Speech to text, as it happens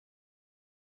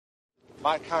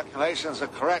my calculations are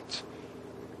correct,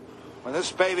 when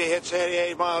this baby hits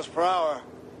 88 miles per hour,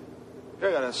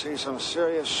 you're gonna see some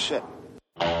serious shit.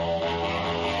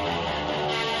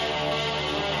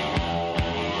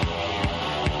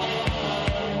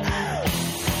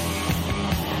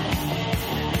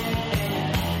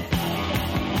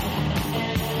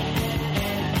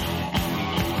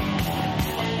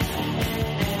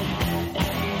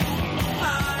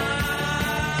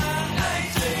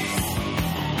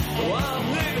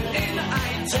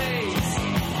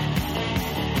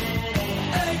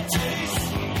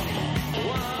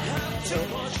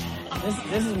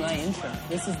 This is my intro.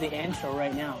 This is the intro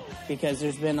right now because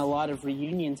there's been a lot of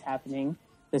reunions happening.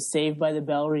 The Saved by the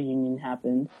Bell reunion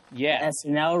happened. Yeah. The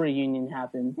SNL reunion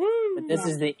happened. Woo! But this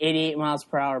is the 88 miles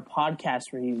per hour podcast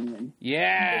reunion.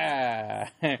 Yeah.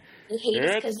 They hate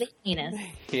us because they hate us.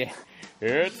 Yeah.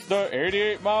 It's the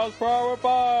 88 miles per hour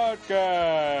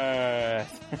podcast.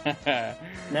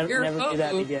 Never do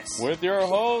that again. With your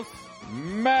host,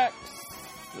 Max.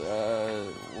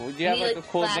 Would you have like a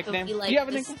cool nickname? Do you have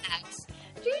a nickname?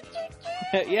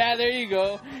 Yeah, there you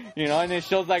go. You know, and it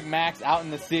shows like Max out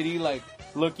in the city, like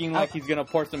looking like he's gonna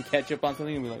pour some ketchup on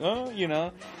something and be like, oh, you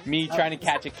know, me trying to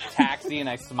catch a taxi and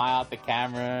I smile at the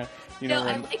camera. You know,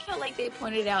 I like how like they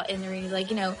pointed out in the reading, like,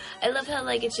 you know, I love how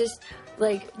like it's just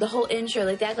like the whole intro,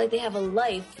 like they act like they have a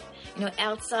life, you know,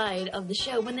 outside of the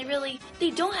show when they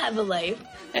don't have a life.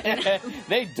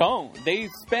 They don't. They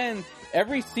spend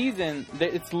every season.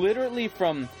 It's literally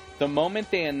from the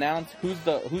moment they announce who's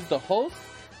the host.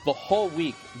 The whole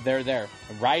week they're there,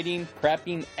 writing,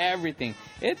 prepping, everything.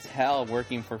 It's hell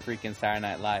working for freaking Saturday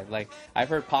Night Live. Like I've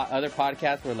heard other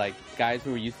podcasts where like guys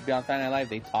who used to be on Saturday Night Live,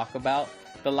 they talk about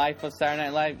the life of Saturday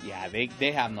Night Live. Yeah,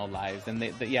 they have no lives, and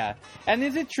yeah. And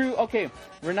is it true? Okay,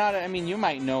 we're not. I mean, you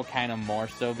might know kind of more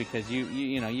so because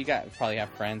you know you probably have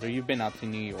friends or you've been out to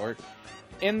New York.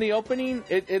 In the opening,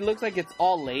 it looks like it's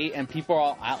all late and people are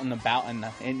all out and about in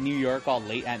New York all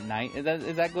late at night.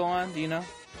 Is that go on? Do you know?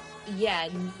 Yeah,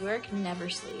 New York never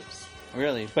sleeps.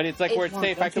 Really? But it's like where it's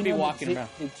safe. I could be walking around.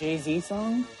 The Jay-Z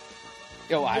song?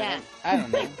 Yo, I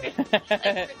don't know.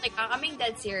 like, I'm being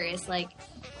dead serious. Like,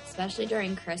 especially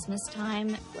during Christmas time.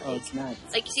 Like, it's nuts.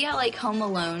 Like, you see how, like, Home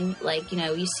Alone, like, you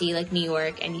know, you see, like, New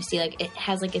York, and you see, like, it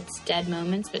has, like, its dead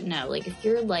moments. But no, like, if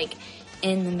you're, like,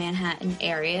 in the Manhattan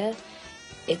area,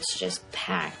 it's just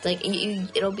packed. Like,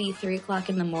 it'll be 3 o'clock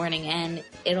in the morning, and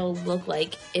it'll look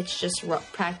like it's just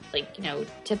like, you know,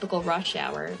 typical rush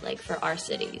hour, like, for our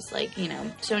cities. Like, you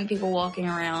know, so many people walking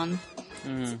around.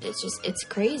 It's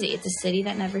crazy. It's a city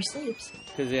that never sleeps.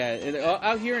 Because,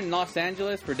 out here in Los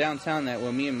Angeles, for downtown, that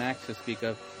me and Max just speak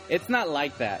of, it's not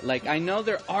like that. Like, I know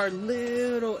there are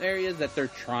little areas that they're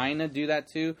trying to do that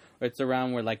to, or it's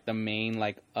around where, like, the main,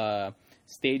 like,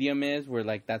 stadium is, where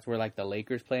like that's where like the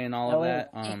Lakers play and all of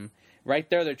that. Right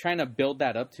there, they're trying to build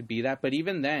that up to be that. But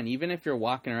even then, even if you're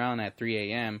walking around at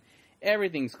 3 a.m.,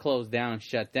 everything's closed down,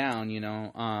 shut down. You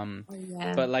know.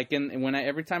 But like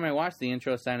every time I watch the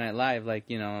intro of Saturday Night Live, like,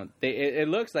 you know, it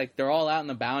looks like they're all out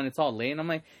and about and it's all late. And I'm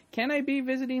like, can I be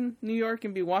visiting New York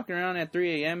and be walking around at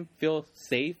 3 a.m., feel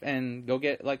safe, and go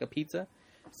get like a pizza?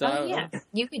 So yeah,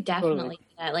 you could definitely do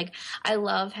that. Like, I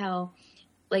love how.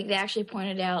 Like, they actually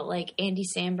pointed out, like, Andy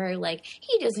Samberg, like,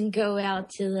 he doesn't go out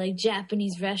to, like,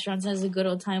 Japanese restaurants, has a good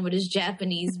old time with his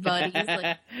Japanese buddies.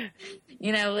 Like,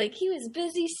 you know, like, he was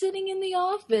busy sitting in the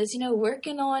office, you know,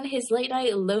 working on his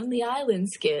late-night Lonely Island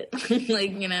skit.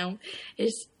 Like, you know,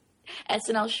 his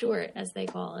SNL short, as they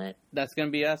call it. That's going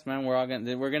to be us, man. We're going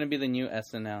to be the new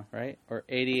SNL, right? Or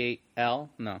 88L? No, I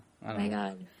don't know. Oh, my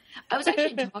God. I was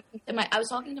actually talking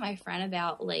to my friend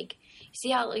about, like, see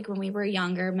how, like, when we were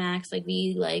younger, Max, like,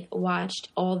 we, like, watched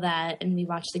all that, and we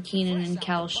watched the Kenan and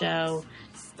Kel show,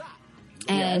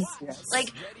 and,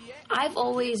 like, I've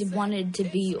always wanted to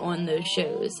be on those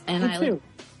shows, and and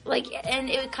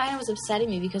it kind of was upsetting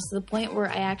me, because to the point where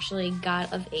I actually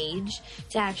got of age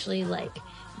to actually, like,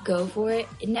 go for it,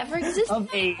 it never existed.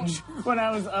 Of age. When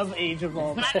I was of age of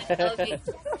all that.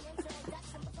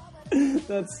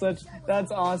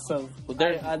 That's awesome. Well,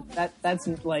 that's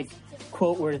like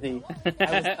quote worthy. I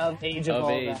was of age of all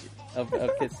age that. Of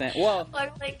consent. Well,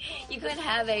 like, you couldn't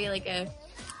have a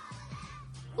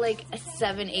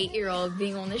 7-8-year-old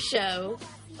being on the show,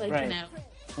 like, right. You know.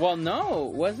 Well,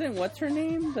 no, what's her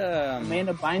name?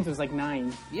 Amanda Bynes was like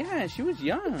 9. Yeah, she was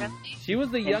young. She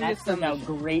was the youngest. That turned out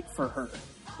great for her.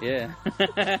 Yeah.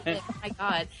 Oh my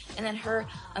God. And then her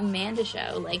Amanda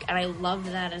show, like, and I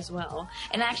loved that as well.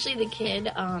 And actually the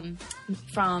kid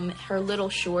from her little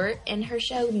short in her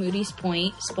show, Moody's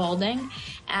Point, Spalding,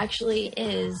 actually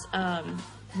is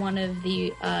one of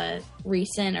the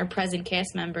recent or present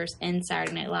cast members in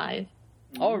Saturday Night Live.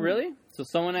 Oh, really? So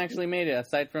someone actually made it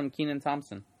aside from Kenan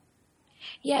Thompson.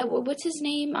 Yeah, what's his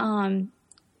name?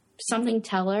 Something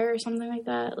Teller or something like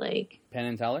that. Like Penn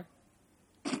and Teller?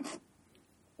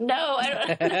 No,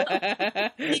 I don't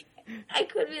know. I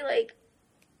could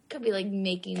be like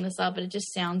making this up, but it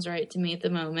just sounds right to me at the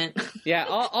moment. Yeah,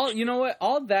 all you know what?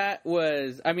 All that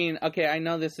was, I mean, okay, I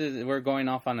know we're going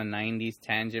off on a 90s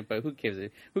tangent, but who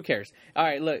cares? All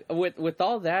right, look, with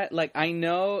all that, like, I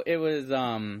know it was,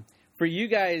 for you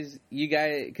guys,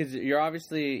 because you're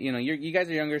obviously, you know, you guys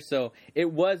are younger, so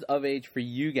it was of age for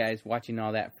you guys watching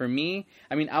all that. For me,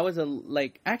 I mean, I was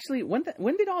actually, when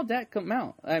did all that come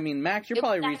out? I mean, Max, you're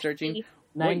probably researching.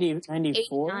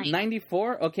 94?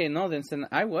 94? Okay, no, then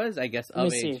I was, I guess,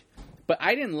 of age. But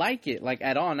I didn't like it, like,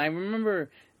 at all. And I remember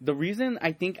the reason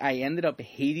I think I ended up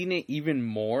hating it even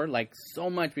more, like, so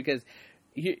much, because,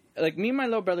 like, me and my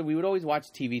little brother, we would always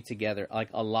watch TV together, like,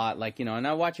 a lot. Like, you know, and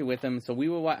I watch it with him, so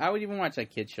I would even watch, like,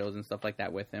 kids shows and stuff like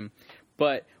that with him.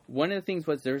 But one of the things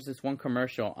was there was this one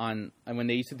commercial on when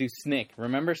they used to do Snick.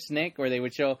 Remember Snick, where they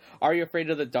would show "Are You Afraid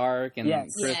of the Dark?" and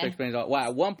Chris explains all. Wow,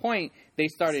 at one point they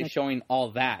started showing all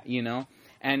that, you know.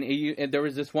 And there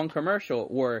was this one commercial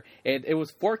where it was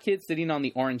 4 kids sitting on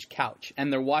the orange couch,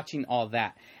 and they're watching all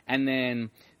that, and then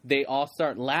they all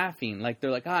start laughing. Like, they're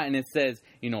like, and it says,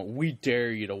 you know, we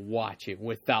dare you to watch it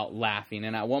without laughing.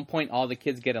 And at one point, all the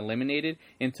kids get eliminated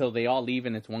until they all leave,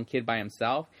 and it's one kid by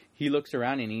himself. He looks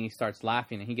around and he starts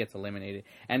laughing and he gets eliminated.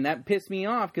 And that pissed me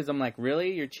off because I'm like,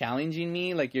 really? You're challenging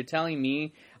me? Like, you're telling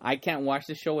me I can't watch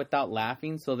the show without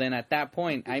laughing? So then at that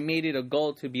point, I made it a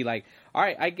goal to be like, all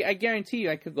right, I guarantee you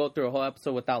I could go through a whole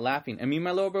episode without laughing. And me and my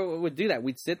little brother would do that.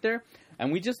 We'd sit there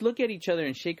and we just look at each other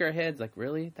and shake our heads like,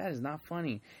 really? That is not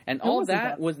funny. And all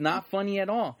that was not funny at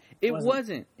all. It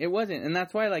wasn't. And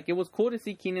that's why, like, it was cool to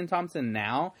see Kenan Thompson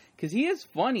now because he is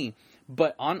funny.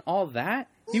 But on all that,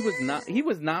 he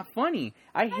was not funny.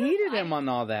 I hated him on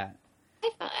all that.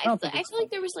 I feel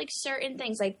like there was, like, certain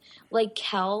things, like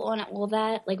Kel on all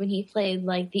that, like when he played,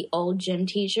 like, the old gym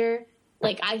teacher.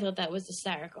 Like, I thought that was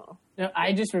hysterical. No,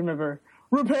 I just remember,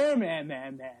 repairman,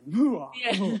 man.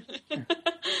 Yeah.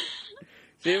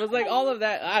 See, it was like all of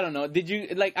that. I don't know. Did you,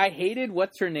 like, I hated,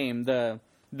 what's her name? The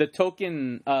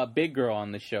token big girl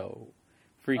on the show.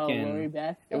 Freaking. Lori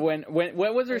Beth?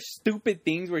 What was her stupid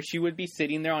things where she would be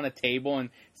sitting there on a table and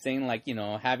saying, like, you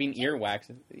know, having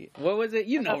earwax? What was it?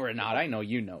 You know or not? I know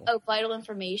you know. Oh, Vital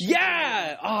Information.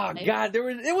 Yeah! Oh, God.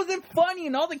 It wasn't funny,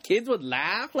 and all the kids would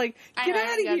laugh. Like, get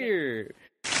out of here.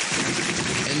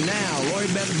 And now, Lori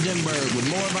Beth Denberg with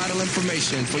more vital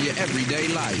information for your everyday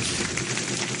life.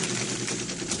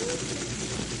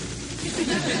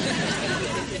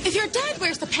 If your dad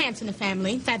wears the pants in the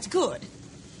family, that's good.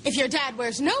 If your dad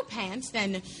wears no pants,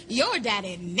 then your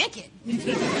daddy naked.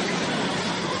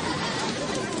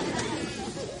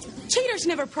 Cheaters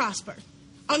never prosper.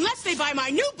 Unless they buy my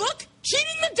new book,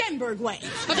 Cheating the Denberg Way.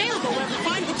 Available wherever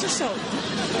fine books are sold.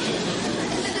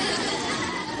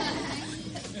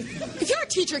 If your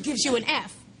teacher gives you an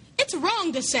F, it's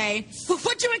wrong to say, well,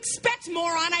 what'd you expect,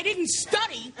 moron? I didn't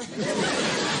study.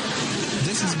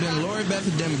 This has been Lori Beth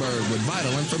Denberg with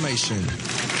vital information.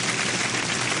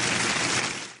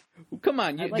 Come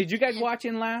on, did you guys watch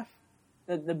and laugh?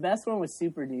 The best one was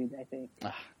Super Dude, I think.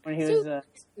 When he was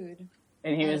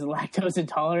and he was lactose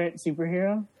intolerant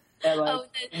superhero. That, like,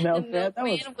 the milkman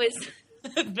was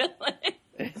the and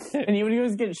villain. he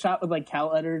was getting shot with, like, cow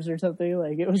udders or something.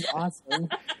 Like, it was awesome.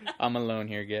 I'm alone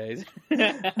here, guys.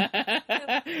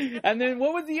 And then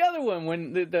what was the other one?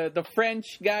 When the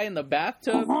French guy in the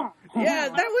bathtub? Yeah,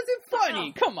 that wasn't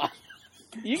funny. Come on.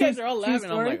 You guys are all laughing.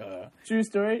 I'm like, True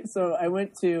story. So I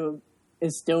went to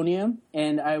Estonia,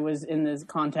 and I was in this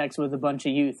context with a bunch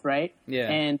of youth, right? Yeah.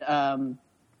 And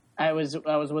I was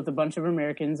with a bunch of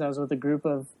Americans. I was with a group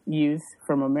of youth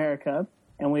from America,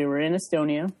 and we were in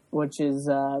Estonia, which is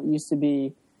used to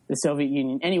be the Soviet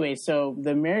Union. Anyway, so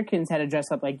the Americans had to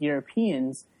dress up like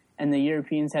Europeans, and the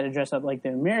Europeans had to dress up like the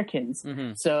Americans.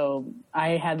 Mm-hmm. So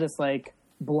I had this, like,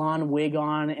 blonde wig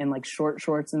on and, like, short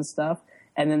shorts and stuff.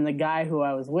 And then the guy who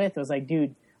I was with was like,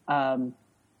 dude,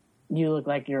 you look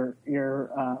like you're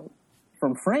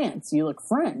from France. You look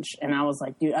French. And I was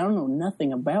like, dude, I don't know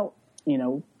nothing about, you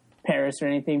know, Paris or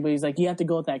anything. But he's like, you have to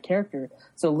go with that character.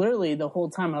 So literally the whole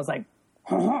time I was like,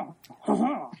 and,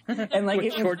 like,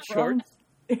 with it was shorts.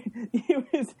 It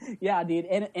was, yeah, dude,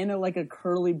 and like a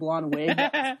curly blonde wig.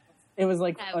 It was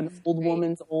like an old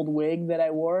woman's old wig that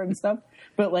I wore and stuff.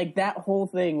 But, like, that whole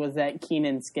thing was that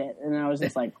Kenan skit, and I was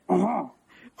just like,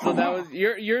 So that was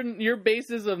your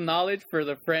basis of knowledge for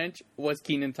the French was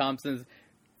Kenan Thompson's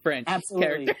French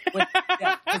Absolutely.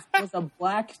 character. It was a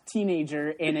black teenager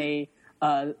in a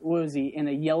what was he, in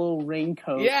a yellow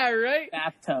raincoat Yeah, right?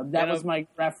 bathtub. That And was my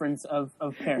reference of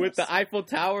Paris. With the Eiffel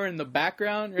Tower in the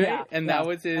background, right? Yeah, and yeah. that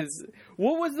was his...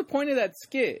 What was the point of that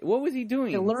skit? What was he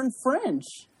doing? To learn French.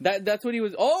 That's what he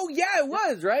was... Oh, yeah, it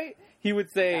was, right? He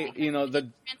would say, you know, the...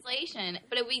 translation,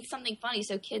 but it would be something funny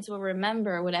so kids will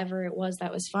remember whatever it was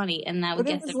that was funny, and that would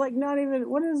But it get was them. like not even,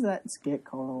 what is that skit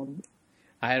called?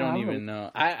 I don't I even don't-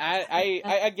 know.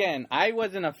 I again, I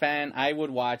wasn't a fan. I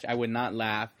would watch. I would not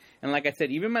laugh. And like I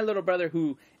said, even my little brother,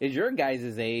 who is your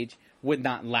guys' age, would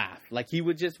not laugh. Like he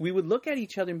would just, we would look at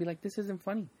each other and be like, "This isn't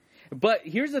funny." But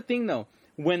here's the thing, though.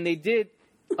 When they did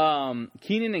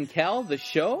Kenan and Kel, the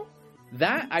show,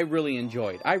 that I really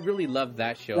enjoyed. I really loved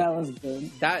that show. That was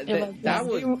good. That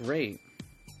was great.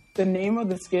 The name of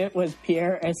the skit was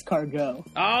Pierre Escargot.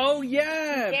 Oh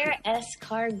yeah, Pierre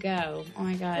Escargot. Oh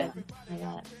my god. Oh my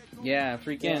god. yeah,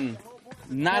 freaking.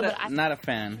 No, but Not a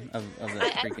fan of that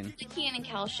I freaking. liked the Kenan and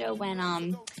Kel show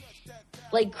when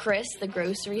like Chris, the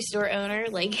grocery store owner,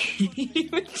 like he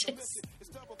would just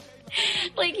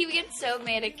like he would get so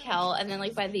mad at Kel, and then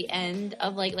like by the end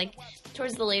of like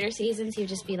towards the later seasons, he would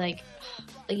just be like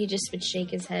he just would shake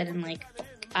his head and like,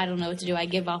 I don't know what to do, I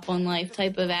give up on life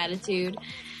type of attitude.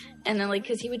 And then like,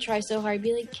 because he would try so hard,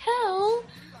 be like, Kel,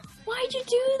 why'd you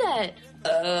do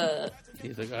that?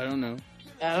 He's like, I don't know.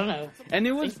 I don't know. And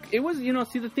it was, you know,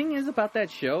 see, the thing is about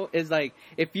that show is, like,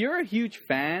 if you're a huge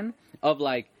fan of,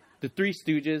 like, the Three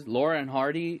Stooges, Laura and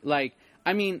Hardy, like,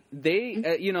 I mean,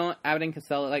 they, you know, Abbott and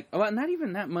Costello, like, well, not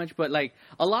even that much, but, like,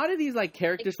 a lot of these, like,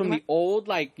 characters from the old,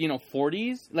 like, you know,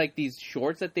 40s, like, these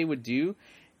shorts that they would do,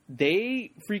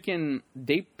 they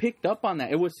picked up on that.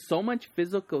 It was so much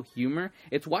physical humor.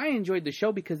 It's why I enjoyed the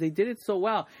show, because they did it so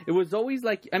well. It was always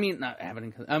like, I mean, not Abbott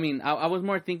and Costello, I mean, I was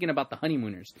more thinking about the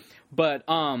Honeymooners, but,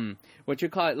 what you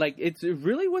call it, like, it's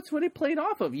really what it played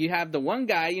off of. You have the one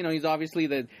guy, you know, he's obviously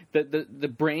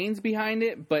the brains behind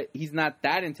it, but he's not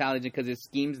that intelligent because his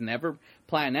schemes never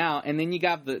plan out. And then you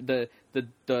got the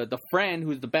friend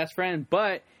who's the best friend,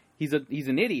 but he's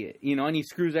an idiot, you know, and he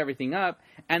screws everything up.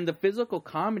 And the physical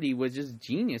comedy was just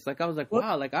genius. Like, I was like,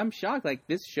 wow, like, I'm shocked. Like,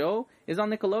 this show is on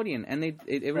Nickelodeon, and it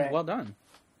was Right. well done.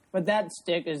 But that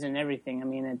stick is in everything. I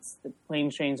mean, it's the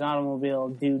Planes, Trains, Automobile,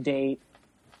 Due Date.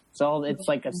 It's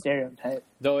like a stereotype.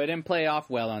 Though it didn't play off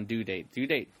well on Due Date. Due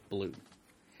Date blew.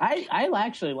 I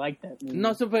actually like that movie.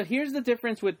 No, but here's the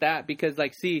difference with that, because,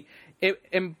 like, see,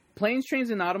 in Planes, Trains,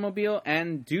 and Automobile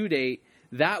and Due Date,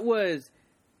 that was,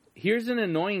 here's an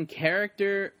annoying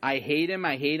character, I hate him,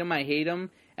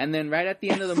 and then right at the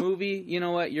end of the movie, you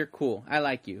know what, you're cool, I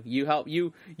like you,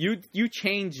 you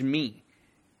changed me.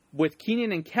 With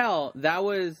Kenan and Kel, that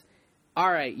was,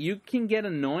 alright, you can get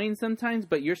annoying sometimes,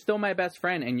 but you're still my best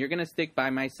friend, and you're gonna stick by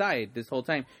my side this whole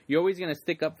time. You're always gonna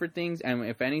stick up for things, and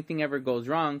if anything ever goes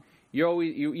wrong, you're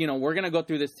always, you know, we're gonna go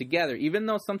through this together. Even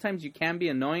though sometimes you can be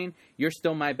annoying, you're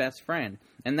still my best friend.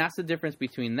 And that's the difference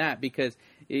between that, because,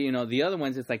 you know, the other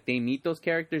ones, it's like they meet those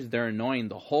characters, they're annoying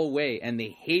the whole way, and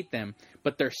they hate them,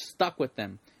 but they're stuck with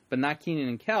them. But not Kenan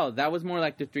and Kel. That was more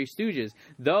like the Three Stooges.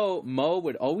 Though Mo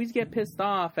would always get pissed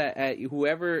off at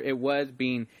whoever it was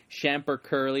being Shemp or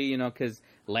Curly, you know, because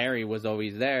Larry was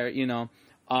always there, you know.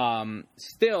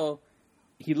 Still,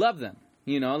 he loved them.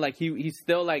 You know, like, he's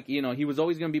still, like, you know, he was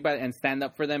always going to be by and stand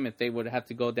up for them. If they would have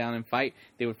to go down and fight,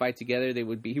 they would fight together. He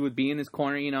would be in his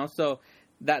corner, you know. So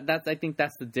that's I think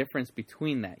that's the difference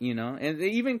between that, you know. And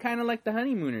even kind of like the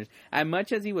Honeymooners. As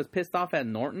much as he was pissed off at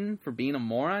Norton for being a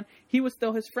moron, he was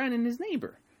still his friend and his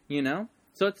neighbor, you know.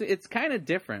 So it's kind of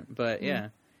different, but yeah.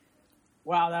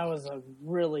 Wow, that was a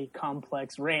really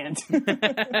complex rant.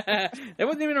 It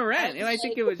wasn't even a rant. I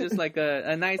think it was just like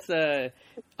a nice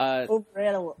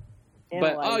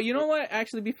But, oh, you know what?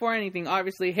 Actually, before anything,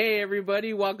 obviously, hey,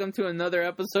 everybody, welcome to another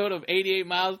episode of 88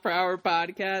 Miles Per Hour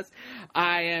Podcast.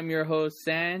 I am your host,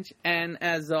 Sanj, and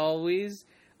as always,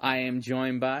 I am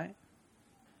joined by...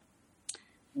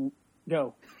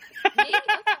 Go.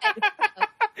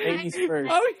 Ladies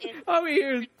first. All we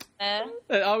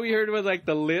heard was, like,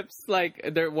 the lips, like,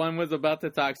 one was about to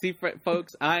talk. See,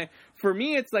 folks, for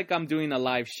me, it's like I'm doing a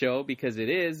live show, because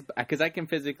I can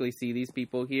physically see these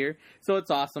people here, so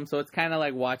it's awesome. So it's kind of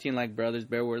like watching, like, Brothers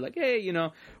Bear, where, like, hey, you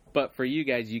know, but for you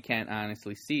guys, you can't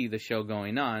honestly see the show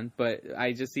going on, but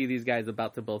I just see these guys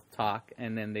about to both talk,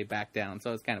 and then they back down,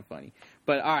 so it's kind of funny.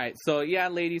 But, all right, so, yeah,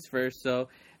 ladies first. So,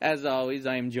 as always,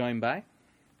 I am joined by...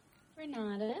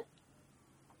 Renata.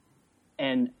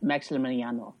 And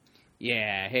Maximiliano.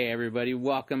 Yeah, hey, everybody,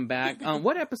 welcome back.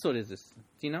 What episode is this?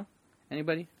 Do you know?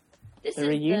 Anybody? This The is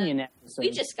reunion episode. We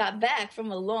just got back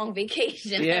from a long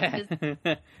vacation. Yeah.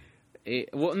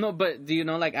 Well, no, but do you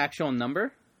know, like, actual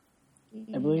number?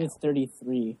 I believe it's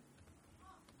 33.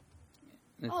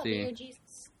 Let's Dear see.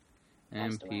 Jesus.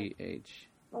 MPH.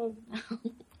 Oh,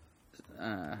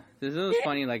 This is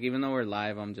funny. Like, even though we're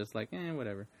live, I'm just like,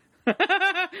 whatever.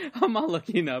 I'm all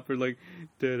looking up or like,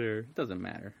 it doesn't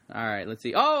matter. All right, let's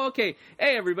see. Oh, okay.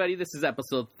 Hey, everybody. This is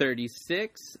episode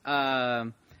 36.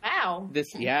 wow.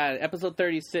 Episode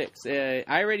 36. I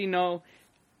already know.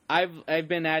 I've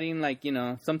been adding, like,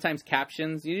 sometimes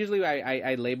captions. Usually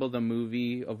I label the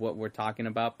movie of what we're talking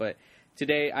about, but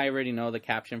today I already know the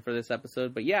caption for this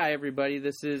episode. But yeah, everybody,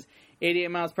 this is 88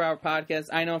 Miles Per Hour Podcast.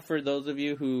 I know for those of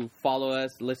you who follow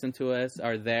us, listen to us,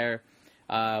 are there,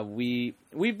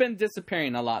 we've been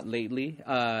disappearing a lot lately.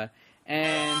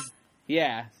 And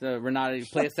yeah, so Renata,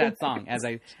 play a sad song as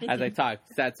I talk.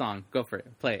 Sad song. Go for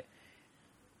it. Play it.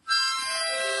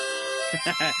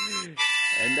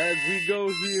 And as we go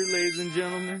here, ladies and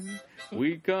gentlemen,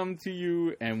 we come to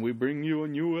you and we bring you a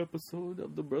new episode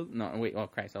of the Brother... No, wait. Oh,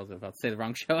 Christ. I was about to say the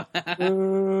wrong show.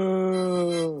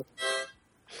 Boo.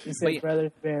 You said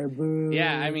Brothers Bear. Boo.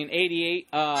 Yeah, I mean, 88.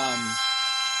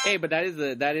 Hey, but that is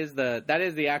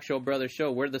the actual brother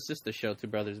show. We're the sister show to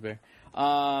Brothers Bear.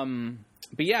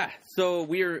 But yeah, so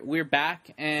we're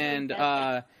back, and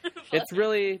it's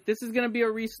really, this is gonna be a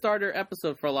restarter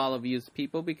episode for a lot of you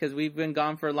people because we've been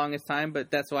gone for the longest time. But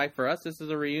that's why for us this is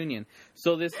a reunion.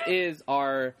 So this is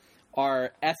our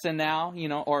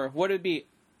SNL, or what would it be,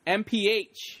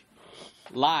 MPH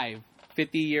live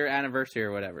 50-year anniversary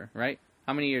or whatever, right?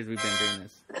 How many years we've been doing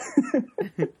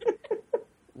this?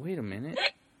 Wait a minute.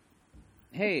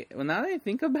 Hey, well, now that I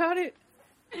think about it,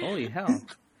 holy hell.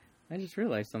 I just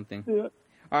realized something. Yeah.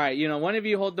 All right, one of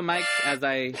you hold the mic as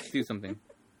I do something.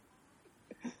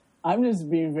 I'm just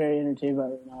being very entertained by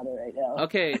Renata right now.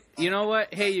 Okay, you know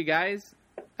what? Hey, you guys.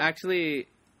 Actually,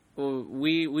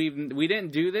 we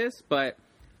didn't do this, but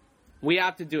we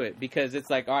have to do it because it's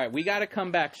like, all right, we got to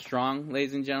come back strong,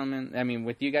 ladies and gentlemen. I mean,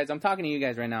 with you guys, I'm talking to you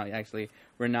guys right now, actually,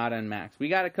 Renata and Max. We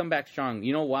got to come back strong.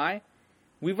 You know why?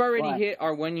 We've already hit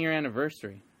our 1-year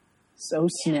anniversary. So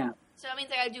snap. So that means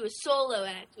I gotta do a solo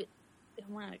act with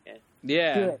harmonica.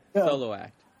 Yeah, solo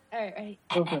act. All right.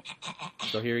 Okay.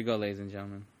 So here we go, ladies and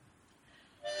gentlemen.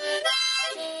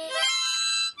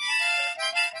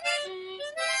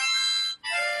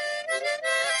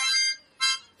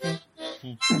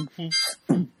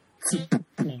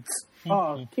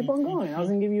 Oh, keep on going. I was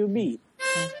gonna give you a beat.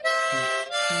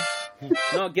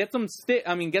 No, get some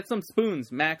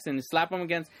spoons, Max, and slap them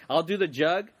against. I'll do the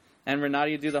jug, and Renata,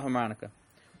 you do the harmonica.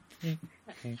 I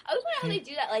was wondering how they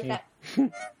do that like that.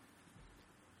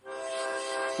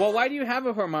 Well, why do you have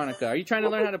a harmonica? Are you trying to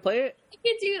learn how to play it? I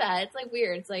can't do that. It's like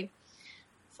weird. It's like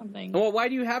something. Well, why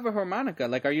do you have a harmonica?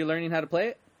 Like, are you learning how to play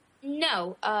it?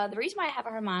 No. The reason why I have a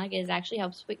harmonica is actually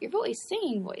helps with your voice,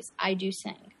 singing voice. I do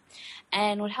sing.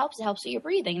 And what helps, it helps with your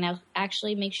breathing. Now,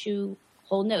 actually makes you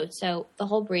hold notes. So the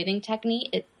whole breathing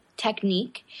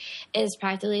technique is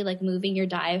practically like moving your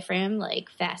diaphragm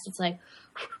like fast. It's like,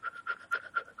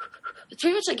 it's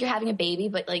pretty much like you're having a baby,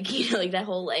 but like, like that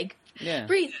whole like,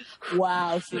 breathe.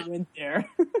 Wow, she went there.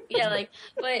 Yeah,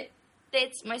 but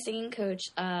it's my singing coach.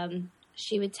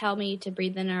 She would tell me to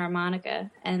breathe in a harmonica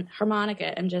and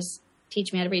just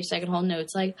teach me how to breathe so I could hold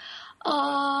notes like,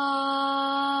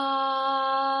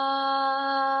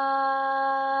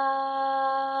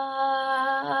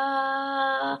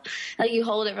 like you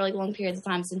hold it for like long periods of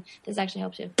time. So this actually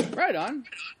helps you. Right on.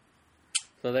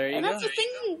 So there you go. And that's a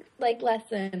singing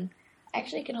lesson. I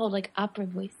actually can hold like opera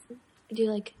voices. I do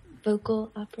like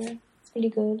vocal opera. It's pretty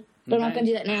good. But I'm not going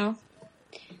to do that now.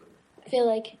 I feel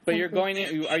like... But you're going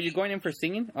in... Are you going in for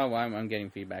singing? Oh, well, I'm getting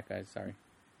feedback, guys. Sorry.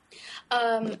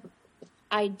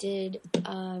 I did...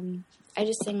 I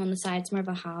just sing on the side. It's more of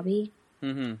a hobby.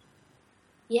 Mm-hmm.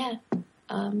 Yeah.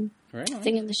 Right on.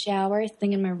 Sing in the shower.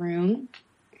 Sing in my room.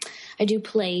 I do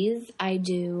plays. I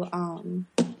do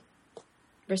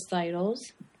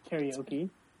recitals. Karaoke.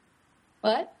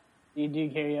 What? You do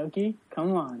karaoke?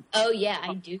 Come on. Oh, yeah,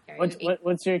 I do karaoke.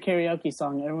 What's your karaoke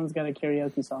song? Everyone's got a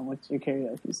karaoke song. What's your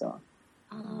karaoke song?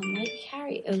 My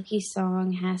karaoke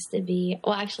song has to be...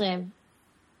 Well, actually,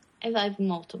 I have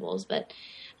multiples, but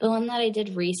the one that I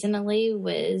did recently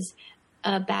was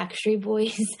Backstreet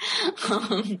Boys.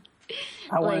 I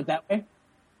Want It That Way?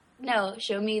 No,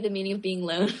 Show Me the Meaning of Being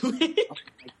Lonely. Oh,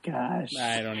 my gosh.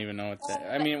 I don't even know what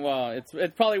that... I mean, well, it's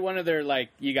probably one of their,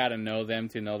 you gotta know them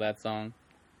to know that song.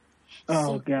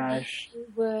 Oh, gosh.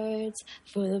 Words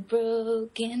for the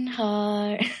broken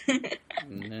heart.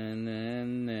 You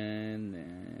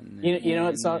know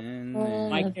what song?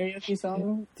 My karaoke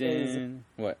song is...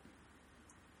 What?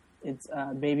 It's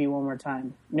Baby One More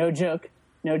Time. No joke.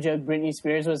 Britney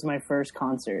Spears was my first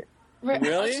concert.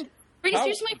 Really? Britney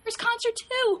Spears was my first concert,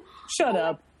 too. Shut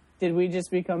up. did we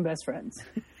just become best friends?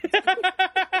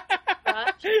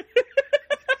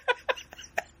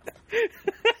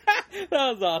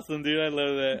 That was awesome, dude. I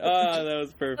love that. Oh, that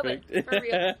was perfect. No, for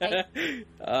real, like, the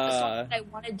song that I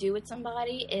want to do with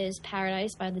somebody is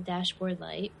Paradise by the Dashboard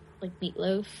Light, like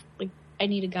Meatloaf. Like, I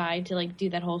need a guy to, like, do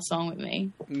that whole song with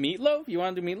me. Meatloaf? You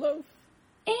want to do Meatloaf?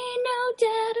 Ain't no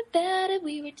doubt about it,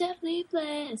 we were definitely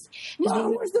blessed.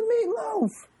 No, where's the meatloaf?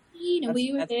 You know,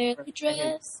 we were there to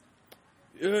dress.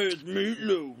 Yeah, it's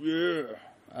Meatloaf, yeah.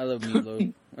 I love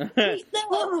Meatloaf.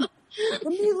 Meatloaf. The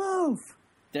meatloaf.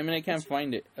 Damn it, I can't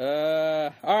find it.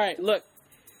 Alright, look.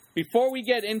 Before we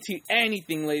get into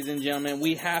anything, ladies and gentlemen,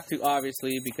 we have to,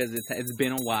 obviously, because it's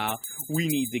been a while, we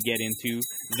need to get into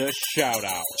the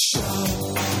shout-out.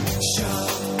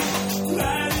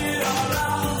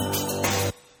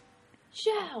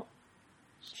 Shout.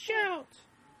 Shout.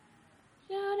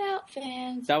 Shout out,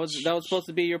 fans. That was supposed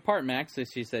to be your part, Max. So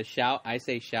she says shout, I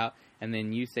say shout, and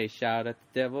then you say shout at the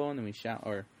devil, and then we shout,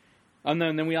 or... Oh, no,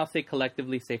 and then we all say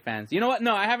collectively, say fans. You know what?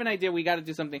 No, I have an idea. We got to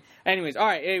do something. Anyways, all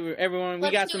right, everyone, we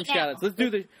got some shout-outs. Let's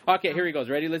do the... Okay, here he goes.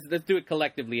 Ready? Let's do it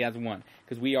collectively as one,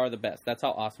 because we are the best. That's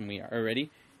how awesome we are. All right, ready?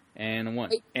 And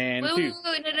one. And two.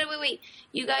 Wait.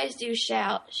 You guys do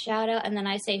shout out, and then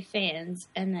I say fans,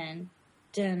 and then...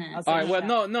 All right,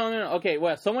 well, no. Okay,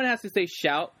 well, someone has to say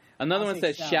shout. Another one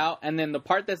says shout, and then the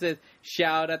part that says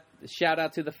shout out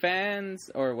to the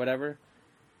fans, or whatever.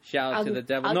 Shout to the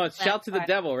devil. No, it's shout to the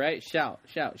devil, right? Shout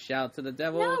to the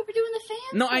devil. No, we're doing the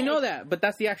fans. No, I know that, but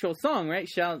that's the actual song, right?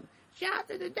 Shout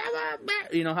to the devil.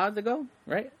 You know, how's it go?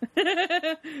 Right?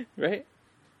 Right?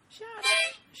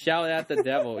 Shout at the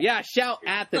devil. Yeah, shout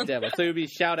at the devil. So it would be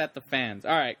shout at the fans.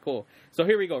 All right, cool. So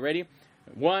here we go. Ready?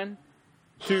 1,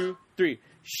 2, 3.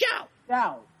 Shout!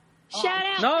 Shout. Shout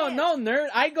out. No, nerd.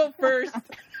 I go first.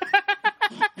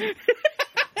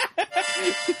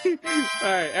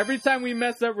 Alright, every time we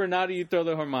mess up, Renata, you throw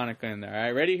the harmonica in there.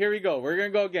 Alright, ready? Here we go. We're gonna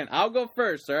go again. I'll go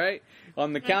first, alright?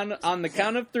 On the count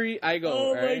of 3, I go.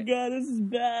 Oh my god, this is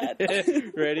bad.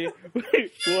 Ready?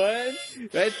 Wait, what?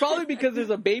 It's probably because there's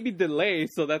a baby delay,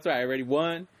 so that's right. Ready?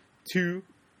 1, 2,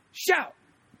 shout!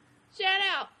 Shout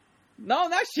out. No,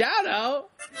 not shout out.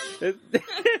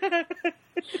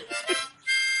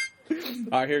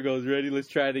 Alright, here goes. Ready? Let's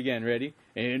try it again. Ready?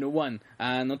 And a 1,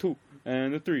 and a 2,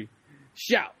 and a 3.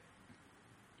 Shout!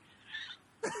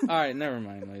 Alright, never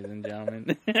mind, ladies and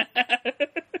gentlemen.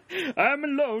 I'm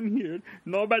alone here.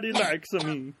 Nobody likes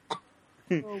me.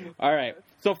 Alright,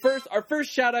 so our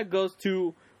first shout out goes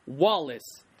to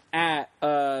Wallace at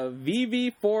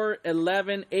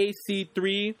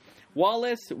VV411AC3.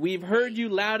 Wallace, we've heard you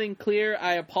loud and clear.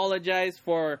 I apologize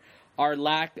for our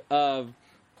lack of...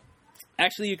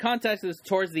 Actually, you contacted us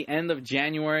towards the end of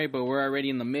January, but we're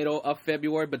already in the middle of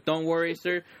February. But don't worry,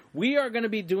 sir. We are going to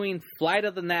be doing Flight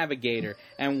of the Navigator.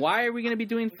 And why are we going to be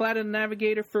doing Flight of the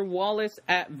Navigator for Wallace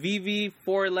at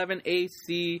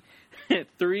VV411AC3?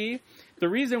 The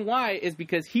reason why is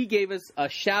because he gave us a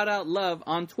shout-out love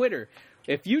on Twitter.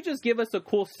 If you just give us a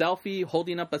cool selfie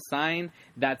holding up a sign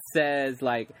that says,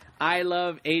 like, I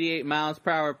love 88 miles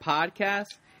per hour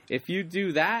podcast, if you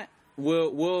do that,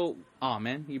 we'll oh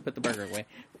man, you put the burger away.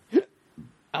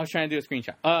 I was trying to do a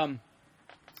screenshot.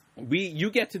 You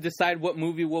get to decide what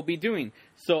movie we'll be doing.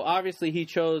 So obviously he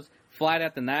chose Flight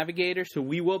at the Navigator, so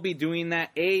we will be doing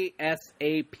that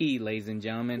ASAP, ladies and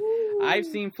gentlemen. Ooh. I've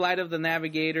seen Flight of the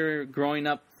Navigator growing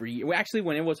up for years. Actually,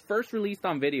 when it was first released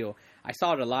on video, I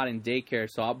saw it a lot in daycare.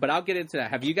 But I'll get into that.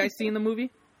 Have you guys seen the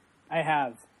movie? I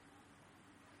have.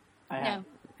 No.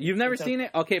 You've never seen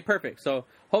it? Okay, perfect. So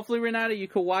hopefully, Renata, you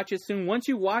could watch it soon. Once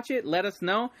you watch it, let us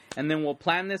know, and then we'll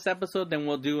plan this episode, then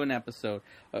we'll do an episode.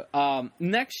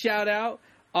 Next shout-out,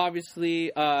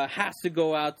 obviously, has to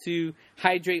go out to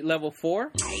Hydrate Level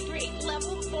 4. Hydrate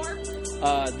Level 4?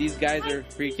 These guys are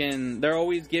freaking... They're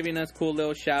always giving us cool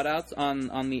little shout-outs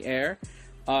on the air.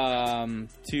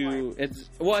 It's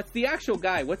the actual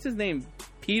guy. What's his name?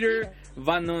 Peter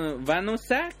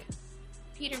Vanusak?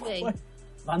 Peter Big. What?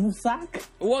 Vanusak?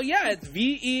 Well, yeah, it's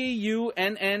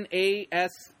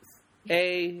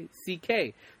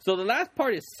VEUNNASACK. So the last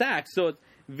part is sack, so it's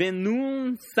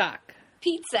Venunsak.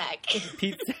 Pete Sack.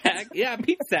 Pete Sack. Yeah,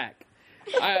 Pete Sack.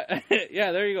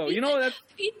 Yeah, there you go. You know that's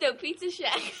Pizza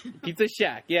Shack. Pizza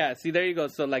Shack. Yeah, see, there you go.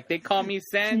 So like they call me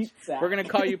Sanj, we're gonna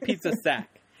call you Pizza Sack.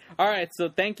 All right, so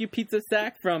thank you, Pizza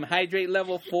Sack from Hydrate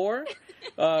Level 4,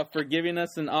 for giving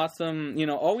us an awesome,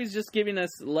 always just giving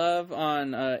us love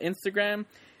on Instagram.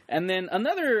 And then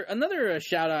another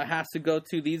shout out has to go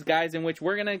to these guys, in which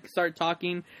we're gonna start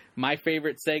talking my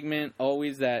favorite segment,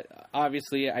 always that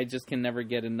obviously I just can never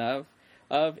get enough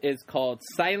of, is called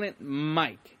Silent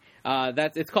Mike.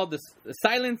 It's called the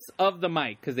Silence of the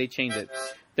Mic because they changed it.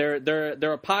 They're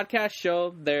a podcast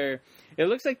show. It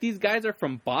looks like these guys are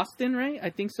from Boston, right? I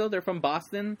think so. They're from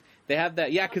Boston. They have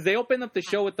that, because they opened up the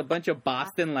show with a bunch of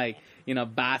Boston,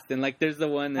 Boston. Like, there's the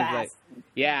one that's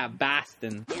like,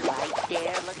 Boston. Right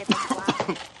there, look at the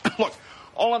clock. Look,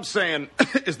 all I'm saying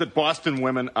is that Boston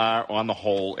women are, on the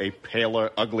whole, a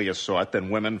paler, uglier sort than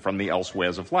women from the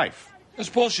elsewheres of life. That's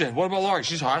bullshit. What about Lori?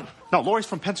 She's hot. No, Lori's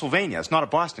from Pennsylvania. It's not a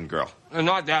Boston girl. They're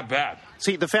not that bad.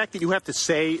 See, the fact that you have to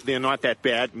say they're not that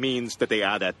bad means that they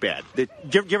are that bad. Do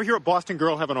you ever hear a Boston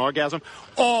girl have an orgasm?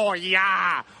 Oh,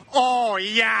 yeah. Oh,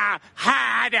 yeah.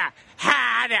 Harder.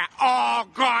 Oh,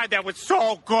 God, that was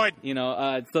so good.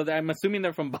 So I'm assuming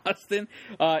they're from Boston.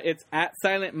 It's at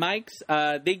Silent Mics.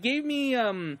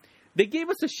 They gave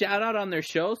us a shout out on their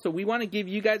show, so we want to give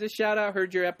you guys a shout out.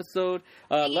 Heard your episode,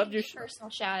 loved your personal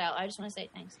shout out. I just want to say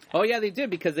thanks. Oh yeah, they did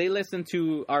because they listened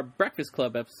to our Breakfast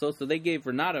Club episode, so they gave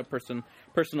Renata a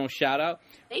personal shout out.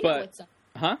 They know what's up.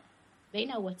 Huh? They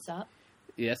know what's up.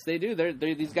 Yes, they do.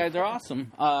 These guys are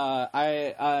awesome.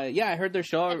 I heard their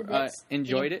show.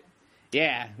 Enjoyed it.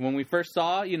 Yeah, when we first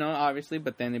saw, obviously,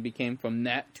 but then it became from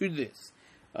that to this.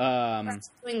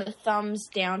 Doing the thumbs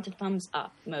down to thumbs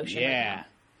up motion. Yeah.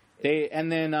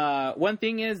 One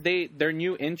thing is their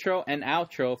new intro and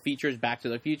outro features Back to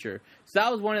the Future. So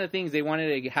that was one of the things they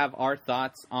wanted to have our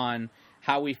thoughts on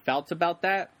how we felt about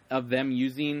that, of them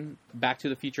using Back to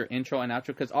the Future intro and outro,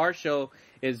 because our show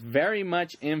is very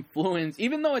much influenced,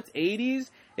 even though it's 80s,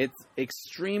 it's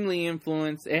extremely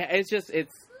influenced.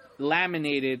 It's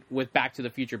laminated with Back to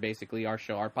the Future, basically, our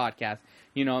show, our podcast.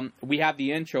 We have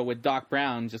the intro with Doc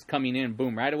Brown just coming in,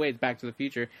 boom, right away it's Back to the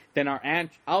Future. Then our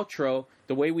outro,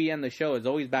 the way we end the show, is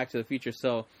always Back to the Future.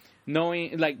 So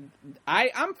knowing,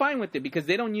 I'm fine with it because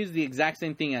they don't use the exact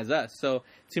same thing as us. So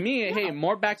to me, hey,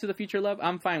 more Back to the Future love,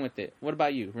 I'm fine with it. What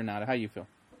about you, Renata? How you feel?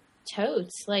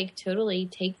 Totes. Totally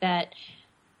take that,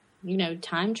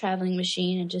 time traveling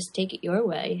machine and just take it your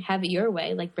way. Have it your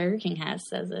way, like Burger King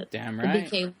says it. Damn right.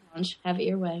 The BK Lounge, have it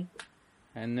your way.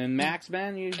 And then Max,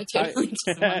 man,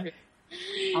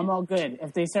 I'm all good.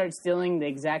 If they start stealing the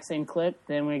exact same clip,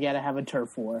 then we got to have a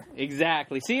turf war.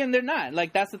 Exactly. See, and they're not.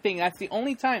 That's the thing. That's the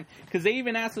only time. Because they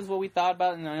even asked us what we thought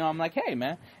about it, and I'm like, hey,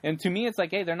 man. And to me, it's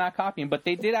like, hey, they're not copying. But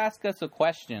they did ask us a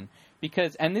question.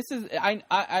 Because, and this is,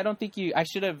 I don't think I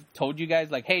should have told you guys,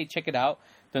 hey, check it out.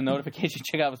 The notification,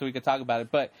 check it out so we could talk about it.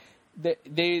 But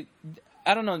they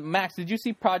I don't know. Max, did you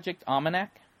see Project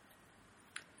Almanac?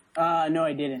 No,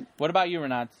 I didn't. What about you,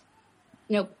 Renat?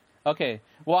 Nope. Okay.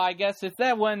 Well, I guess it's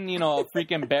that one,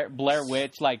 freaking Blair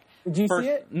Witch. Did you see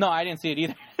it? No, I didn't see it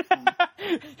either.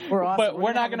 But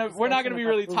we're not gonna be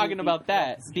really talking about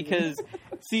that because,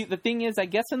 see, the thing is, I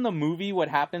guess in the movie, what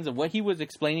happens and what he was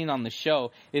explaining on the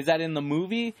show is that in the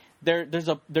movie there's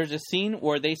a scene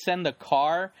where they send the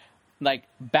car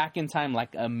back in time,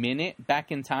 a minute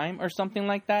back in time or something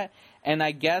like that, and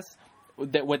I guess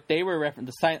that what they were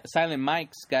the Silent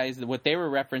Mics guys, what they were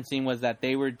referencing was that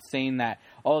they were saying that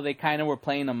they kind of were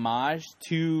playing homage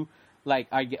to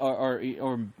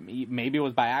or maybe it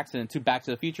was by accident to Back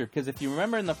to the Future, because if you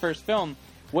remember in the first film,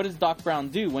 what does Doc Brown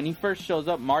do when he first shows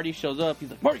up? Marty shows up, he's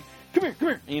like, Marty, come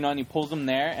here, and he pulls him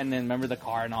there, and then remember the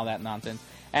car and all that nonsense,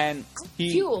 and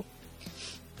fuel.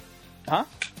 Huh?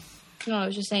 No, I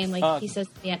was just saying, he says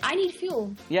at the end, I need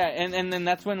fuel. Yeah, and then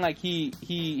that's when, he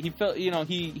felt,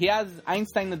 he has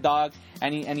Einstein the dog,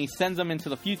 and he sends him into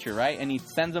the future, right? And he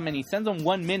sends him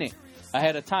 1 minute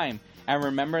ahead of time. And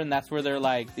remember, and that's where they're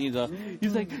he's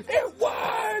like, it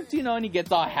worked! And he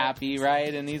gets all happy,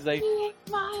 right? And he's like, 8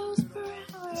 miles per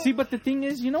hour. See, but the thing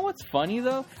is, what's funny,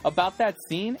 though, about that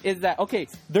scene is that, okay,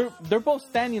 they're both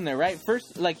standing there, right?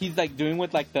 First, he's, doing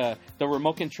with, the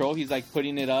remote control. He's,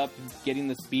 putting it up, getting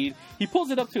the speed. He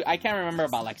pulls it up to, I can't remember,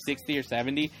 about, 60 or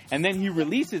 70. And then he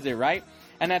releases it, right?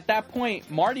 And at that point,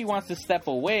 Marty wants to step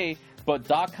away, but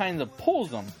Doc kind of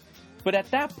pulls him. But at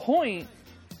that point,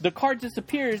 the car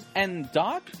disappears, and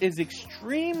Doc is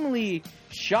extremely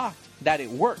shocked that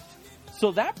it worked.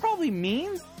 So that probably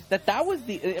means that was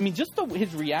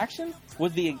his reaction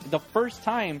was the first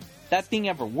time that thing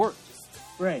ever worked.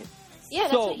 Right. Yeah,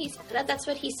 that's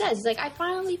what he says. He's like, I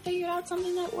finally figured out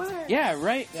something that works. Yeah,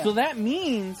 right. Yeah. So that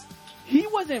means he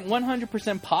wasn't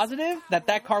 100% positive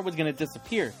that car was going to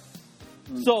disappear.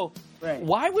 So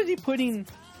why was he putting...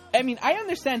 I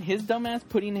understand his dumbass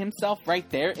putting himself right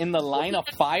there in the line of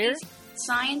fire.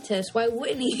 scientist. Why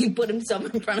wouldn't he put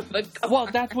himself in front of a car? Well,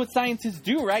 that's what scientists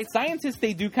do, right? Scientists,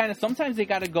 they do kind of, sometimes they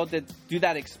got to go to do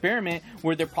that experiment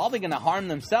where they're probably going to harm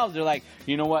themselves. They're like,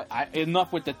 you know what,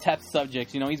 enough with the test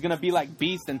subjects. You know, he's going to be like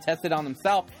Beast and test it on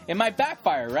himself. It might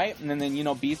backfire, right? And then, you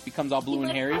know, Beast becomes all blue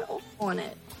and hairy. On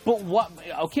it. But what,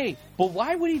 okay, but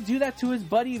why would he do that to his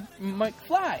buddy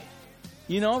McFly?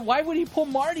 You know, why would he pull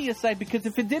Marty aside? Because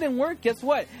if it didn't work, guess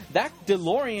what? That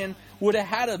DeLorean would have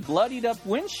had a bloodied up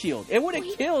windshield. It would have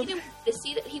killed.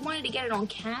 He wanted to get it on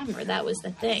camera. That was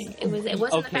the thing. It wasn't the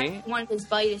fact that he wanted his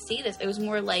buddy to see this. It was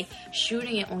more like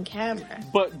shooting it on camera.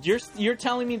 But you're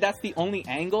telling me that's the only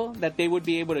angle that they would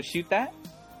be able to shoot that?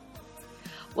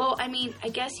 Well, I mean, I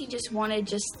guess he just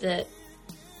wanted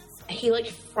he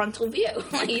liked frontal view.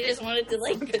 He just wanted to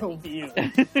like frontal view.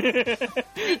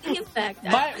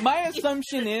 My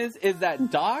assumption is that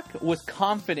Doc was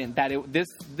confident that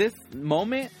this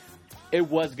moment it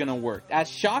was gonna work. As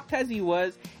shocked as he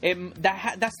was,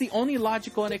 that's the only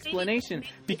logical explanation.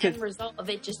 Because the result of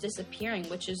it just disappearing,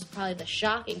 which is probably the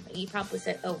shocking thing. He probably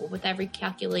said, "Oh, well, with every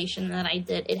calculation that I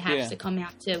did, it has to come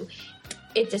out to."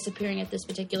 It disappearing at this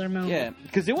particular moment. Yeah,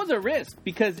 because it was a risk.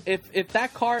 Because if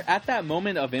that car, at that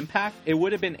moment of impact, it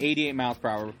would have been 88 miles per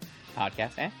hour.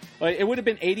 Podcast, It would have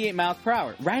been 88 miles per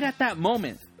hour. Right at that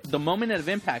moment, the moment of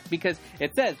impact. Because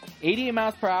it says 88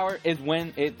 miles per hour is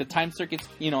when the time circuits,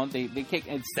 you know, they kick,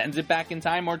 it sends it back in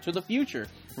time or to the future,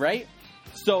 right?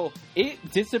 So it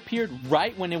disappeared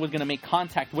right when it was going to make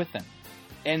contact with them.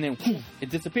 And then it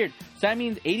disappeared. So that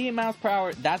means 88 miles per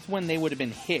hour, that's when they would have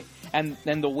been hit. And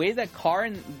the way that car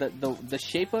and the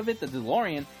shape of it, the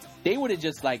DeLorean, they would have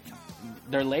just like,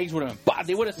 their legs would have been,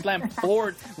 they would have slammed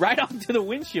forward right onto the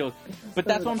windshield. But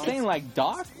that's what I'm saying. Like,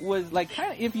 Doc was like,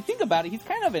 kind of, if you think about it, he's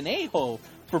kind of an a-hole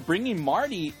for bringing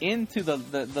Marty into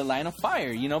the line of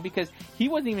fire, you know, because he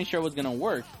wasn't even sure it was going to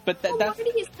work. But that's Marty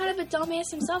is kind of a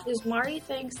dumbass himself, because Marty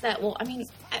thinks that, well, I mean,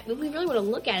 we really want to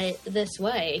look at it this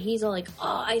way. He's all like,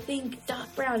 oh, I think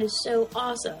Doc Brown is so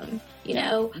awesome. You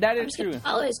know, that is true.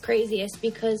 Follow his craziest,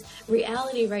 because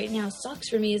reality right now sucks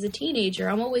for me as a teenager.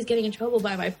 I'm always getting in trouble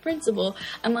by my principal.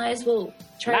 I might as well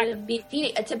try to be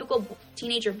a typical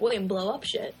teenager boy and blow up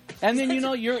shit. And then, you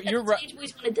know, you're right. Teenage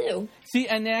boys want to do. See,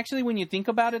 and actually, when you think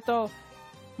about it, though,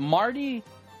 Marty,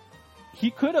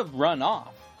 he could have run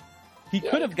off. He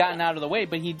could have gotten out of the way,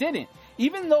 but he didn't.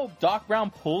 Even though Doc Brown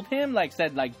pulled him, like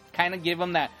said, like kind of give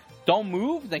him that, don't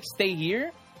move, like stay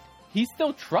here. He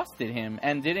still trusted him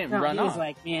and didn't run off. He was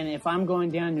like, man, if I'm going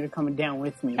down, you're coming down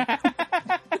with me.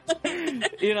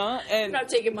 You know, and I'm not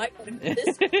taking my part of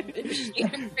this.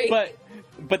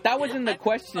 But that wasn't the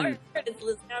question.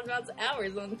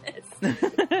 Hours on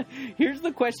this. Here's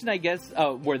the question, I guess,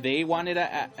 where they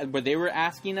were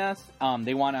asking us.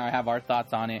 They want to have our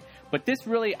thoughts on it. But this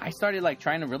really, I started like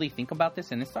trying to really think about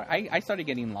this, and I started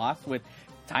getting lost with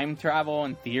time travel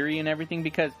and theory and everything,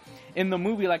 because in the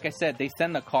movie, like I said, they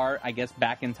send the car, I guess,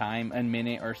 back in time a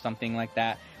minute or something like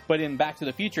that. But in Back to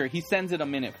the Future, he sends it a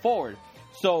minute forward.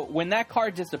 So when that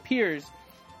car disappears,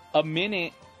 a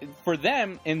minute for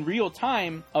them in real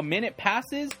time, a minute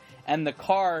passes and the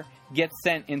car gets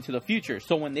sent into the future.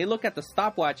 So when they look at the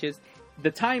stopwatches,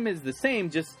 the time is the same,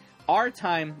 just our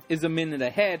time is a minute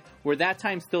ahead, where that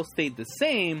time still stayed the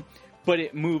same, but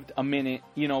it moved a minute,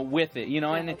 you know, with it, you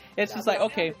know, and it's just like,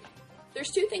 okay. There's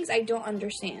two things I don't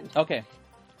understand. Okay.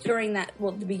 During that,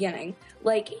 well, the beginning.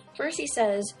 Like, first he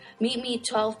says, meet me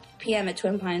 12 p.m. at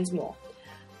Twin Pines Mall.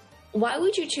 Why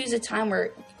would you choose a time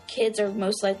where kids are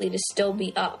most likely to still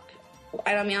be up?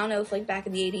 I don't know if, like, back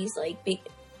in the 80s,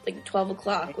 like 12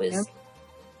 o'clock was...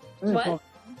 What?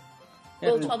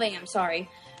 Well, 12 a.m., sorry.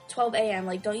 12 a.m.,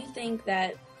 like, don't you think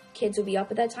that kids would be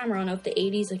up at that time? Or I don't know if the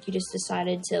 80s, like, you just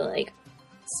decided to, like...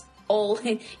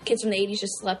 kids from the 80s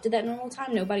just slept at that normal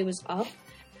time. Nobody was up.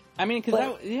 I mean,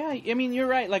 because I mean, you're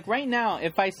right. Like right now,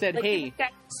 if I said, like, "Hey,"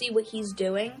 see what he's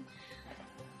doing.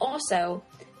 Also,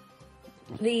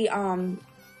 the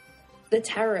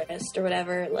terrorist or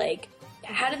whatever. Like,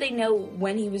 how did they know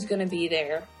when he was going to be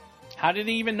there? How did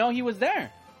he even know he was there?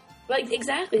 Like,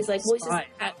 exactly. It's like voices.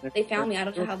 They found me. I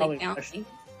don't know how they found me.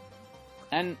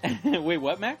 And wait,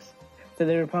 what, Max? So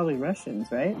they were probably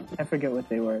Russians, right? I forget what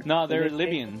they were. No, they were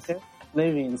Libyans.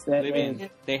 Libyans.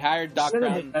 They hired Doc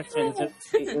Brown.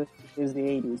 It was the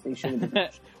 80s. They should have been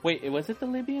Russians. Wait, was it the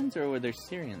Libyans or were they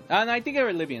Syrians? No, I think they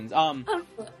were Libyans. And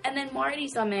then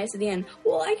Marty's dumbass at the end.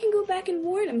 Well, I can go back and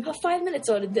warn him. 5 minutes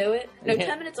ought to do it. No,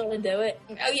 10 minutes ought to do it.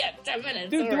 Oh yeah, 10 minutes.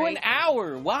 Dude, do an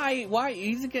hour. Why?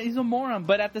 He's a moron.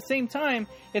 But at the same time,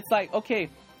 it's like, okay,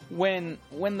 when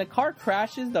the car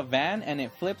crashes the van and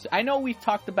it flips, I know we've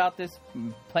talked about this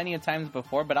plenty of times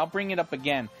before, but I'll bring it up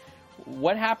again.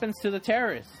 What happens to the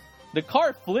terrorists? The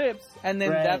car flips, and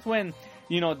then Right. that's when,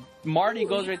 Marty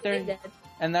goes right there, That.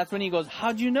 and that's when he goes,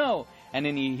 "How'd you know?" And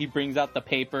then he brings out the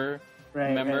paper, Right,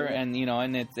 remember? right. And,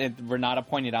 and Renata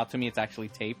pointed out to me it's actually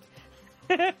taped.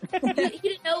 He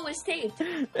didn't know it was taped.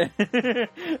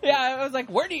 Yeah, I was like,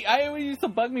 it used to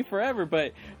bug me forever,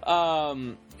 but,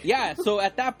 yeah, so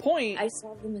at that point, I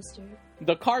solved the mystery.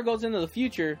 the car goes into the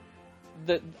future.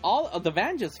 The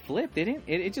van just flipped.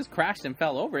 It just crashed and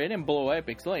fell over. It didn't blow up,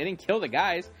 explode. It didn't kill the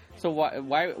guys. So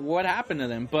what happened to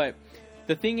them? But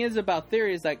the thing is about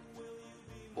theory is like,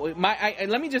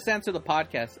 let me just answer the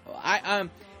podcast.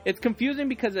 It's confusing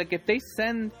because like if they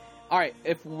send, all right,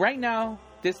 if right now,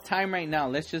 this time right now,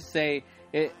 let's just say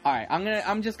it. All right,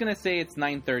 I'm just gonna say it's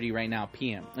 9:30 right now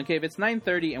p.m. Okay, if it's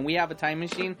 9:30 and we have a time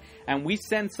machine and we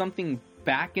send something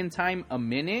back in time a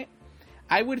minute,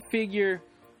 I would figure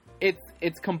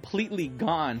it's completely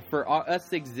gone for us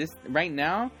to exist right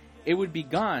now. It would be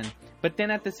gone, but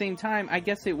then at the same time, I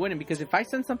guess it wouldn't, because if I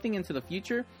send something into the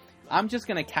future, I'm just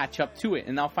gonna catch up to it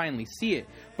and I'll finally see it.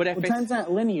 But if time's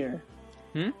not linear.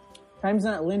 Time's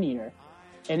not linear.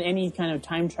 In any kind of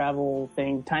time travel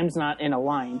thing, time's not in a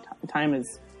line. Time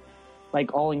is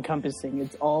like all encompassing.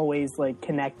 It's always like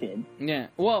connected. Yeah,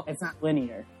 well, It's not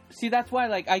linear. see, that's why,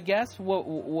 like, I guess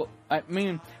what I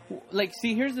mean, like,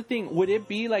 see, here's the thing. Would it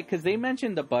be like, because they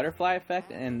mentioned the butterfly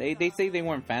effect, and they say they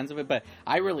weren't fans of it, but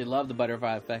I really love the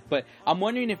butterfly effect. But I'm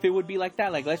wondering if it would be like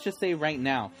that. Like, let's just say right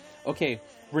now, okay,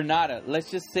 Renata,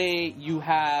 let's just say you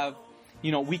have,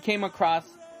 we came across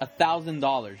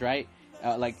 $1,000, right?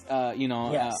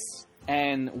 Yes.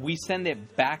 And we send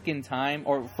it back in time,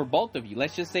 or for both of you,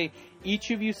 let's just say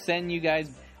each of you send you guys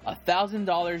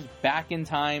 $1,000 back in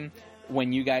time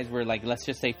when you guys were like, let's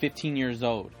just say 15 years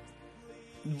old.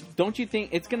 Don't you think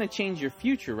it's going to change your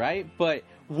future, right? But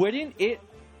wouldn't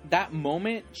that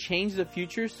moment change the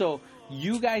future? So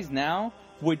you guys now,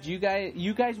 you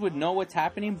guys would know what's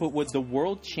happening, but would the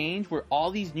world change where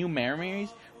all these new memories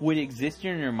would exist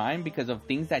in your mind because of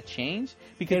things that change?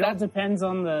 Because It all that depends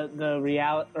on the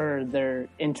reality or their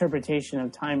interpretation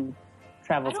of time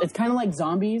travel. It's kind of like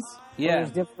zombies. Yeah.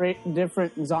 There's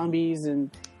different zombies and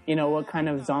what kind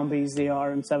of zombies they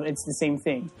are and stuff. It's the same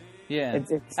thing. yeah.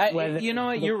 It's whether- You know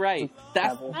what? You're right. That's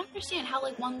travel. I don't understand how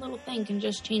like one little thing can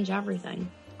just change everything,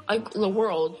 like the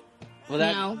world.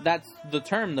 Well, that's the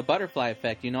term, the butterfly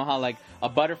effect. You know how like a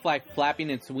butterfly flapping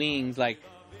its wings like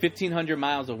 1,500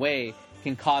 miles away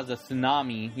can cause a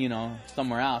tsunami,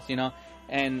 somewhere else,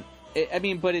 and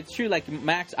but it's true. Like,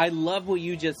 Max, I love what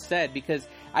you just said, because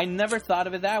I never thought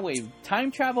of it that way.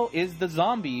 Time travel is the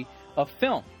zombie of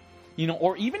film,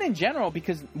 or even in general,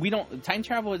 because time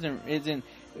travel isn't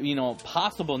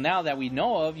possible now that we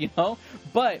know of,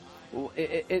 but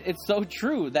it's so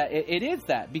true that it is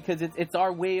that, because it's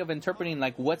our way of interpreting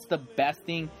like what's the best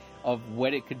thing of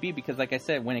what it could be. Because like I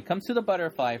said, when it comes to the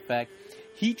butterfly effect,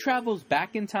 he travels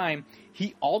back in time,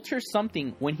 he alters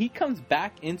something. When he comes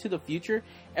back into the future,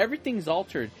 everything's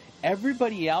altered.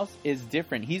 Everybody else is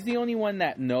different. He's the only one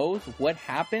that knows what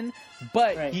happened,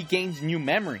 but Right. he gains new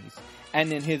memories. And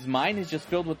then his mind is just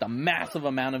filled with a massive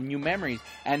amount of new memories,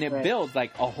 and it Right. builds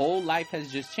like a whole life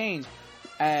has just changed.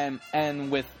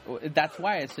 And with that's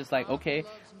why it's just like, okay,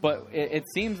 but it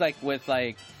seems like with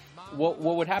like what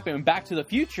would happen in Back to the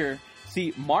Future.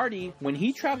 See, Marty, when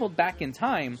he traveled back in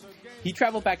time,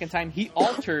 he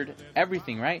altered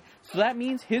everything, right? So that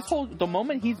means the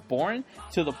moment he's born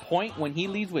to the point when he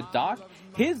leaves with Doc,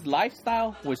 his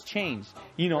lifestyle was changed.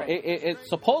 It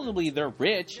supposedly they're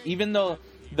rich, even though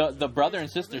the brother and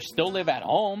sister still live at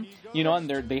home, and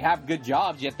they have good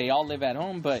jobs, yet they all live at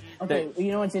home. But Okay,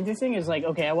 what's interesting is like,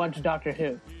 okay, I watch Doctor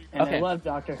Who, and Okay. I love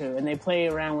Doctor Who, and they play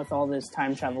around with all this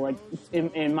time travel. Like,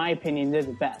 in my opinion, they're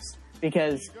the best,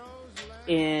 because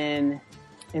in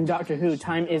Doctor Who,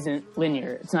 time isn't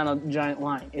linear. It's not a giant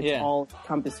line. It's all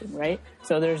encompassing, right?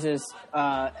 So there's this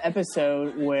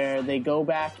episode where they go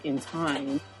back in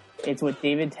time. It's with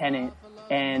David Tennant,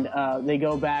 and they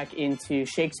go back into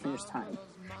Shakespeare's time.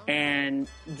 And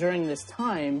during this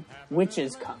time,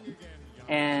 witches come,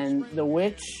 and the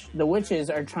witches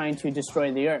are trying to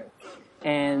destroy the Earth.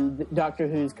 And Doctor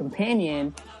Who's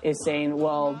companion is saying,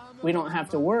 well, we don't have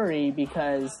to worry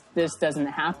because this doesn't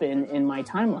happen in my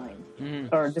timeline.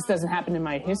 Or this doesn't happen in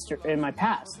my history, in my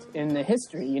past, in the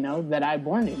history, that I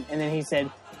born in. And then he said,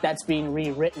 that's being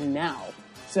rewritten now.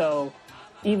 So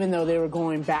even though they were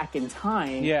going back in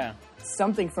time,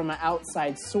 something from an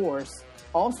outside source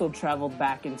also traveled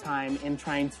back in time and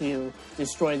trying to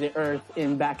destroy the Earth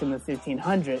back in the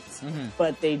 1500s.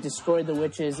 But they destroyed the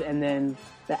witches, and then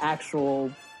the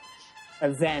actual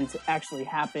event actually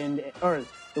happened, or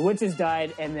the witches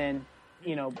died, and then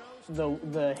you know,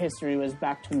 the history was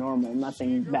back to normal.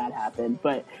 Nothing bad happened.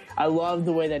 But I love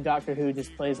the way that Doctor Who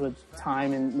just plays with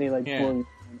time, and they like blow you in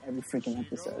every freaking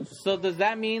episode. So does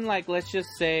that mean, like, let's just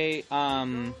say,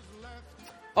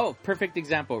 perfect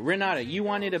example. Renata, you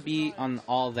wanted to be on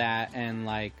all that and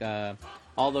like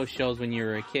all those shows when you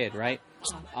were a kid, right?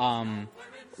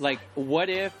 Like, what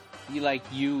if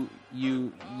you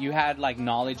had like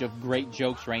knowledge of great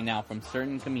jokes right now from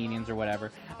certain comedians or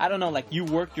whatever? I don't know, like you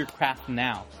worked your craft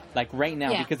now, like right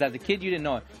now, because as a kid you didn't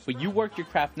know it, but you worked your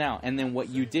craft now, and then what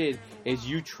you did is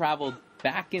you traveled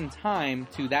back in time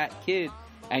to that kid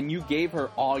and you gave her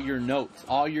all your notes,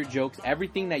 all your jokes,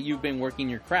 everything that you've been working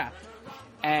your craft,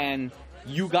 and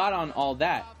you got on all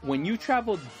that. When you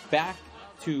traveled back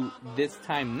to this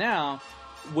time now,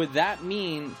 would that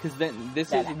mean, because then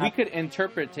we could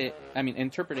interpret it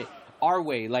our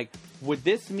way. Like, would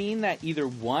this mean that either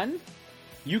one,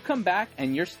 you come back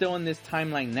and you're still in this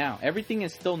timeline now, everything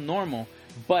is still normal,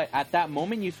 but at that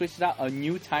moment you switched it out, a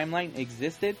new timeline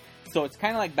existed? So it's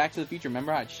kind of like Back to the Future.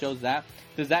 Remember how it shows that?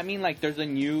 Does that mean like there's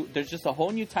just a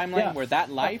whole new timeline where that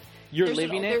life you're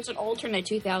living it? There's an alternate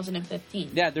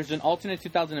 2015. Yeah, there's an alternate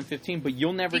 2015, but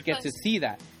you'll never get to see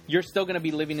that. You're still going to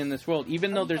be living in this world,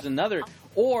 even though there's another.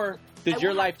 Or does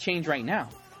your life change right now?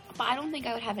 But I don't think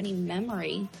I would have any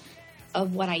memory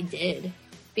of what I did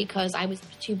because I was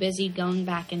too busy going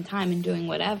back in time and doing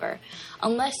whatever.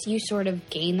 Unless you sort of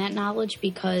gain that knowledge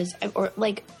or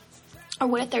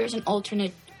what if there's an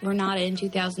alternate Renata in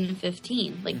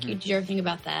 2015? Like, did you ever think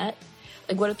about that?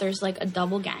 Like, what if there's like a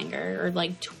double ganger or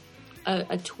like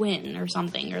a twin or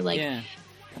something, or like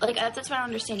that's what I don't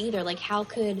understand either. Like, how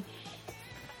did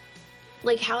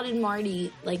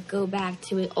Marty like go back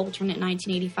to an alternate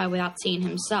 1985 without seeing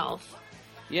himself?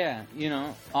 Yeah,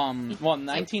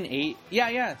 1980.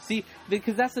 Yeah. See,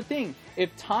 because that's the thing.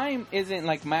 If time isn't,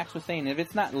 like Max was saying, if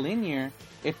it's not linear,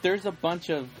 if there's a bunch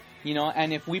of,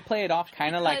 and if we play it off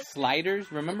kind of like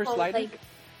sliders, remember sliders?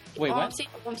 Wait, what?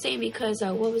 I'm saying because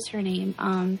what was her name?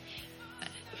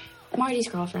 Marty's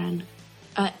girlfriend.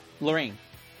 Lorraine.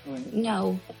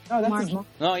 No. Oh, that's Marty. his mom.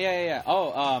 Oh, yeah.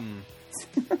 Oh,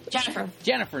 Jennifer.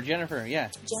 Jennifer, yeah.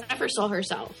 Jennifer saw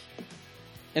herself.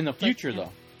 In the future,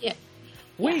 though. Yeah.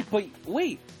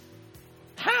 Wait.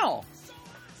 How?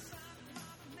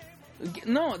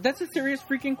 No, that's a serious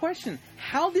freaking question.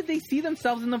 How did they see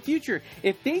themselves in the future?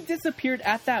 If they disappeared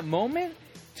at that moment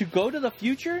to go to the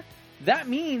future, that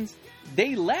means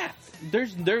they left.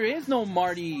 There is no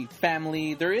Marty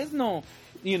family. There is no,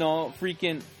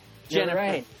 freaking Jennifer.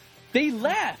 Right. They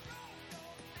left.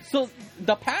 So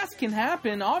the past can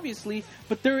happen, obviously,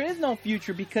 but there is no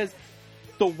future because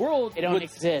the world don't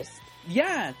exist.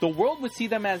 Yeah, the world would see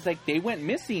them as like they went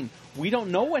missing. We don't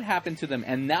know what happened to them,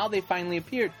 and now they finally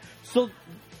appeared. So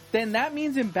then that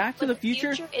means in Back to the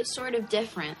Future is sort of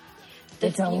different.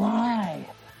 It's a lie.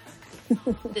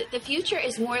 The future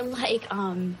is more like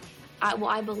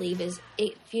I believe is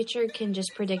future can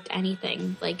just predict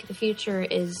anything. Like, the future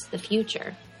is the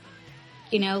future.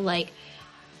 The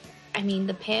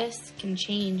past can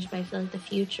change, but I feel like the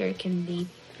future can be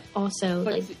also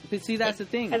But see, that's the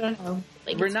thing. I don't know.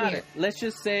 Renata, let's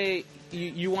just say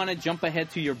you want to jump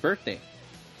ahead to your birthday.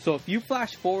 So if you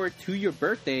flash forward to your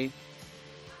birthday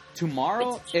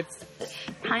tomorrow, if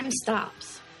time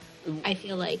stops, I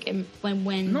feel like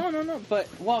when no. But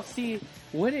see,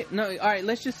 all right.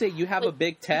 Let's just say you have a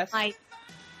big test.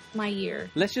 My year.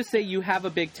 Let's just say you have a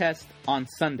big test on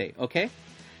Sunday. Okay.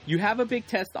 You have a big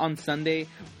test on Sunday,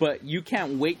 but you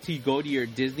can't wait to go to your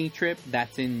Disney trip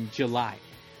that's in July.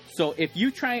 So if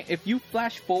you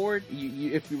flash forward,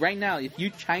 if you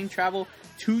time travel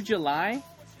to July,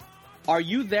 are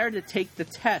you there to take the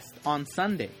test on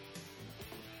Sunday?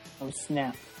 Oh,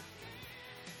 snap.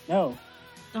 No.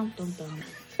 Dum.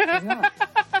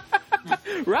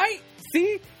 Right?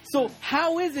 See? So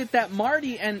how is it that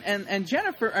Marty and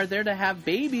Jennifer are there to have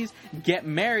babies, get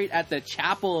married at the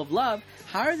Chapel of Love?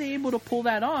 How are they able to pull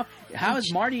that off? How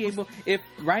is Marty able, if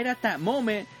right at that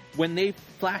moment when they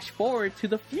flash forward to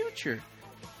the future?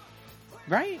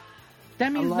 Right?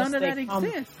 That means none of that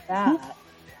exists. I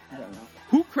don't know.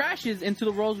 Who crashes into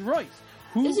the Rolls Royce?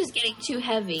 This is getting too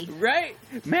heavy. Right?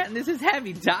 Man, this is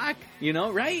heavy, Doc.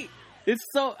 Right? It's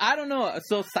so, I don't know.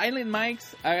 So, Silent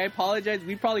Mics, I apologize.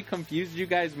 We probably confused you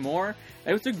guys more.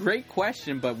 It was a great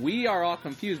question, but we are all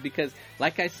confused because,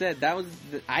 like I said, that was,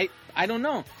 I don't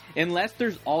know. Unless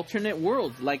there's alternate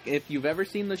worlds. Like, if you've ever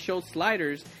seen the show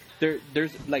Sliders,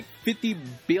 there's like 50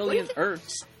 billion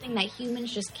Earths. Something that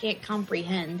humans just can't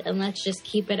comprehend, and let's just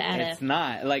keep it at It's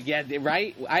not like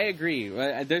right. I agree.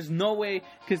 There's no way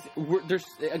because there's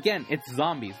again it's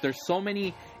zombies. There's so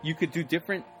many you could do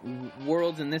different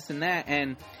worlds and this and that,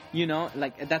 and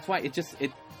like that's why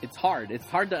it's hard. It's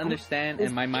hard to understand,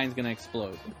 and my mind's gonna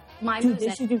explode. My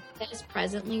mosaic is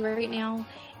presently right now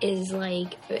is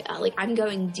like I'm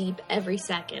going deep every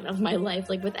second of my life.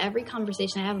 Like with every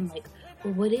conversation I have, I'm like,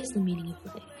 well, what is the meaning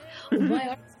of life? Why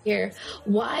are we here?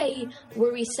 Why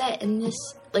were we set in this?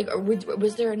 Like, or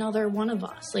was there another one of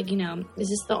us? Like, is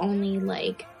this the only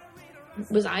like?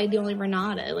 Was I the only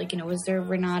Renata? Like, was there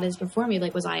Renatas before me?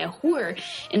 Like, was I a whore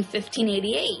in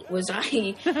 1588? Was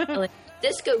I like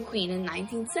disco queen in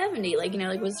 1970?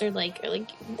 Like, was there like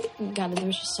God?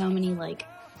 There's just so many like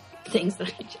things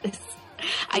that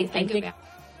I think about.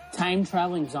 Time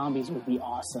traveling zombies would be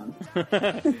awesome.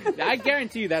 I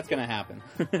guarantee you that's gonna happen.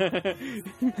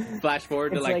 Flash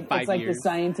forward to 5 years. It's like the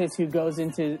scientist who goes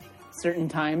into certain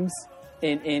times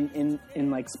in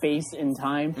like space and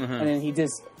time, and then he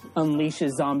just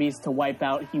unleashes zombies to wipe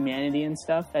out humanity and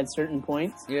stuff at certain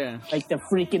points. Yeah, like the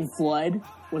freaking flood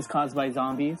was caused by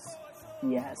zombies.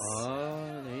 Yes.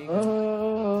 Oh, there you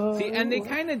go. See, and they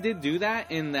kind of did do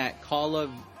that in that Call of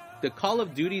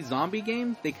Duty zombie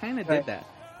game. They kind of did that.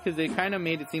 Because they kind of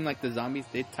made it seem like the zombies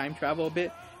did time travel a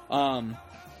bit.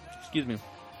 Excuse me.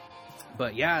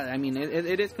 But yeah, I mean,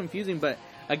 it is confusing. But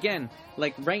again,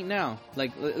 like right now,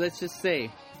 like let's just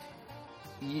say,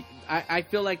 I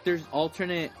feel like there's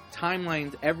alternate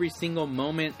timelines every single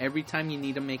moment, every time you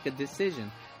need to make a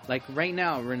decision. Like right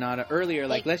now, Renata, earlier,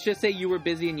 like let's just say you were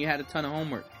busy and you had a ton of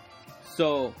homework.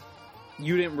 So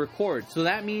you didn't record. So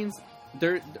that means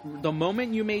the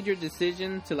moment you made your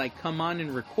decision to like come on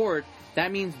and record, that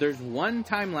means there's one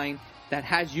timeline that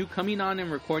has you coming on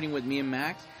and recording with me and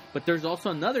Max, but there's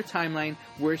also another timeline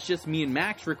where it's just me and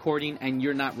Max recording and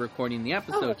you're not recording the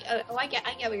episode. I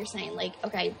get what you're saying. Like,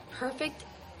 okay, perfect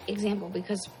example,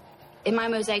 because in my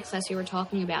mosaic class we were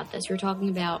talking about this. We were talking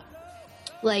about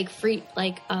like free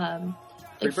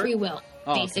will.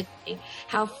 Oh, basically, okay.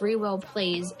 How free will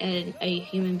plays in a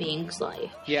human being's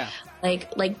life. Yeah.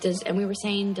 And we were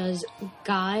saying, does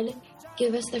God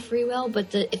give us the free will?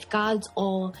 But if God's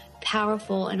all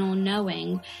powerful and all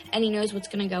knowing, and He knows what's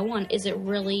going to go on, is it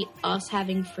really us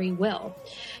having free will?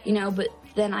 But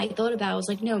then I thought about it, I was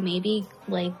like, no, maybe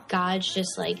like God's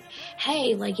just like,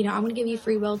 hey, like, I'm going to give you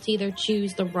free will to either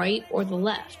choose the right or the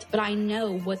left, but I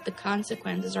know what the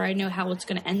consequences are. I know how it's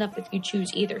going to end up if you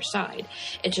choose either side.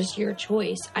 It's just your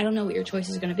choice. I don't know what your choice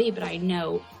is going to be, but I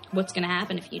know what's going to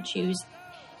happen if you choose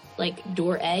like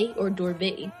door A or door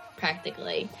B,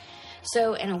 practically.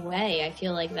 So in a way, I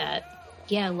feel like that,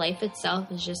 yeah, life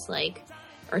itself is just like,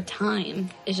 or time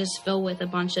is just filled with a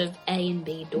bunch of A and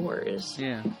B doors.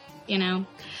 Yeah.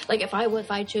 Like if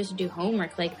I chose to do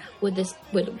homework, like would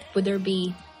there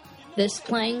be this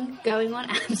playing going on?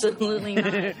 Absolutely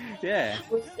not. Yeah.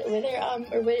 Would there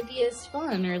or would it be as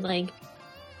fun, or like,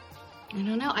 I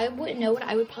don't know. I wouldn't know what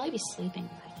I would probably be sleeping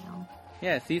right now.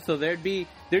 Yeah, see, so there'd be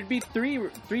three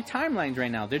timelines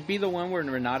right now. There'd be the one where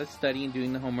Renata's studying,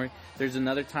 doing the homework. There's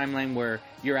another timeline where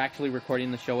you're actually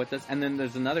recording the show with us, and then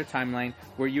there's another timeline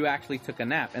where you actually took a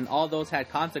nap. And all those had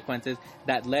consequences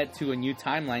that led to a new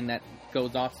timeline that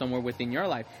goes off somewhere within your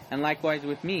life. And likewise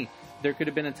with me, there could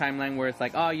have been a timeline where it's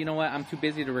like, oh, you know what, I'm too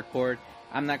busy to record.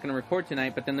 I'm not going to record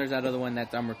tonight. But then there's that other one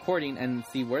that I'm recording, and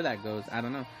see where that goes. I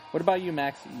don't know. What about you,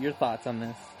 Max? Your thoughts on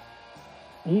this?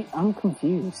 I'm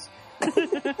confused.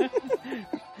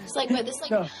 It's like, but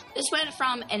this went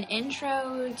from an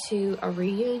intro to a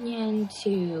reunion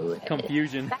to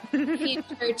confusion. Back to the future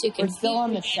to confusion. We're still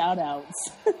on the shout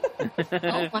outs. Oh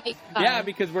my God. Yeah,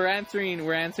 because we're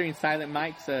answering Silent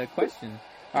Mike's question.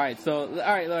 All right,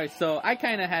 so I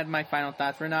kind of had my final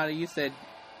thoughts. Renata, you said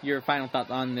your final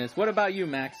thoughts on this. What about you,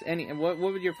 Max? What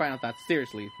were your final thoughts?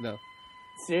 Seriously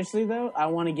though, I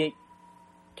want to get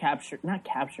not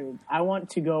captured. I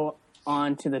want to go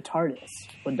on to the TARDIS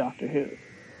with Doctor Who.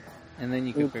 And then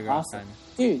you can figure out time.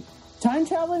 Dude, time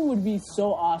traveling would be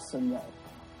so awesome though.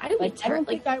 I don't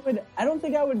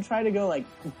think I would try to go like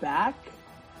back,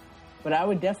 but I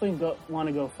would definitely want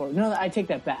to go forward. No, I take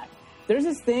that back. There's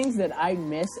just things that I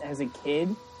miss as a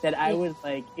kid that I would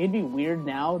like. It'd be weird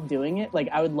now doing it. Like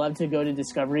I would love to go to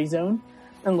Discovery Zone.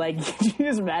 And, like, can you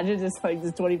just imagine just, like,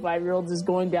 this 25-year-old just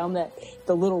going down the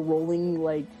little rolling,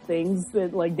 like, things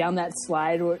that, like, down that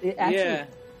slide? Or it actually,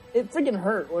 it freaking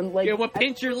hurt. When, like, it would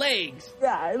pinch your legs.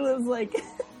 Yeah, it was, like,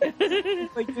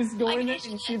 like, just going in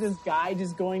and see this guy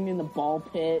just going in the ball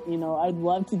pit. I'd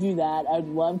love to do that. I'd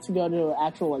love to go to an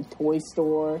actual, like, toy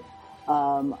store.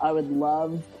 I would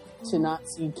love to not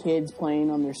see kids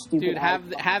playing on their stupid. Dude,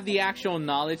 have the actual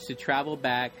knowledge to travel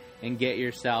back and get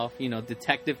yourself,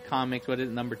 Detective Comics. What is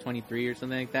it, number 23 or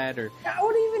something like that? Or I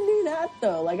wouldn't even do that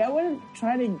though. Like, I wouldn't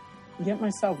try to get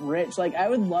myself rich. Like, I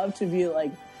would love to be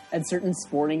like at certain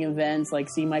sporting events, like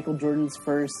see Michael Jordan's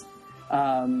first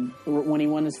when he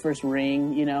won his first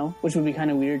ring, which would be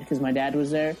kind of weird because my dad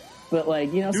was there. But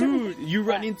like, dude, you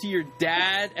run into your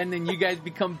dad and then you guys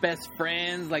become best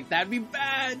friends. Like, that'd be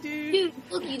bad, dude. Dude,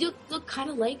 look, you look kind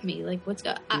of like me. Like, what's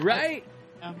going on? Right?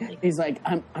 He's like,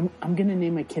 I'm gonna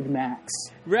name my kid Max.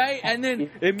 Right? And then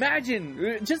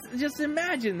imagine, just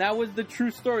imagine that was the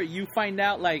true story. You find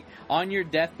out, like, on your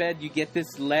deathbed, you get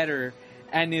this letter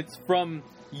and it's from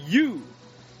you.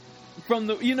 From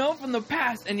the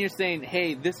past, and you're saying,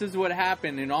 hey, this is what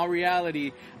happened. In all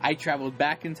reality, I traveled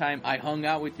back in time. I hung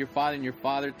out with your father, and your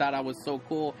father thought I was so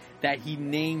cool that he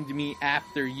named me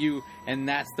after you, and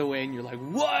that's the way. And you're like,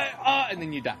 what? And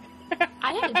then you die.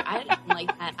 I didn't like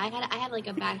that. I had like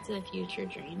a Back to the Future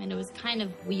dream, and it was kind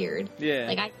of weird.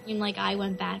 Yeah. Like I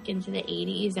went back into the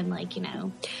 80s, and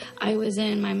I was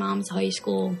in my mom's high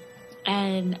school,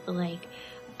 and like.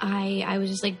 I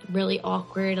was just like really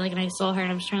awkward, like, and I saw her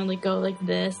and I was trying to like go like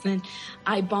this, and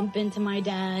I bump into my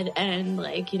dad, and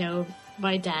like,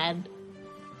 my dad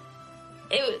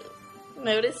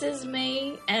notices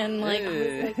me, and like,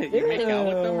 you make out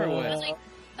with them or what?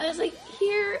 I was like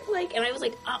here, like, and I was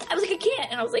like I can't,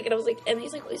 and I was like, and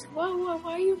he's like, why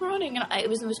are you running? And it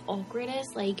was the most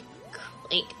awkwardest, like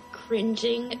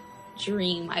cringing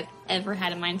dream I've ever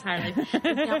had in my entire life.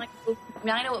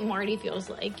 Now I know what Marty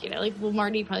feels like,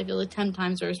 Marty probably feels like 10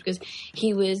 times worse because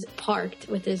he was parked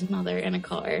with his mother in a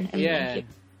car. And yeah,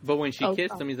 but when she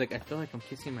kissed him, he's like, I feel like I'm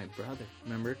kissing my brother,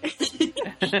 remember?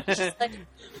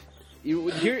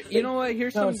 you know what?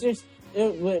 Here's some...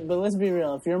 But let's be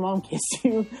real. If your mom kissed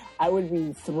you, I would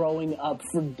be throwing up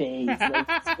for days. Like,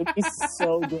 it would be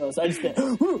so gross. I just get,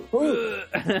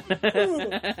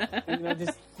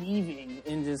 just heaving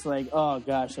and just like, oh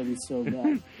gosh, that'd be so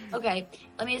bad. Okay,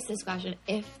 let me ask this question: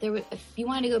 if you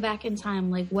wanted to go back in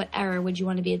time, like, what era would you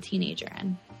want to be a teenager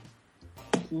in?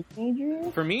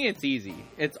 Teenager? For me, it's easy.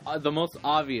 It's the most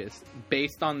obvious,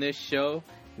 based on this show,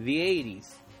 the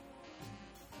 80s.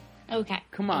 Okay.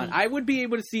 Come on. I would be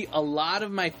able to see a lot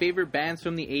of my favorite bands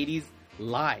from the 80s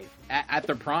live at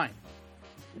their prime.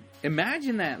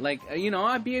 Imagine that. Like,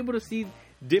 I'd be able to see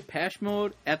Depeche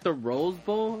Mode at the Rose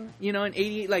Bowl, in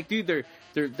 88. Like, dude, they're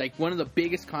like one of the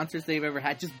biggest concerts they've ever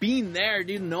had. Just being there,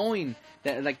 dude, knowing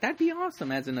that, like, that'd be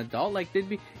awesome as an adult. Like, they'd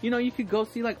be, you could go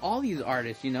see, like, all these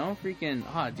artists,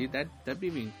 freaking, dude, that'd be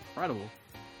incredible.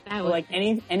 Like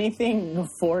anything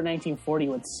before 1940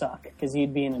 would suck because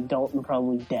you'd be an adult and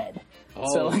probably dead.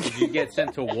 Oh, so, like, you'd get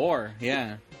sent to war.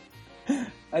 Yeah.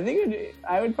 I think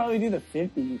I would probably do the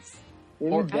 50s.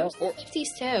 Or 50s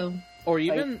too. Or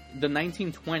even the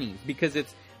 1920s because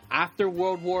it's after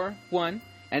World War I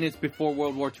and it's before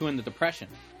World War II and the Depression.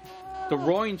 The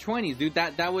Roaring 20s, dude.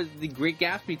 That was the Great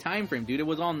Gatsby time frame, dude. It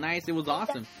was all nice. It was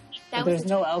awesome. But there's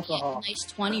no alcohol. A nice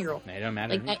 20-year-old. It don't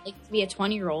matter. Like to be a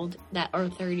 20-year-old or a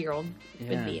 30-year-old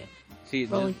would be it. See,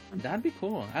 that'd be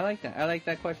cool. I like that. I like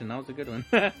that question. That was a good one.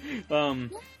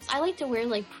 I like to wear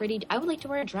I would like to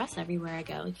wear a dress everywhere I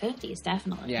go. Like 50s,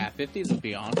 definitely. Yeah, 50s would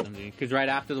be awesome, dude. Because right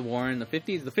after the war in the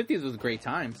 50s was a great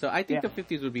time. So I think the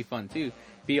 50s would be fun too.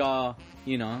 Be all,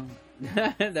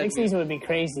 60s would be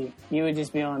crazy. You would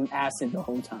just be on acid the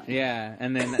whole time. Yeah,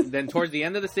 and then towards the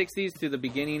end of the 60s to the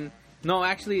beginning. No,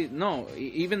 actually, no.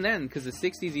 Even then, because the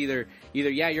 60s either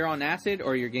you're on acid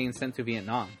or you're getting sent to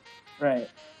Vietnam. Right.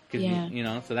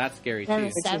 Yeah. So that's scary too.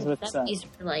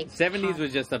 70s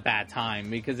was just a bad time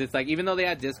because it's like, even though they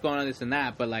had disco and this and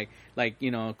that, but like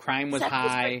crime was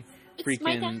high.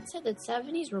 My dad said that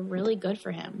 70s were really good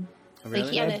for him. Really?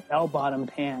 Like, he had bell-bottom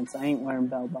pants. I ain't wearing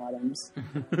bell-bottoms.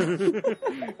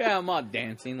 Yeah, I'm all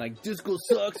dancing like, disco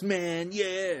sucks, man.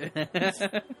 Yeah.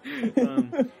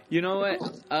 You know what?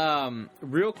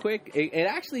 Real quick, it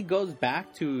actually goes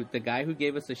back to the guy who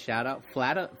gave us a shout-out,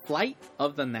 Flight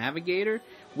of the Navigator.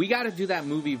 We got to do that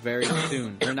movie very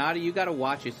soon. Renata, you got to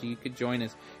watch it so you could join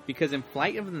us. Because in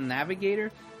Flight of the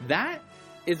Navigator, that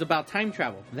is about time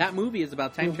travel. That movie is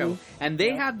about time travel. And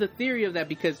they have the theory of that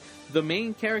because the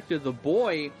main character, the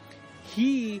boy,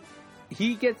 he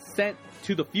gets sent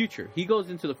to the future. He goes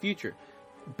into the future.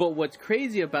 But what's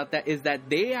crazy about that is that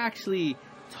they actually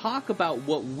talk about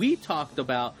what we talked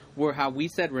about, where how we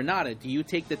said, Renata, do you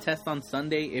take the test on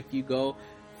Sunday if you go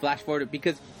flash forward?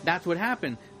 Because that's what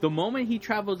happened. The moment he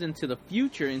travels into the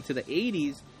future, into the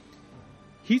 80s,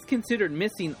 he's considered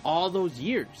missing all those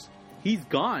years. He's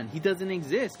gone. He doesn't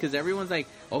exist because everyone's like,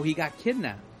 oh, he got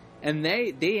kidnapped. And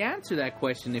they answer that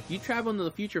question. If you travel into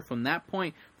the future from that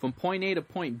point, from point A to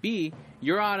point B,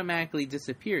 you're automatically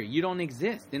disappear. You don't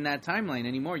exist in that timeline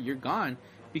anymore. You're gone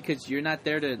because you're not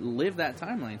there to live that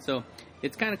timeline. So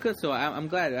it's kind of cool. So I'm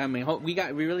glad. I mean, we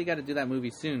really got to do that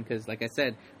movie soon because, like I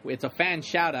said, it's a fan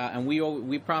shout out, and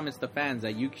we promised the fans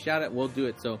that you shout it, we'll do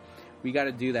it. So we got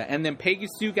to do that. And then Peggy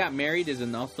Sue Got Married is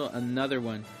also another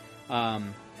one,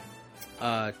 time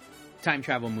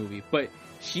travel movie, but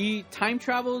she time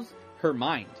travels her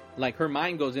mind. Like her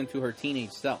mind goes into her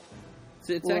teenage self.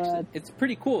 So it's actually it's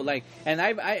pretty cool. Like, and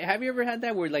I have you ever had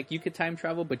that where like you could time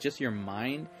travel, but just your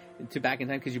mind to back in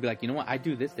time because you'd be like, you know what, I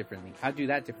do this differently, I do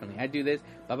that differently, I do this,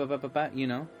 blah blah blah blah blah. You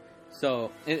know,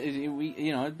 so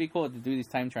it'd be cool to do these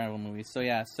time travel movies. So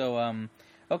yeah, so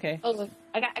okay. Oh, look,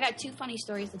 I got 2 funny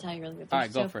stories to tell you really quick. All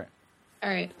right, go for it. All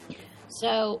right,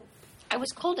 so I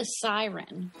was called a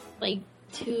siren, like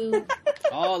to.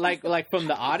 Oh, like from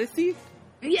the Odyssey.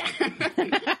 Yeah.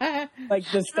 Like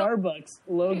the Starbucks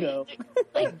logo.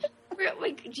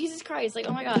 like Jesus Christ, like,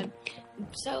 oh my God.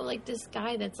 So like this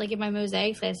guy that's like in my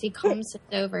mosaic class, he comes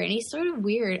over and he's sort of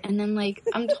weird, and then like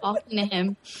I'm talking to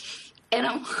him and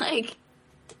I'm like,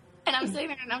 and I'm sitting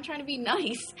there and I'm trying to be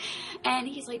nice, and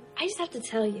he's like, I just have to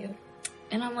tell you,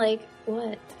 and I'm like,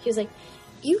 what? He was like,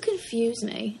 you confuse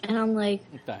me, and I'm like,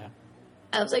 what the hell?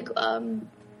 I was like,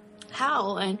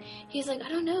 how? And he's like, I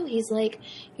don't know. He's like,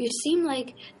 you seem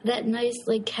like that nice,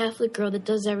 like, Catholic girl that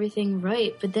does everything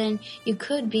right, but then you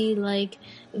could be like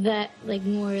that, like,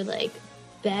 more like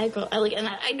bad girl. And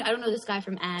I don't know this guy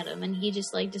from Adam, and he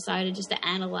just like decided just to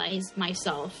analyze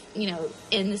myself, you know,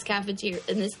 in this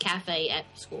cafe at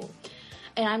school.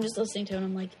 And I'm just listening to him,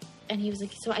 and I'm like, and he was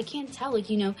like, so I can't tell, like,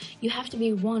 you know, you have to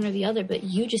be one or the other, but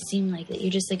you just seem like that.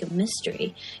 You're just like a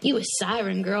mystery. You a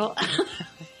siren girl.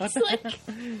 It's like,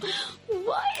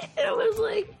 what? And I was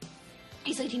like,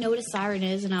 he's like, do you know what a siren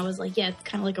is? And I was like, yeah, it's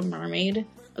kind of like a mermaid. I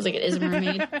was like, it is a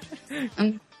mermaid.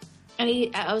 And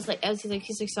he's like,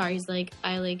 sorry. He's like,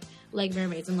 I like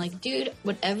mermaids. I'm like, dude,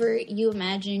 whatever you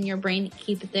imagine in your brain,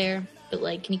 keep it there. But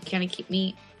like, can you kind of keep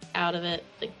me out of it?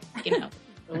 Like, you know.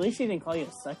 At least he didn't call you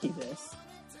a succubus.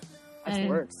 That's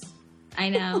worse. I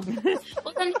know.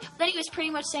 Well, then he was pretty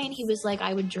much saying he was like,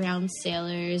 I would drown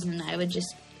sailors and I would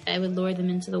lure them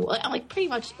into the water. I'm like, pretty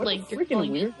much like, you're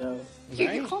calling me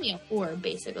a whore,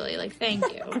 basically. Like, thank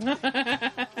you.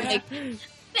 Like,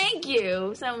 thank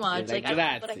you so much.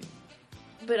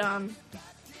 But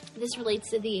this relates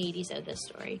to the 80s of this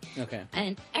story. Okay.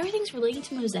 And everything's related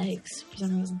to mosaics for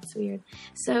some reason. It's weird.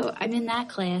 So I'm in that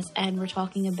class and we're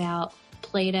talking about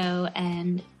Plato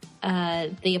and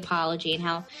the Apology and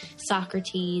how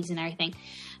Socrates and everything.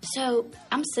 So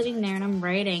I'm sitting there and I'm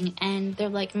writing, and they're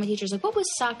like, my teacher's like, what was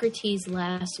Socrates'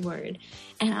 last word?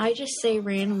 And I just say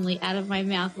randomly out of my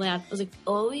mouth loud, I was like,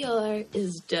 all we are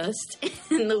is dust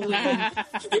in the wind.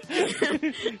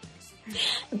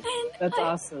 That's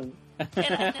awesome. And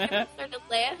then everyone started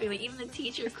laughing. Like, even the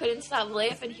teacher couldn't stop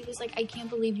laughing. He was like, I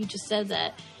can't believe you just said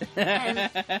that.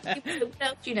 And,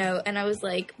 you know, and I was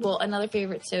like, well, another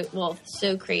favorite,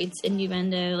 Socrates,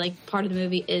 innuendo, like, part of the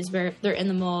movie is where they're in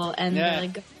the mall and they're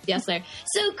like, yes, there.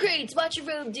 Socrates, watch your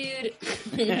robe, dude.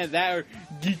 That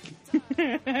geek.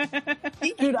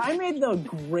 Dude, I made the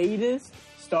greatest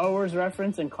Star Wars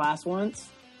reference in class once,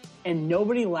 and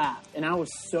nobody laughed, and I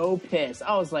was so pissed.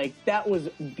 I was like, that was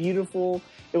beautiful.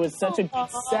 It was such a good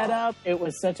setup. It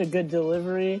was such a good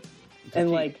delivery. And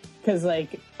like, cause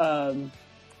like, you know,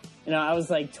 I was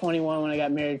like 21 when I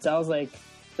got married. So I was like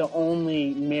the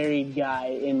only married guy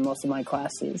in most of my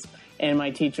classes. And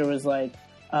my teacher was like,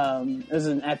 it was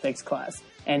an ethics class.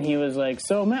 And he was like,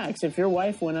 so Max, if your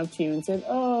wife went up to you and said,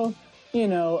 oh, you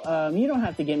know, you don't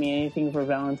have to get me anything for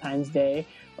Valentine's Day.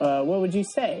 What would you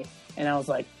say? And I was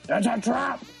like, that's a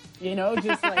trap. You know,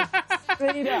 just like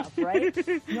straight up, right?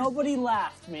 Nobody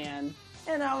laughed, man.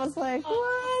 And I was like,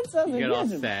 what? So I was you like,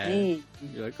 get all sad.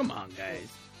 You're like, come on, guys.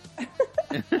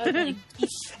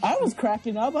 I was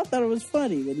cracking up. I thought it was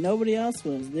funny, but nobody else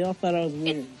was. They all thought I was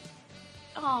weird.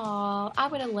 Oh, I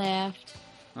would have laughed.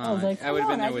 I was like, I would have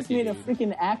been there with you. I just made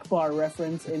a freaking Akbar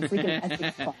reference in freaking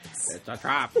ethics class. It's a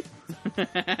trap.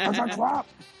 It's a trap.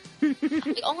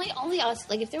 Like, only us.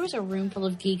 Like, if there was a room full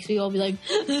of geeks, we'd all be like,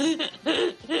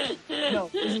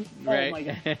 no, oh my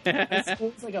god, this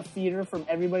school's like a theater from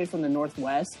everybody from the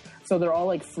Northwest, so they're all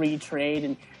like free trade,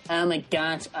 and oh my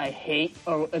gosh, I hate.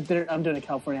 Or I'm doing a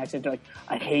California accent. They're like,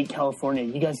 I hate California.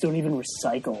 You guys don't even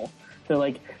recycle. They're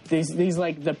like these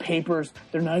like the papers.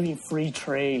 They're not even free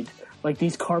trade. Like,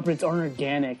 these carpets aren't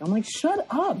organic. I'm like, shut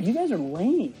up. You guys are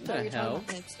lame. What are you talking about,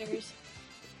 hipsters?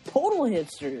 Total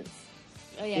hipsters.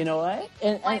 Oh, yeah. You know what?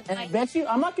 And I bet you,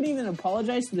 I'm not going to even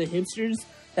apologize to the hipsters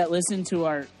that listen to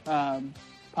our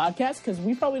podcast, because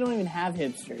we probably don't even have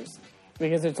hipsters,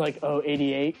 because it's like, oh,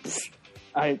 88,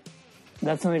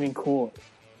 that's not even cool.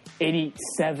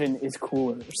 87 is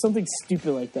cooler, or something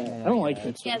stupid like that. I don't like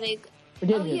hipsters.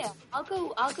 Yeah,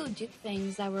 I'll go do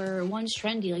things that were once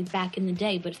trendy, like back in the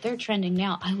day. But if they're trending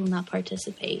now, I will not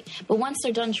participate. But once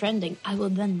they're done trending, I will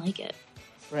then like it.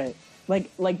 Right.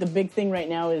 Like the big thing right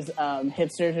now is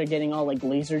hipsters are getting all like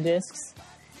laser discs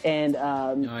and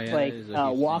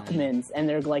Walkmans, and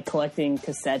they're like collecting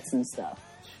cassettes and stuff.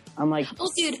 I'm like, oh,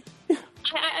 dude,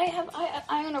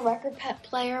 I own a record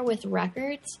player with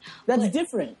records. That's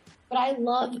different. But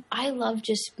I love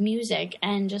just music,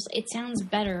 and just it sounds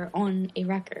better on a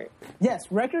record. Yes,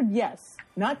 not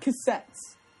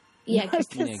cassettes. Yeah,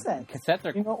 cassettes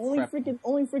are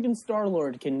only freaking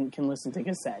Star-Lord can listen to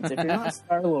cassettes. If you're not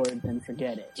Star-Lord, then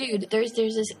forget it. Dude, there's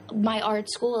this my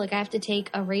art school. Like I have to take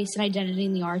a race and identity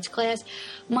in the arts class.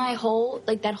 My whole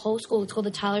that whole school, it's called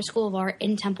the Tyler School of Art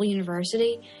in Temple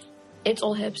University. It's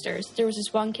all hipsters. There was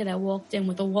this one kid that walked in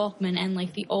with a Walkman and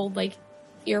like the old like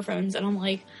earphones, and I'm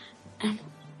like. And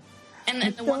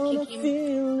then the one kid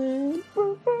came.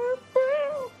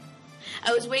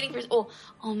 I was waiting for.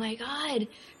 Oh my god,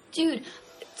 dude!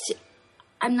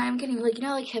 I'm not even kidding. Like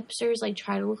like hipsters like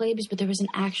try to look like hippies, but there was an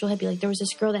actual hippie. Like there was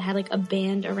this girl that had like a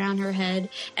band around her head,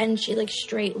 and she had like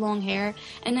straight long hair,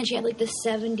 and then she had like the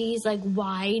 70s like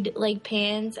wide like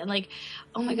pants, and like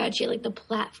oh my god, she had like the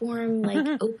platform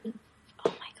like open.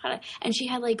 Oh my god, and she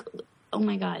had like oh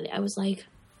my god, I was like,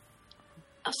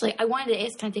 I wanted to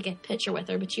ask, can I take a picture with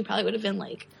her? But she probably would have been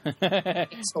like,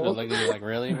 like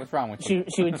really? What's wrong with you?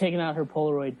 She would have taken out her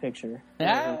Polaroid picture.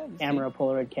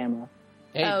 Polaroid camera.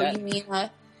 Hey,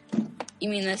 you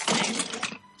mean this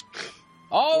thing?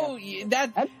 Oh,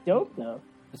 that's dope, though.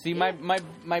 See, my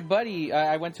buddy,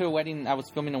 I went to a wedding. I was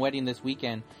filming a wedding this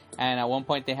weekend, and at one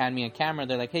point they had me a camera.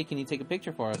 They're like, hey, can you take a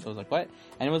picture for us? I was like, what?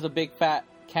 And it was a big, fat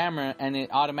camera, and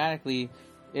it automatically...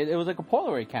 It was like a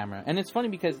Polaroid camera. And it's funny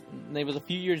because it was a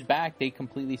few years back, they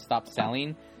completely stopped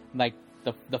selling, like,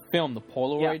 the film, the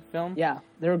Polaroid film. Yeah,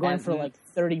 they were going for, like,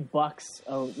 $30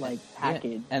 a,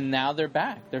 package. Yeah. And now they're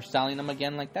back. They're selling them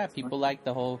again like that. People like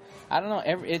the whole... I don't know.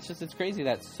 It's crazy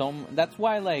that that's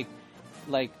why, like,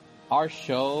 our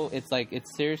show,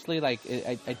 it's seriously, like,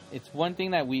 it's one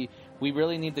thing that we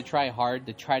really need to try hard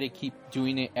to try to keep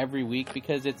doing it every week,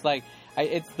 because it's like,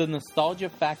 it's the nostalgia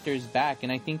factor is back.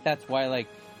 And I think that's why, like,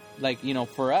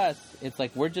 for us, it's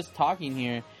like we're just talking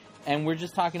here, and we're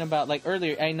just talking about, like,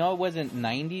 earlier, I know it wasn't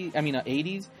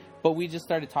 80s, but we just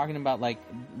started talking about, like,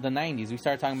 the 90s. We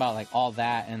started talking about, like, all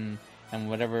that and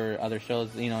whatever other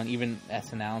shows, and even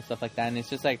SNL and stuff like that. And it's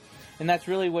just like, and that's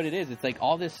really what it is. It's like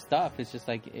all this stuff. It's just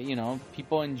like,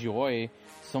 people enjoy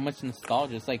so much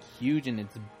nostalgia. It's like huge, and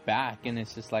it's back, and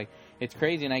it's just like, it's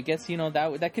crazy. And I guess,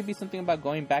 that could be something about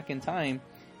going back in time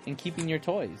and keeping your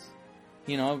toys.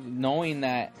 Knowing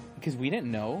that, because we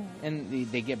didn't know, and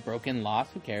they get broken,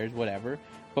 lost, who cares, whatever.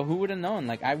 But who would have known?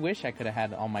 Like, I wish I could have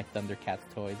had all my Thundercats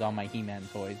toys, all my He-Man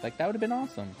toys. Like, that would have been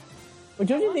awesome. But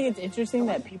don't you think it's interesting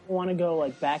that people want to go,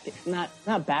 like, back, not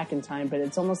back in time, but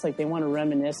it's almost like they want to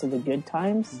reminisce of the good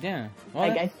times? Yeah. Well,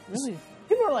 like,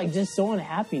 people are, like, just so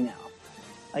unhappy now.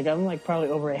 Like, I'm, like, probably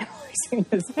overanalyzing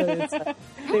this, but it's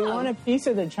they want a piece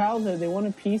of their childhood. They want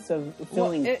a piece of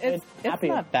feeling it's happy.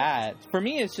 It's not that. For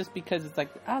me, it's just because it's like,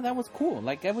 that was cool.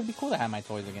 Like, it would be cool to have my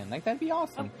toys again. Like, that'd be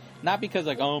awesome. Not because,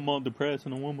 like, I'm all depressed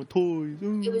and I want my toys.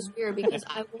 Ooh. It was weird because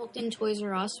I walked in Toys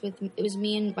R Us it was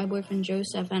me and my boyfriend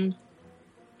Joseph, and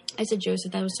I said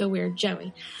Joseph, that was so weird.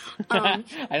 Joey. I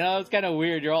know, it's kind of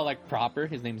weird. You're all, like, proper.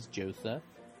 His name's Joseph.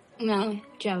 No,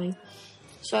 Joey.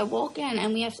 So I walk in,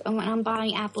 and I'm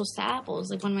buying Apples to Apples,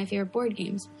 like one of my favorite board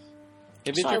games.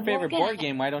 If it's your favorite board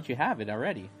game, why don't you have it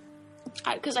already?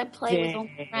 Because I play with all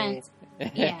my friends.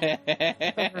 Yeah.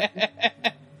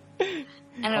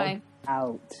 Anyway,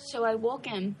 so I walk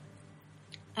in,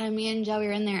 and me and Joey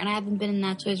are in there, and I haven't been in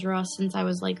that Toys R Us since I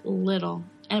was, like, little.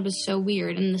 And it was so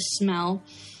weird, and the smell,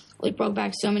 like, brought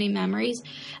back so many memories.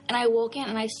 And I walk in,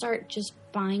 and I start just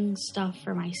buying stuff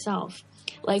for myself.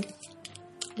 Like,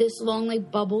 this long,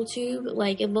 like, bubble tube,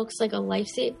 like, it looks like a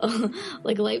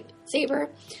lifesaver,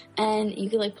 and you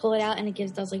could, like, pull it out, and it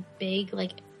does, like, big,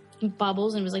 like,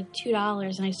 bubbles, and it was, like,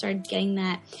 $2, and I started getting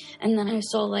that, and then I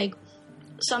saw, like,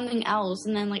 something else,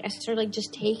 and then, like, I started, like,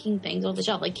 just taking things off the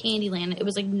shelf, like Candyland. It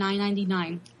was, like,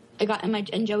 $9.99.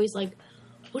 And Joey's like,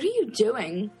 what are you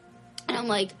doing? And I'm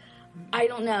like, I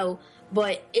don't know,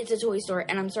 but it's a toy store,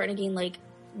 and I'm starting to gain, like,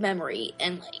 memory,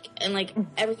 and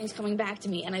everything's coming back to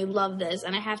me, and I love this,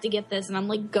 and I have to get this, and I'm,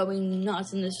 like, going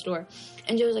nuts in this store.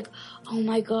 And Joe's like, oh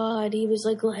my god, he was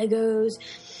like Legos,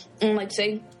 and I'm like,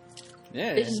 see,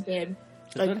 Yeah. This is bad.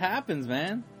 That's what happens,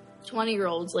 man.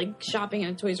 20-year-olds like shopping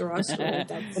at a Toys R Us store.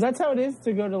 Well, that's how it is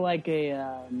to go to like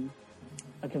a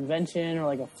convention or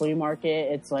like a flea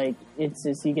market. It's like it's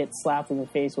just you get slapped in the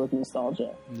face with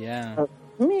nostalgia. Yeah.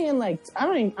 Me and like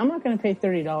I'm not gonna pay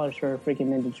 $30 for a freaking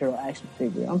Ninja Turtle action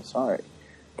figure. I'm sorry,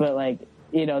 but like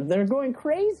they're going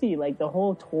crazy. Like the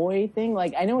whole toy thing.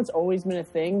 Like I know it's always been a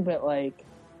thing, but like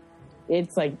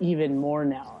it's like even more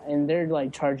now, and they're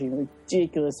like charging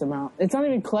ridiculous amount. It's not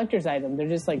even collector's item. They're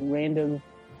just like random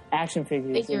action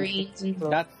figures. Figurines.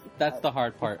 That's the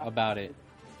hard part about it,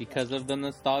 because of the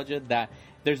nostalgia. That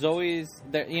there's always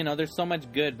there's so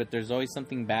much good, but there's always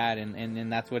something bad,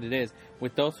 and that's what it is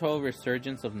with those whole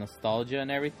resurgence of nostalgia and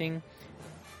everything.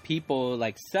 People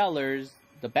like sellers,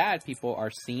 the bad people, are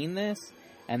seeing this,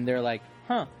 and they're like,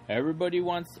 everybody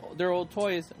wants their old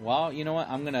toys. Well, you know what?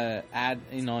 I'm gonna add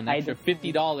an extra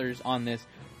 $50 on this.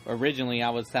 Originally,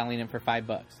 I was selling it for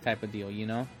 $5 type of deal,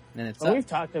 And it's we've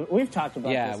talked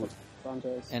about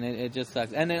this. And it just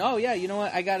sucks. And then you know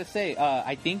what? I gotta say,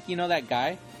 I think that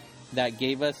guy that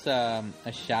gave us a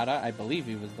shout out. I believe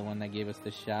he was the one that gave us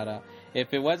the shout out.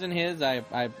 If it wasn't his, I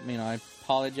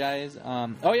apologize.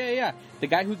 The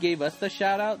guy who gave us the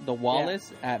shout out, the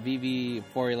Wallace at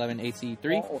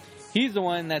VV411ACE3, he's the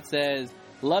one that says,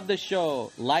 "Love the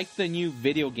show, like the new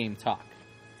video game talk."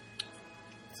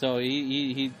 So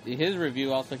he his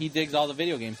review also, he digs all the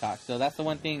video game talk. So that's the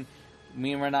one thing.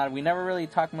 Me and Renata, we never really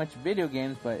talk much video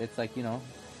games, but it's like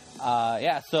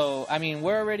So I mean,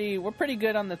 we're pretty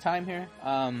good on the time here.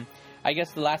 I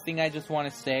guess the last thing I just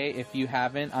want to say, if you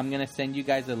haven't, I'm gonna send you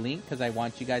guys a link because I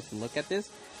want you guys to look at this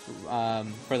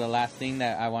for the last thing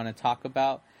that I want to talk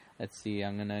about. Let's see,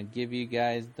 I'm gonna give you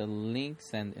guys the link,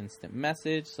 send instant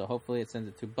message, so hopefully it sends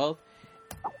it to both.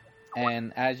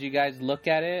 And as you guys look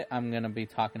at it, I'm gonna be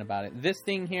talking about it. This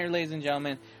thing here, ladies and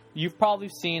gentlemen, you've probably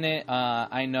seen it.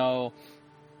 I know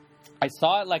I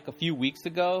saw it like a few weeks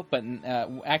ago, but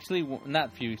actually not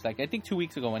a few weeks, like I think 2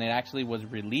 weeks ago when it actually was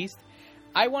released.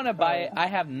 I want to buy it. I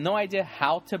have no idea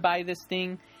how to buy this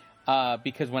thing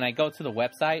because when I go to the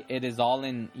website, it is all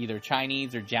in either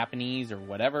Chinese or Japanese or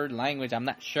whatever language. I'm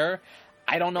not sure.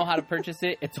 I don't know how to purchase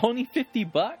it. It's only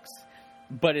 $50,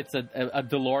 but it's a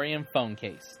DeLorean phone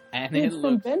case. And it's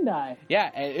from Bandai.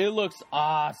 Yeah, it looks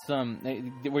awesome.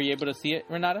 Were you able to see it,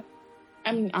 Renata?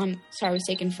 I'm sorry, it was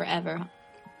taking forever.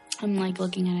 I'm like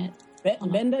looking at it.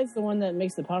 Bandai's the one that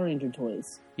makes the Power Ranger toys.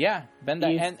 Yeah,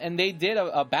 Bandai, and they did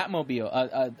a Batmobile,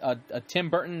 a Tim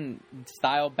Burton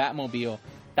style Batmobile.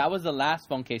 That was the last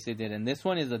phone case they did, and this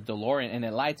one is a DeLorean, and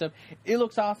it lights up. It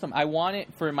looks awesome. I want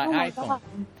it for my iPhone. God.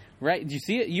 Right? Do you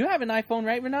see it? You have an iPhone,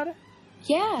 right, Renata?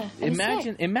 Yeah.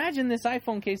 Imagine this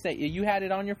iPhone case that you had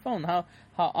it on your phone. How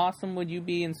awesome would you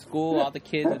be in school? All the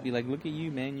kids would be like, "Look at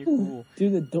you, man! You're cool."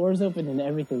 Dude, the doors open and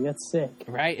everything. That's sick.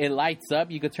 Right? It lights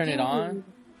up. You could turn it on.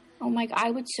 Oh my God, I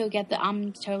would so get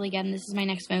I'm totally getting this. Is my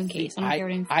next phone case. I don't care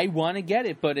what I want to get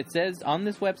it, but it says on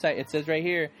this website, it says right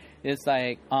here, it's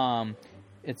like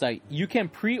you can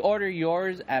pre-order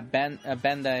yours at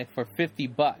Bandai for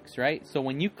 $50, right? So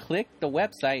when you click the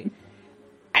website,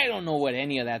 I don't know what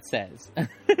any of that says.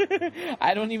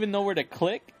 I don't even know where to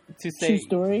click to say.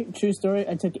 True story.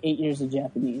 I took 8 years of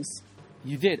Japanese.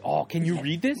 You did? Oh, can you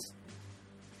read this?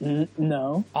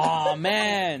 No. Oh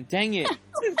man, dang it!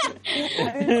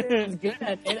 I was good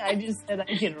at it. I just said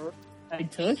I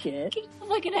took it.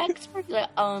 Like an expert.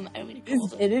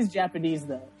 It is Japanese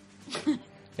though.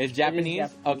 It's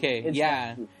Japanese? Okay, it's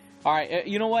Japanese. All right.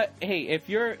 You know what? Hey,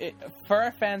 for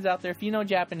our fans out there, if you know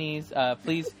Japanese,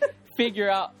 please figure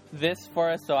out this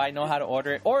for us so I know how to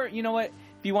order it. Or you know what?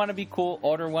 If you want to be cool,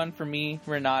 order one for me,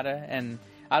 Renata, and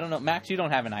I don't know, Max. You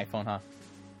don't have an iPhone, huh?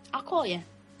 I'll call you.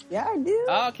 Yeah, I do.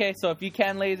 Okay, so if you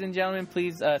can, ladies and gentlemen,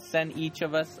 please send each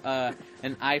of us an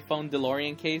iPhone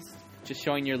DeLorean case, just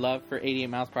showing your love for 88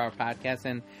 Miles Per Hour podcast.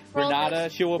 And Renata,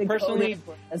 she will personally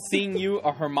sing you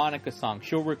a harmonica song.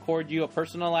 She'll record you a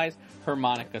personalized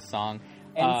harmonica song.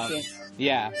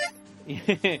 Yeah.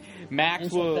 Max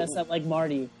will dress up like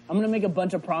Marty. I'm gonna make a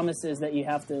bunch of promises that you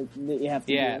have to. Yeah,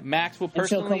 do. Max will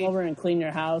personally. And she'll come over and clean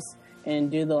your house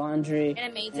and do the laundry. In a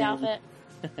maid's outfit.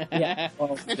 Yeah,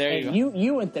 well, there you go.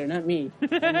 You went there, not me.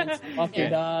 Walk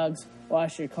your dogs,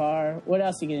 wash your car. What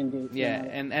else are you gonna do? Yeah,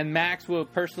 and Max will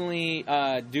personally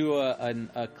do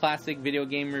a classic video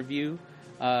game review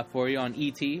for you on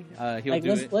ET. He'll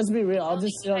do it. Let's be real. I'll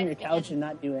just sit on your couch and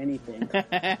not do anything.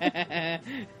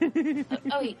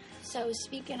 Wait. So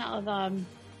speaking of,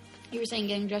 you were saying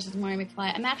getting dressed as Marty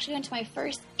McFly. I'm actually going to my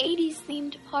first 80s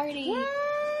themed party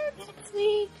next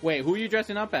week. Wait, who are you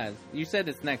dressing up as? You said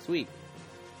it's next week.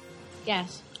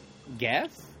 Guess.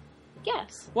 Guess?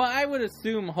 Yes. Well, I would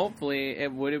assume, hopefully,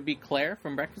 would it be Claire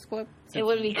from Breakfast Club? It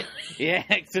would be. Yeah,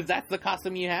 since that's the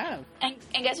costume you have. And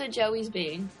guess what Joey's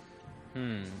being?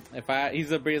 He's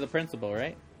the principal,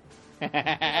 right? We're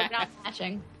not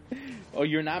matching. Oh,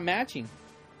 you're not matching.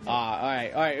 All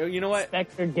right. You know what?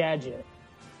 Spectre Gadget.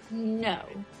 No.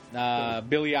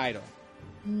 Billy Idol.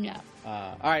 No.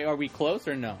 All right, are we close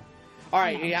or no? All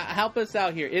right, No. yeah, help us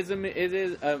out here. Is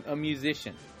a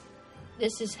musician?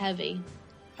 This is heavy.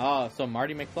 Oh, so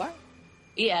Marty McFly?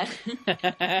 Yeah.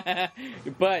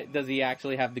 But does he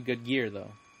actually have the good gear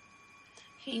though?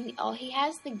 He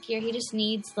has the gear. He just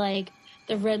needs like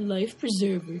the red life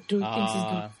preserver.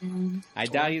 I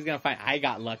doubt he's gonna find. I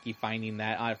got lucky finding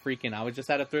that. I was just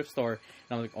at a thrift store and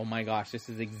I was like, oh my gosh, this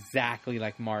is exactly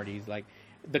like Marty's. Like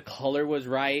the color was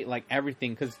right, like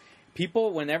everything. Because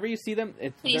people, whenever you see them,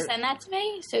 Can you send that to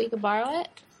me so you can borrow it?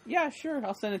 Yeah, sure.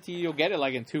 I'll send it to you. You'll get it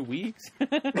like in 2 weeks.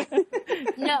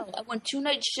 No, I want 2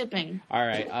 night shipping. All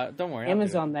right, don't worry.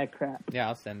 Amazon that crap. Yeah,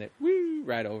 I'll send it. Woo,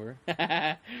 right over.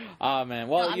 Oh man.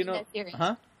 Well, No,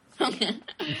 huh?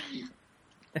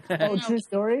 Oh, true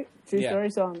story. Story.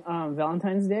 So on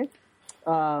Valentine's Day,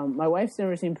 my wife's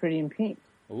never seen Pretty in Pink.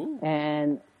 Ooh.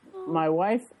 And my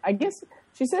wife, I guess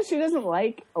she says she doesn't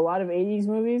like a lot of 80s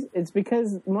movies. It's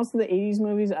because most of the 80s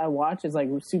movies I watch is like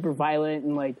super violent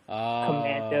and like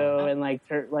Commando and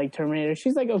like Terminator.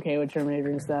 She's like okay with Terminator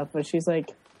and stuff, but she's like,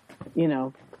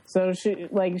 so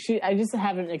I just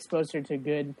haven't exposed her to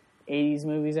good 80s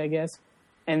movies, I guess.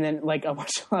 And then like I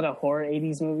watch a lot of horror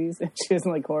 80s movies and she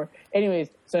doesn't like horror. Anyways,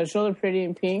 so I showed her Pretty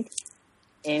in Pink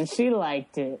and she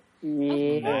liked it.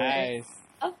 Yeah. Nice.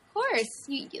 Of course,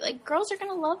 like girls are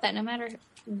gonna love that no matter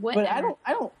what. But I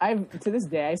to this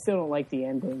day I still don't like the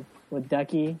ending with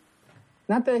Ducky.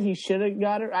 Not that he should have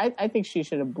got her. I think she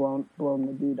should have blown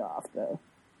the dude off though.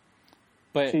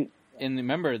 But and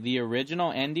remember the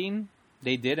original ending,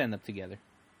 they did end up together.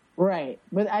 Right,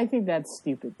 but I think that's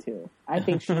stupid too. I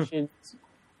think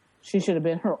she should have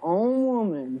been her own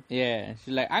woman. Yeah,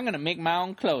 she's like, I'm gonna make my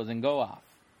own clothes and go off.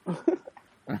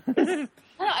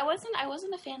 No, I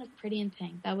wasn't a fan of Pretty in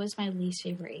Pink. That was my least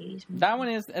favorite 80s movie. That one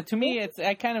is to me.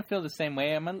 I kind of feel the same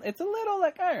way. It's a little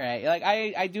like all right. Like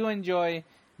I do enjoy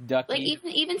Ducky. Like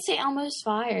even Say Elmo's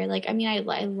Fire. Like I mean I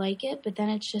like it, but then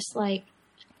it's just like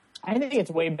I think it's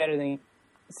way better than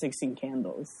 16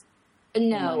 Candles.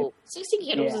 No, 16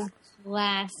 Candles is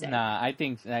classic. Nah, I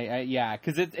think yeah,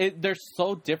 because they're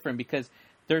so different because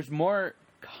there's more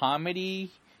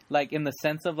comedy, like in the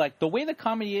sense of like the way the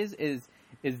comedy is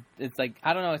it's like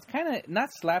I don't know, it's kind of not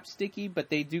slapsticky, but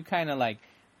they do kind of like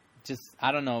just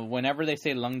I don't know. Whenever they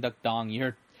say Lung Duck Dong, you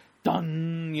hear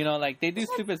dun, like they do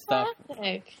stupid stuff,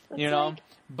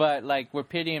 But like with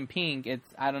Pretty in Pink, it's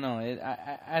I don't know.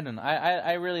 I don't know.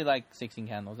 I really like 16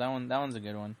 Candles. That one's a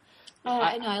good one.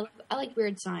 I know. I like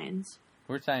Weird Science.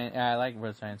 Weird Science. Yeah, I like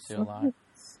Weird Science too a lot.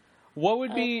 What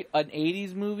would be an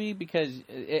 80s movie? Because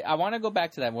I want to go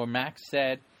back to that where Max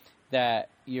said that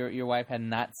your wife had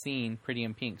not seen Pretty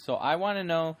in Pink. So I want to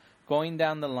know, going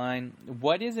down the line,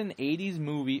 what is an 80s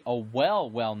movie, a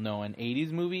well-known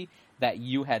 80s movie that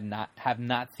you have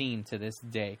not seen to this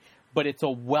day? But it's a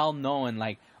well-known,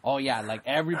 like, oh yeah, like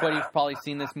everybody's probably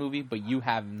seen this movie, but you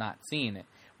have not seen it.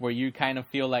 Where you kind of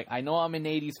feel like, I know I'm an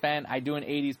 80s fan, I do an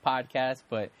 80s podcast,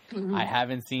 but I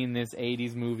haven't seen this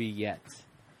 80s movie yet.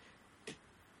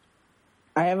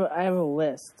 I have a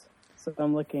list, so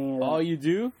I'm looking at it. Oh, you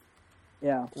do?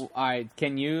 Yeah. All right,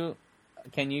 can you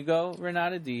go,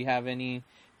 Renata? Do you have any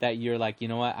that you're like, you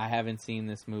know what, I haven't seen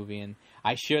this movie, and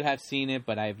I should have seen it,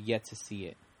 but I've yet to see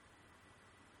it?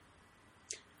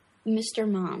 Mr.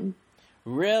 Mom.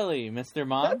 Really? Mr.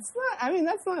 Mom?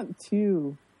 That's not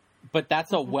too... But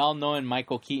that's a well-known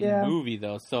Michael Keaton movie,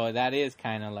 though. So that is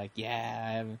kind of like,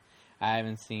 I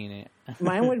haven't seen it.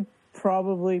 Mine would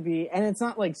probably be, and it's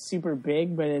not like super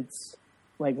big, but it's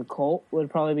like a cult.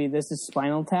 Would probably be This Is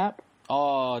Spinal Tap.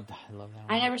 Oh, I love that one.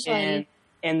 I never saw it.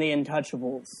 And The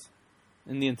Untouchables.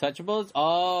 And The Untouchables?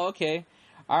 Oh, okay.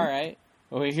 All right.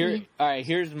 Well,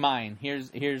 here's mine. Here's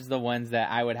the ones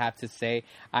that I would have to say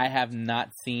I have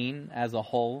not seen as a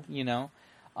whole.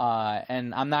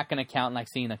 And I'm not going to count like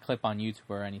seeing a clip on YouTube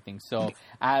or anything. So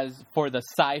as for the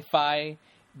sci-fi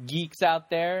geeks out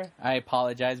there, I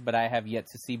apologize, but I have yet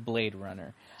to see Blade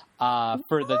Runner.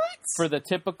 For the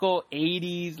typical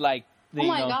 80s, like,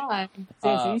 God.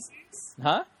 Are you serious?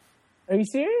 Huh? Are you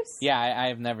serious? Yeah, I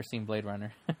have never seen Blade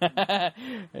Runner.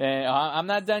 I'm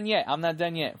not done yet.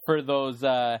 For those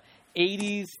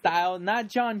 80s style, not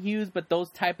John Hughes, but those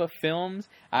type of films,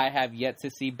 I have yet to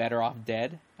see Better Off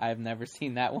Dead. I've never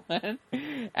seen that one.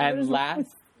 And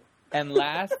And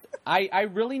last, I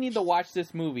really need to watch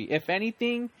this movie. If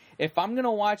anything, if I'm going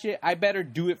to watch it, I better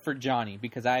do it for Johnny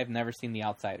because I have never seen The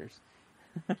Outsiders.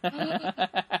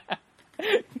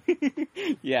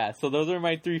 Yeah, so those are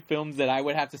my 3 films that I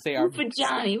would have to say are... Do it for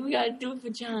Johnny. We got to do it for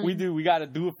Johnny. We got to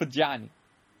do it for Johnny.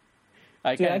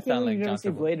 I Dude, I can't can't sound believe like you John never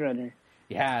seen Travolta. Blade Runner.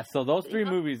 Yeah, so those 3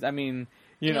 movies, I mean,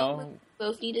 you know... what we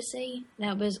both need to say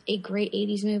that was a great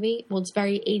 80s movie. Well, it's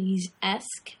very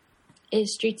 80s-esque.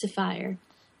 Is Streets of Fire.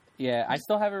 Yeah, I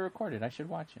still have it recorded. I should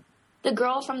watch it. The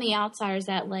girl from The Outsiders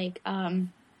that, like,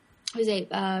 who's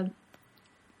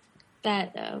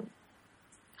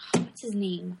what's his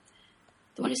name?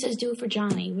 The one who says "Do it for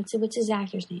Johnny." What's his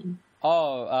actor's name?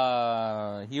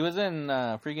 Oh, he was in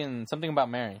freaking Something About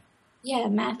Mary. Yeah,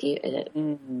 Matthew.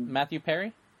 Matthew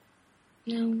Perry?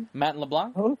 No. Matt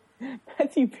LeBlanc? Oh,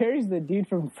 Matthew Perry's the dude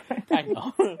from Friends. I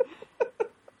know.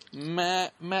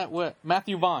 Matt what?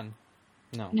 Matthew Vaughn.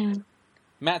 No.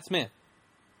 Matt Smith.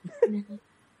 No.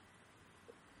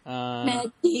 Matt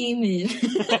Damon.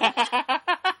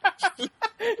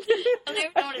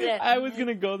 I was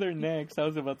gonna go there next. I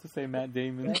was about to say Matt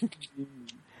Damon.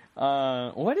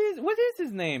 What is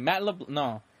his name? Matt LeBlanc.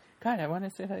 No. God, I want to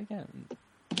say that again.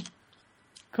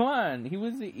 Come on,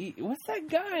 what's that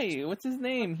guy? What's his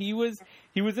name? He was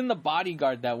in The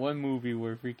Bodyguard, that one movie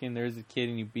where freaking there's a kid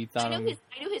and he beats on him.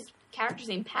 I know his character's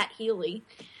name, Pat Healy.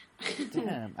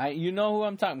 Damn, you know who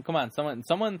I'm talking. Come on,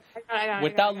 someone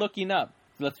without looking up.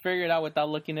 Let's figure it out without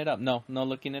looking it up. No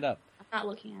looking it up. I'm not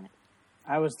looking at it.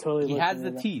 I was totally. He has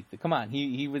the teeth. Come on,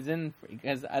 he was in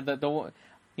as the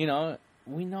you know,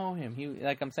 we know him. He,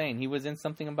 like I'm saying, he was in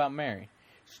Something About Mary.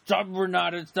 Stop,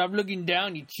 Renata! Stop looking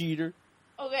down, you cheater.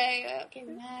 Okay,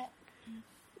 Matt.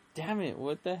 Damn it!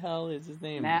 What the hell is his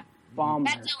name? Matt Bomber.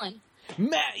 Matt Dillon.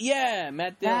 Matt Dillon.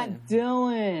 Matt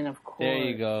Dillon, of course. There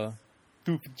you go.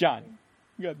 Do for Johnny.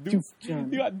 You got do for Johnny.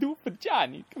 You got to do for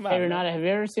Johnny. Come on. Hey, Renata, have you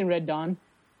ever seen Red Dawn?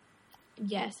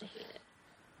 Yes, I hate it.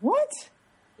 What?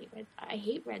 I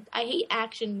hate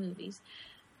action movies.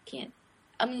 Can't.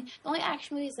 I mean, the only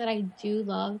action movies that I do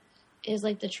love is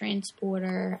like The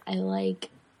Transporter. I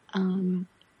like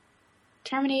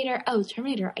Terminator. Oh,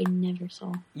 Terminator! I never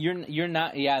saw. You're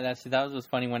not. Yeah, that was what's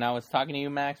funny when I was talking to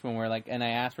you, Max. When we're like, and I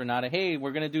asked Renata, "Hey,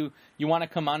 we're gonna do. You want to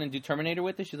come on and do Terminator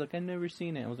with us?" She's like, "I've never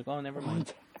seen it." I was like, "Oh, never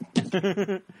mind."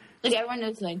 Like everyone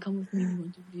knows, like, come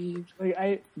with me.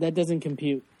 Like that doesn't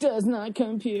compute. Does not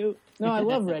compute. No, I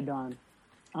love Red Dawn.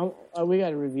 We got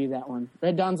to review that one.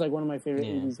 Red Dawn's like one of my favorite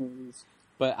 80s movies.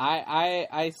 But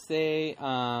I say,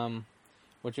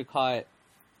 what you call it,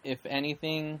 if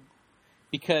anything,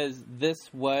 because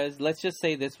let's just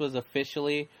say this was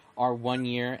officially our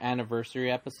 1-year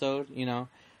anniversary episode, you know.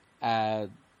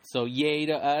 So yay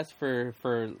to us for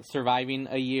surviving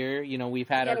a year. You know, we've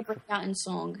had our forgotten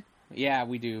song. Yeah,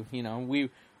 we do. You know,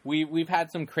 we've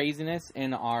had some craziness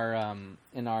in our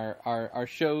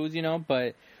shows, you know,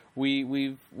 but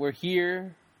we're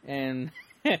here and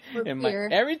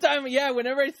every time,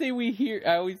 whenever I say we here,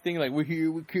 I always think like we're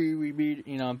here, we beat,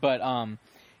 you know, but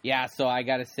yeah, so I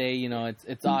gotta say, you know,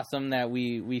 it's awesome that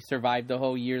we survived the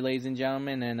whole year, ladies and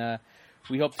gentlemen, and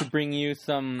we hope to bring you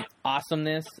some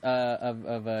awesomeness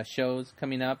of shows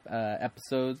coming up,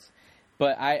 episodes.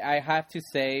 But I have to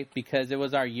say, because it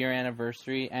was our year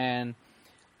anniversary, and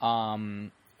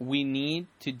we need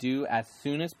to do, as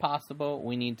soon as possible,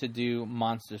 we need to do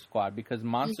Monster Squad. Because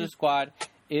Monster Squad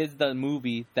is the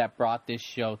movie that brought this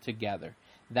show together.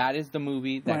 That is the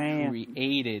movie that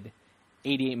created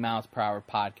 88 Miles Per Hour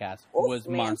podcast, was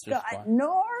Monster Squad.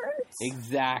 Nards.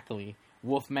 Exactly.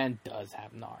 Wolfman does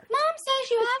have nards. Mom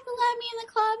says you have to let me in the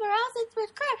club or else it's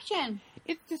prescription.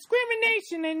 It's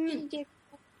discrimination and...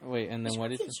 Wait, and then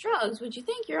what is it? It's drugs. Would you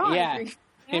think you're on? Yeah.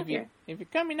 If you're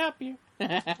coming up here.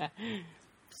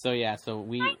 So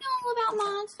we... I know about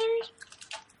monsters.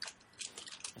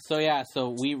 So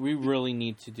we really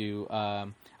need to do...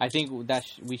 I think that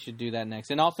we should do that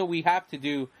next. And also we have to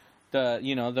do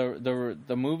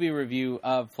the movie review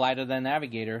of Flight of the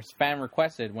Navigator, fan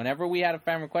requested. Whenever we had a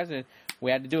fan requested,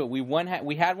 we had to do it.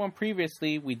 We had one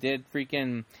previously. We did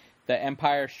freaking The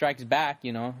Empire Strikes Back.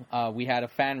 You know, we had a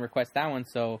fan request that one.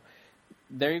 So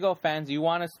there you go, fans. You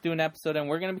want us to do an episode, and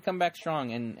we're gonna come back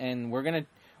strong. And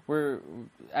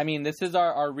I mean, this is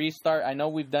our restart. I know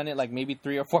we've done it like maybe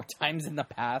 3 or 4 times in the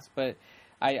past, but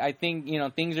I think, you know,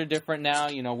 things are different now.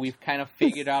 You know, we've kind of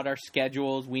figured out our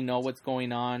schedules. We know what's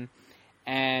going on.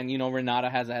 And, you know,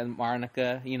 Renata has a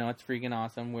harmonica. You know, it's freaking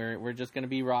awesome. We're just going to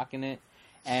be rocking it.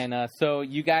 And so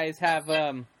you guys have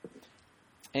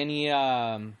any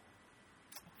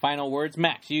final words?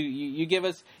 Max, you give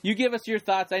us your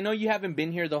thoughts. I know you haven't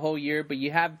been here the whole year, but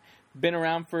you have been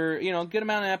around for, you know, a good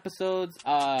amount of episodes,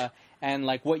 and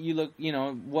like what you look, you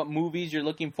know, what movies you're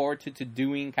looking forward to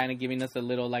doing, kind of giving us a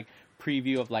little like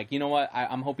preview of like, you know what,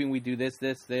 I'm hoping we do this,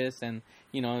 and,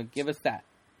 you know, give us that.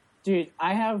 Dude,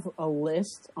 I have a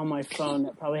list on my phone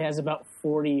that probably has about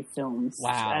 40 films.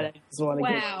 Wow. I just want to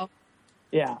Wow.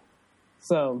 Yeah.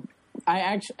 So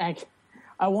I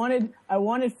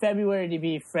wanted February to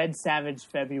be Fred Savage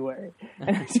February,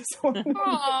 and I just wanted to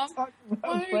talk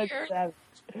about Fred Savage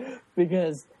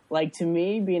because, like, to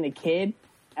me, being a kid,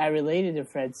 I related to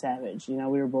Fred Savage. You know,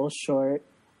 we were both short,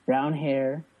 brown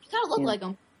hair. You kind of look like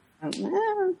him.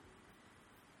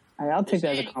 I'll take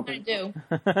that as a compliment. You're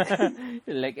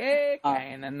like,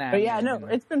 kind of But yeah, no,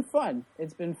 it's been fun.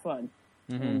 It's been fun,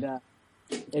 and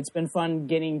it's been fun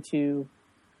getting to.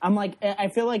 I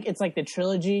feel like it's like the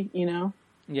trilogy, you know.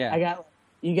 Yeah.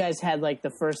 You guys had like the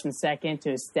first and second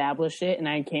to establish it, and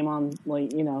I came on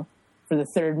like, you know, for the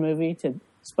third movie to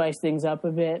spice things up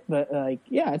a bit. But like,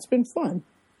 yeah, it's been fun.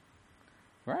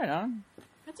 Right on.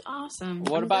 That's awesome.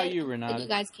 What about you, Renata? Glad you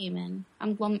guys came in.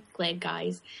 I'm glad,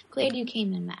 guys. Glad you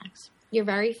came in, Max. You're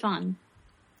very fun.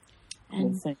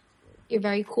 And you're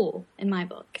very cool in my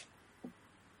book.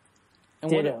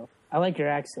 And ditto. I like your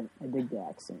accent. I dig the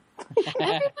accent.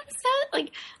 Everyone said,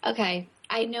 like, okay,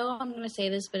 I know I'm going to say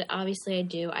this, but obviously I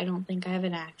do. I don't think I have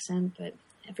an accent, but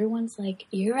everyone's like,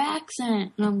 your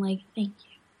accent. And I'm like, thank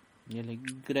you. You're like,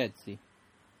 grazie.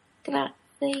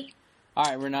 Grazie. All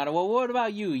right, Renata. Well, what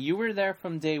about you? You were there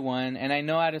from day one, and I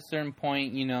know at a certain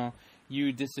point, you know,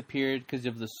 you disappeared because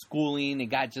of the schooling. It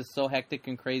got just so hectic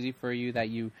and crazy for you that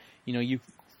you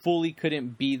fully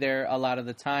couldn't be there a lot of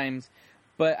the times.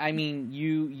 But I mean,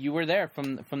 you were there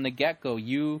from the get-go.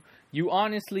 You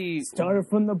honestly started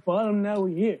from the bottom. Now we're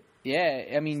here. Yeah,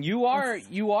 I mean, you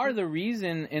are the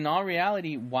reason in all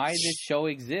reality why this show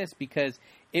exists, because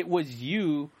it was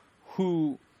you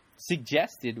who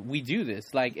suggested we do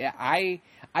this. Like, I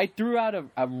threw out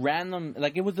a random,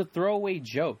 like, it was a throwaway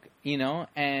joke, you know,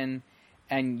 and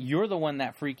you're the one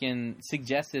that freaking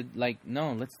suggested, like,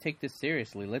 no, let's take this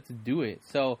seriously. Let's do it.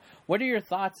 So what are your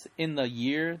thoughts in the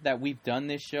year that we've done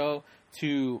this show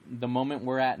to the moment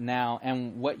we're at now,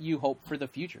 and what you hope for the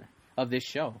future of this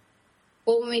show?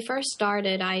 Well, when we first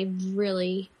started, I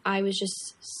was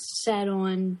just set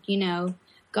on, you know,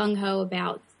 gung-ho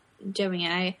about doing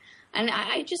it.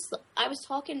 I was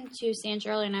talking to Sanj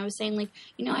earlier, and I was saying, like,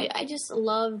 you know, I just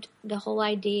loved the whole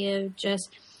idea of just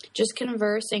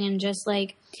conversing and just,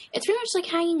 like, it's pretty much like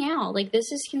hanging out. Like,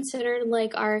 this is considered,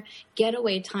 like, our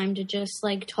getaway time to just,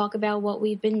 like, talk about what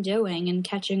we've been doing and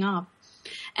catching up.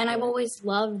 And I've always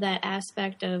loved that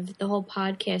aspect of the whole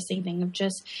podcasting thing of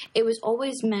just, it was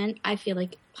always meant, I feel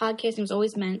like podcasting was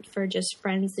always meant for just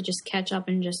friends to just catch up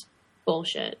and just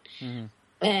bullshit. Mm-hmm.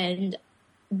 And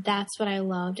that's what I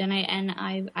loved. And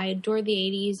I adored the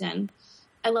 80s, and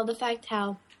I love the fact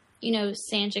how, you know,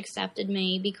 Sanj accepted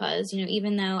me because, you know,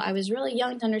 even though I was really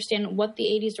young to understand what the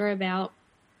 80s were about,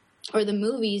 or the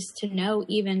movies to know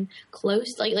even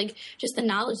close, like just the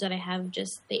knowledge that I have,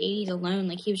 just the 80s alone,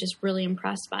 like, he was just really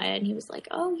impressed by it. And he was like,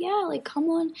 oh yeah, like, come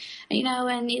on, you know,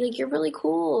 and like, you're really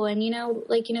cool. And, you know,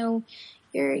 like, you know,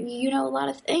 you know a lot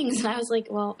of things. And I was like,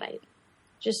 well, I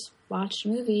just watched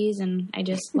movies and I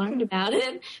just learned about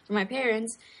it from my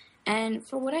parents. And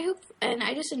for what I hope, and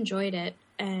I just enjoyed it.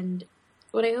 And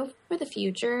what I hope for the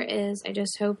future is I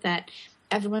just hope that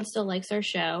everyone still likes our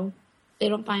show. They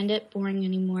don't find it boring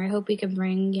anymore. I hope we can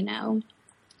bring, you know,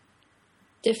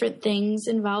 different things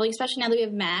involved, especially now that we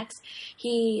have Max.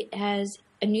 He's a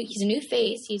new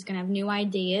face. He's going to have new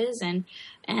ideas, and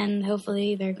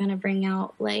hopefully they're going to bring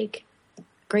out, like,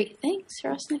 great things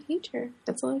for us in the future.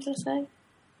 That's all I'm going to say.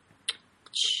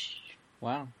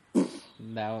 Wow.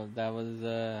 That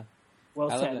was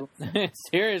well said.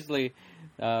 Seriously,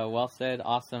 well said.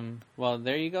 Awesome. Well,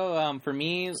 there you go. For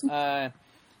me, it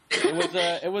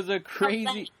was a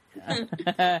crazy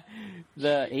the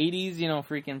 80s, you know,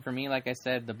 freaking, for me, like I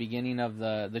said, the beginning of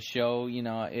the show, you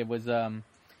know, it was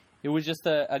just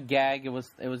a gag.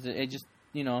 It just,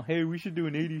 you know, hey, we should do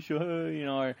an 80s show, you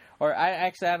know, or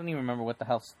I don't even remember what the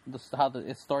hell how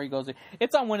the story goes.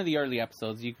 It's on one of the early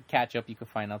episodes. You could catch up, you could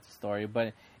find out the story,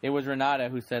 but it was Renata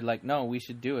who said, like, no, we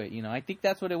should do it. You know, I think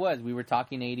that's what it was. We were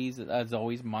talking 80s, as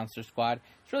always, Monster Squad.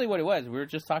 It's really what it was. We were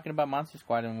just talking about Monster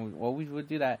Squad, and we always would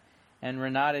do that. And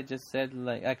Renata just said,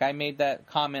 like I made that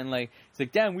comment, like, it's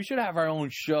like, damn, we should have our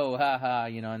own show, haha,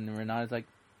 you know, and Renata's like,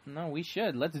 no, we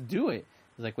should, let's do it.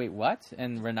 I was like, wait, what?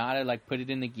 And Renata, like, put it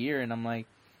in the gear, and I'm like,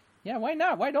 yeah, why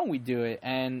not? Why don't we do it?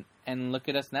 And look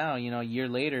at us now, you know, a year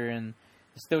later, and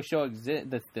the show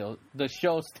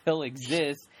still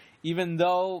exists, even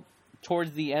though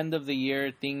towards the end of the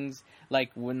year, things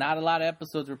like not a lot of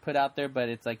episodes were put out there, but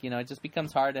it's like, it just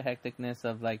becomes hard, the hecticness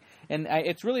of like, and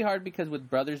it's really hard because with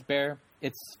Brothers Bear,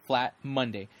 it's flat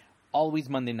Monday, always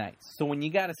Monday nights. So when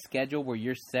you got a schedule where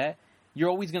you're set, you're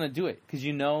always going to do it because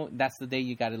that's the day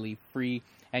you got to leave free,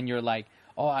 and you're like,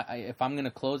 oh, if I'm going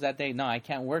to close that day, no, I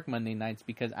can't work Monday nights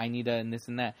because I need and this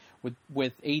and that.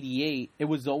 With 88, it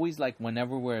was always like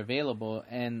whenever we're available,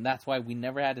 and that's why we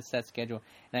never had a set schedule.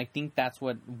 And I think that's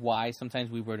why sometimes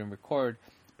we wouldn't record.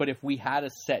 But if we had a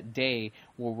set day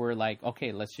where we're like,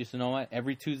 okay, let's just,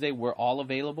 every Tuesday we're all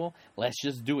available, let's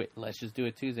just do it. Let's just do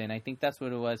it Tuesday. And I think that's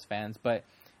what it was, fans. But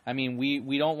I mean,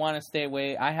 we don't want to stay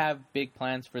away. I have big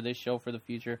plans for this show for the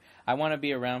future. I want to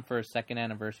be around for a second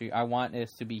anniversary. I want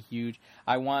this to be huge.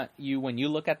 I want you, when you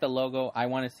look at the logo, I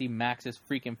want to see Max's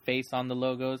freaking face on the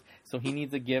logos. So he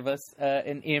needs to give us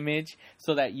an image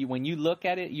so that when you look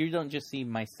at it, you don't just see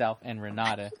myself and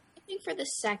Renata. I think for the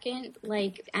second,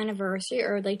 anniversary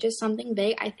or, just something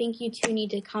big, I think you two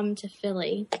need to come to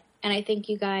Philly. And I think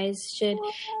you guys should,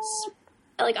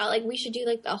 we should do,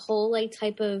 the whole,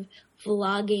 type of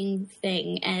vlogging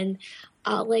thing, and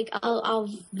I'll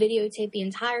videotape the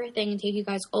entire thing and take you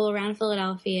guys all around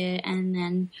Philadelphia,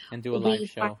 and do a live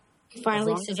show.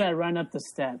 Finally, as long as I run up the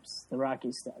steps, the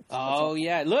Rocky steps. Oh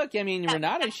yeah, look, I mean,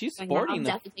 Renata, she's sporting. I'm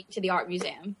definitely taking to the art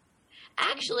museum.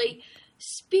 Actually,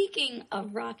 speaking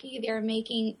of Rocky, they're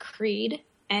making Creed,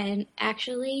 and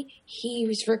actually,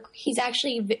 he's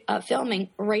actually filming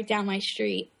right down my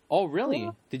street. Oh really?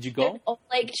 Did you go? All,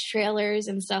 trailers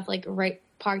and stuff right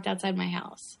parked outside my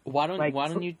house. Why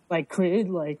don't you Creed,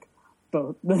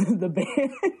 the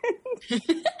band?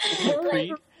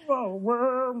 Creed?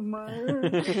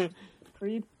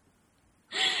 Creed?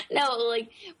 No,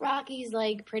 Rocky's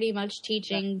pretty much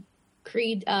teaching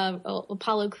Creed,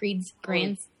 Apollo Creed's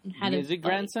grandson how to. Is it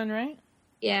grandson, right?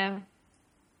 Yeah,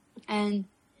 and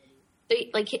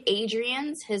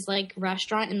Adrian's his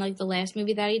restaurant in the last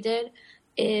movie that he did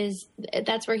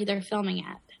that's where they're filming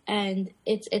at. And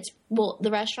the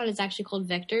restaurant is actually called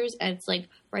Victor's, and it's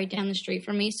right down the street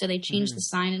from me. So they changed the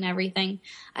sign and everything.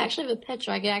 I actually have a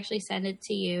picture. I could actually send it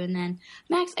to you. And then,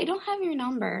 Max, I don't have your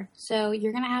number, so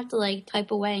you're gonna have to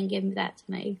type away and give that to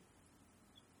me.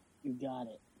 You got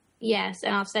it. Yes,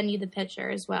 and I'll send you the picture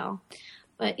as well.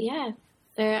 But yeah,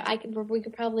 I'll probably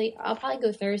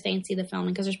go Thursday and see the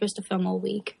filming because they're supposed to film all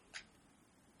week.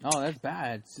 Oh, that's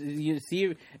bad. You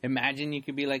see, imagine you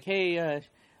could be like, hey,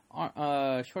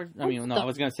 Schwarzenegger. I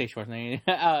was gonna say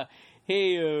Schwarzenegger.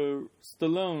 Hey,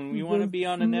 Stallone, you want to be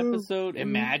on an episode?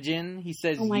 Imagine he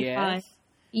says yes. God.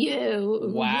 You.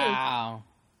 Wow.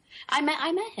 I met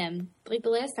him the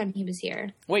last time he was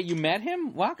here. Wait, you met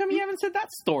him? How come you haven't said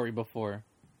that story before?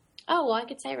 Oh, well, I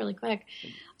could say it really quick.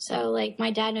 So,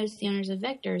 my dad knows the owners of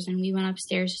Victor's, and we went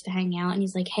upstairs just to hang out, and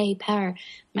he's like, hey, Per,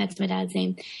 that's my dad's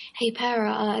name. Hey, Per,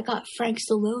 I got Frank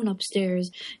Stallone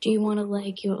upstairs. Do you want to,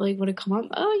 want to come up?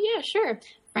 Oh, yeah, sure.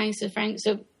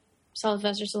 So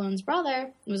Sylvester Stallone's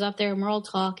brother was up there, and we're all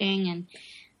talking,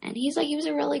 and he was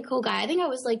a really cool guy. I think I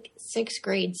was, 6th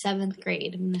grade, 7th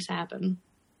grade when this happened.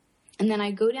 And then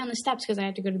I go down the steps because I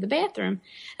have to go to the bathroom.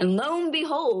 And lo and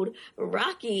behold,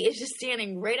 Rocky is just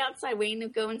standing right outside waiting to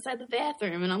go inside the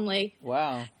bathroom. And I'm like...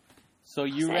 Wow. So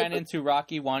you ran into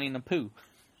Rocky wanting to poo.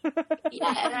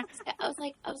 Yeah, and I was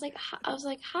like,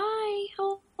 hi,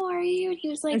 how are you? And he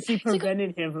was like... And she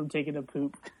prevented him from taking a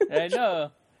poop. I know.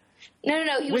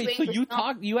 No, he was waiting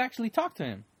for you actually talked to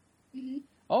him? Mm-hmm.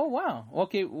 Oh, wow.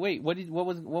 Okay, wait, what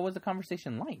was the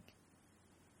conversation like?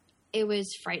 It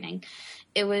was frightening.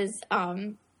 It was,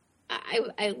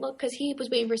 I looked, because he was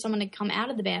waiting for someone to come out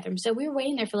of the bathroom. So we were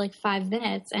waiting there for 5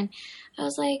 minutes. And I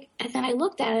was like, and then I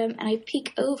looked at him and I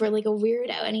peek over like a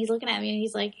weirdo. And he's looking at me and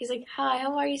he's like, hi,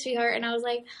 how are you, sweetheart? And I was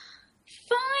like,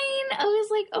 fine. I was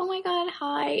like, oh my God,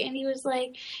 hi. And he's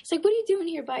like, what are you doing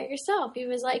here by yourself?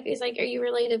 He's like, are you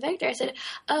related to Victor? I said,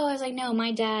 oh, I was like, no,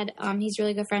 my dad, he's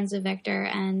really good friends with Victor.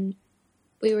 And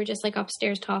we were just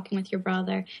upstairs talking with your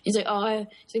brother. He's like,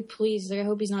 please. He's like, I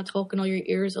hope he's not talking all your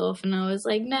ears off. And I was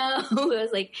like, no. I was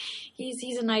like,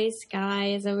 he's a nice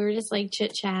guy. So we were just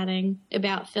chit chatting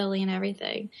about Philly and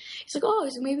everything. He's like,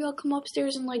 so maybe I'll come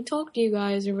upstairs and talk to you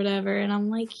guys or whatever. And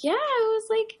I'm like, yeah. I was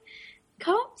like,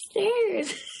 come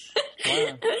upstairs. Wow.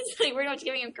 I was like, we're not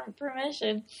giving him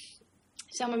permission.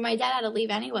 So my dad had to leave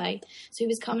anyway. So he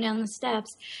was coming down the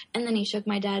steps, and then he shook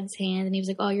my dad's hand, and he was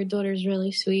like, oh, your daughter's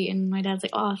really sweet. And my dad's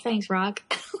like, oh, thanks, Rock.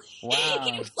 Wow. He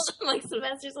called him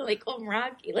Sylvester, so they call him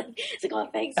Rocky. It's like, oh,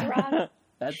 thanks, Rock.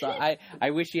 That's I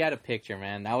wish he had a picture,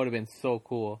 man. That would have been so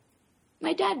cool.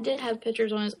 My dad did have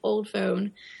pictures on his old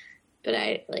phone, but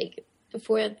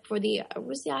before the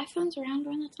was the iPhones around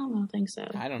that time? I don't think so.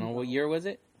 I don't know. What year was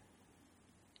it?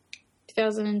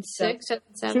 2006,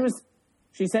 2007.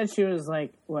 She said she was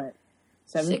like what,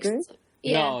 7th grade?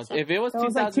 Yeah, no, if it was, it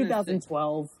was like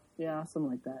 2012. Yeah,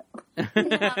 something like that.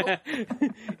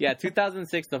 Yeah,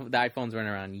 2006. The iPhones weren't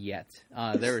around yet.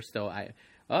 They were still.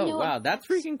 Wow, that's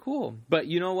freaking cool. But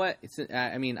you know what?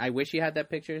 I mean, I wish you had that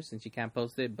picture since you can't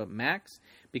post it. But Max,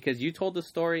 because you told the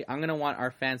story, I'm gonna want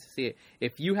our fans to see it.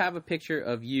 If you have a picture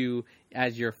of you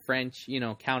as your French,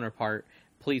 counterpart,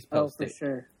 please post it.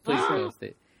 Sure. Please post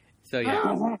it. So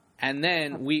yeah, and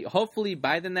then we hopefully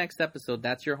by the next episode,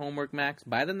 that's your homework, Max.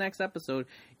 By the next episode,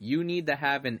 you need to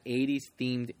have an 80s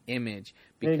themed image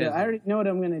because I already know what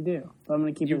I'm gonna do. But I'm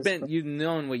gonna keep. You've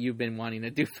known what you've been wanting to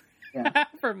do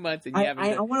for months, and you haven't.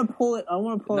 I want to pull it. I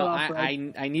want to pull it off.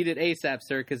 I need it ASAP,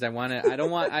 sir, because I want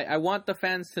the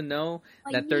fans to know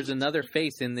that there's another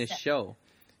face in this show.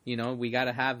 We got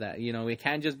to have that. It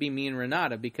can't just be me and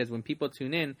Renata, because when people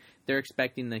tune in, they're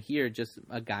expecting to hear just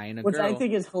a guy and a girl. Which I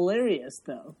think is hilarious,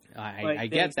 though. I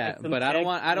get that, but I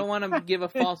don't want to give a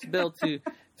false bill to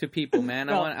people, man.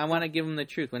 No. I want to give them the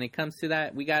truth. When it comes to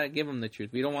that, we got to give them the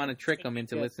truth. We don't want to trick them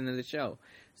into listening to the show.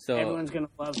 So everyone's gonna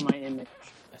love my image.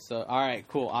 So all right,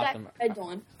 cool, awesome.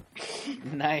 Dawn.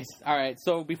 Nice. All right.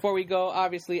 So before we go,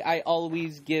 obviously, I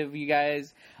always give you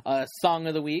guys a song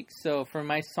of the week. So for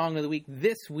my song of the week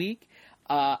this week,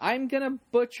 I'm going to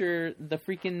butcher the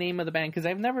freaking name of the band because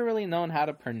I've never really known how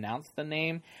to pronounce the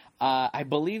name. I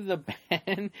believe the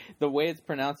band, the way it's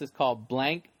pronounced, is called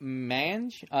Blank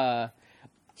Mange. Once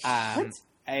I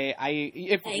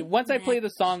play the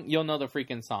song, you'll know the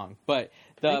freaking song. But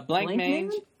the Blank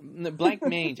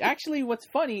Mange. Actually, what's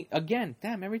funny, again,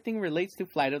 damn, everything relates to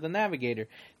Flight of the Navigator.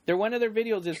 One of their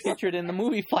videos is featured in the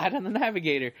movie Flight of the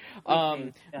Navigator.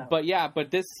 But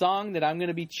this song that I'm going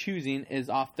to be choosing is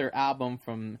off their album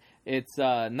from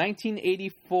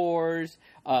 1984's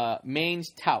Mange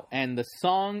Tout, and the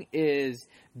song is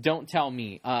Don't Tell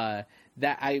Me.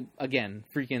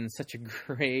 Freaking such a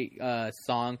great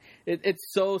song.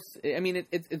 It's a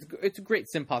great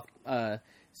synth-pop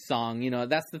song.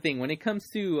 That's the thing. When it comes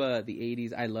to the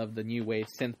 80s, I love the new wave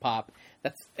synth-pop.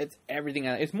 It's everything.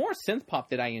 It's more synth-pop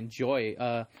that I enjoy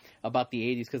about the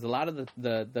 80s, because a lot of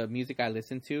the music I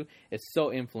listen to is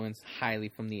so influenced highly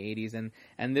from the 80s,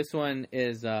 and this one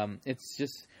is it's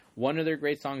just one of their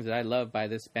great songs that I love by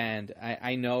this band.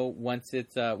 I know once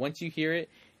you hear it,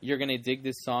 you're going to dig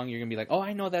this song. You're going to be like, oh,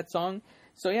 I know that song.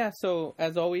 So, yeah. So,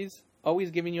 as always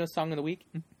giving you a song of the week.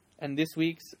 And this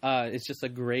week's is just a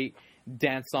great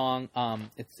dance song.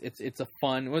 It's a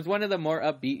fun. It was one of the more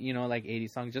upbeat, like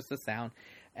 80s songs, just the sound.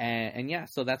 And yeah,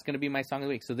 so that's going to be my song of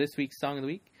the week. So, this week's song of the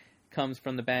week comes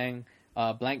from the band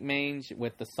Blank Mange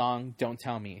with the song Don't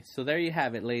Tell Me. So, there you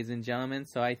have it, ladies and gentlemen.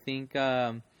 So, I think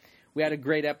we had a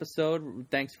great episode.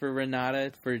 Thanks for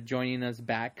Renata for joining us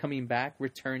coming back,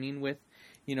 returning with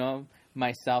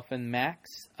myself and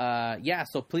Max.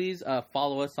 So please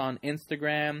follow us on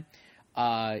Instagram.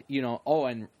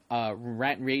 And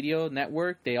Rant Radio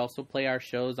Network. They also play our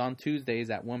shows on Tuesdays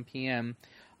at 1 p.m.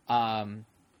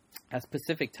 At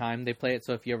Pacific time. They play it,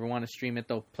 so if you ever want to stream it,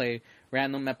 they'll play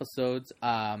random episodes.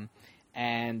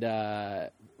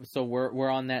 So we're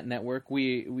on that network.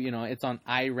 We it's on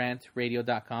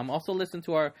irantradio.com. Also listen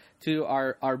to our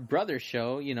brother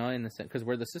show, because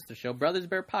we're the sister show, Brothers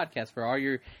Bear Podcast, for all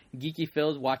your geeky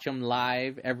fills. Watch them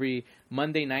live every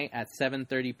Monday night at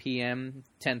 7:30 p.m.,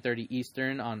 10:30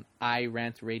 Eastern on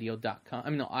irantradio.com.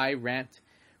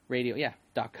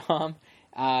 irantradio.com.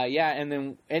 And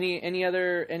then any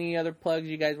other plugs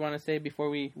you guys want to say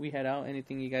before we head out?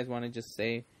 Anything you guys want to just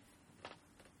say?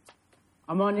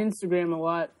 I'm on Instagram a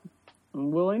lot.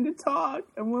 I'm willing to talk.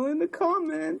 I'm willing to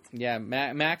comment. Yeah,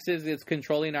 Max is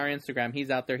controlling our Instagram. He's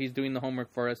out there. He's doing the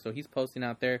homework for us, so he's posting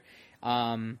out there.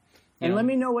 Let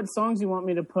me know what songs you want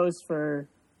me to post for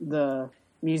the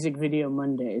music video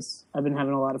Mondays. I've been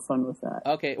having a lot of fun with that.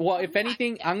 Okay, well, if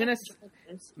anything, I'm going to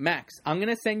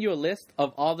send you a list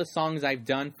of all the songs I've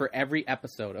done for every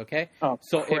episode, okay? Oh,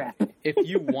 so crap. if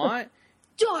you want...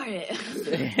 Darn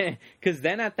it! Because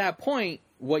then at that point,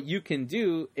 what you can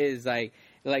do is like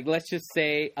let's just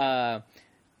say for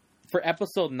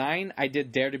episode 9, I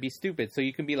did Dare to Be Stupid. So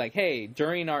you can be like, hey,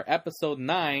 during our episode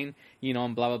 9,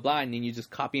 and blah, blah, blah. And then you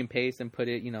just copy and paste and put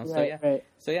it, Right.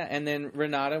 So, yeah. And then,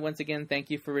 Renata, once again,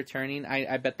 thank you for returning.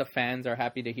 I bet the fans are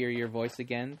happy to hear your voice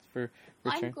again for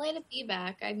return. I'm glad to be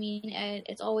back. I mean,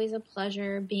 it's always a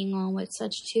pleasure being on with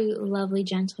such two lovely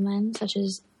gentlemen, such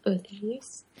as both of you.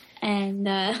 And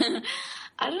I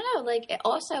don't know,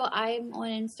 also I'm on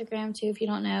Instagram too, if you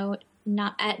don't know,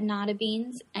 not at Nada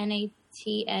Beans,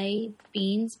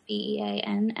 BEANS,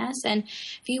 BEANS. And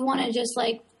if you want to just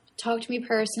like talk to me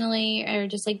personally or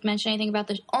just like mention anything about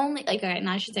the only like, and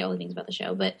I should say all the things about the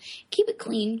show, but keep it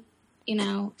clean. You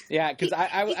know, yeah, because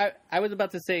I was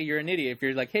about to say you're an idiot if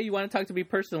you're like, hey, you want to talk to me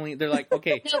personally? They're like,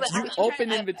 okay, no, but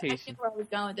open invitation. I think where I was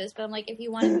going with this, but I'm like, if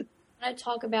you want to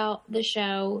talk about the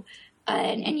show,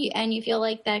 and you feel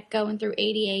like that going through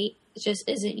 88 just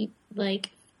isn't like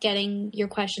getting your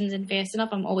questions in fast enough,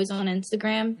 I'm always on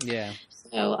Instagram. Yeah.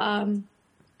 So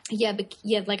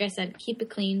but like I said, keep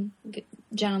it clean,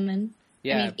 gentlemen.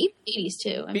 Yeah, I mean, even 80s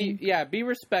too. Be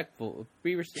respectful.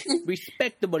 Be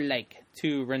respectable, like,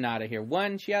 to Renata here.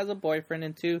 One, she has a boyfriend,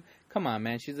 and two, come on,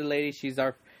 man, she's a lady. She's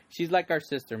like our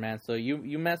sister, man. So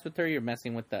you mess with her, you're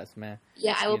messing with us, man.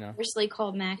 Yeah, I will personally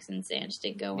call Max and Sanj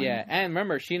to go. Yeah, and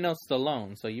remember, she knows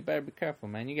Stallone, so you better be careful,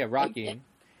 man. You get Rocky.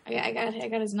 I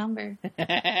got his number.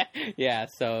 Yeah,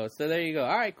 so there you go.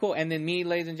 All right, cool. And then me,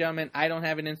 ladies and gentlemen, I don't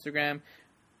have an Instagram.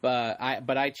 But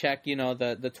I check,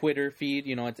 the Twitter feed,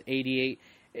 it's 88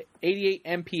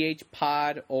 MPH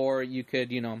pod, or you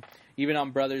could, even on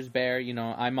Brothers Bear,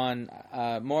 I'm on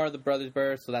more of the Brothers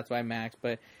Bear, so that's why Max.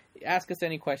 But ask us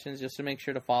any questions just to make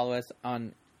sure to follow us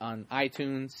on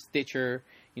iTunes, Stitcher,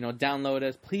 download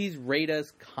us. Please rate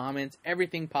us, comments,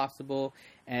 everything possible.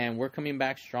 And we're coming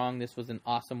back strong. This was an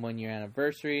awesome 1-year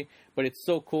anniversary, but it's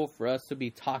so cool for us to be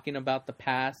talking about the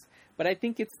past. But I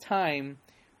think it's time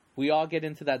we all get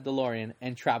into that DeLorean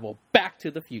and travel back to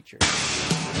the future.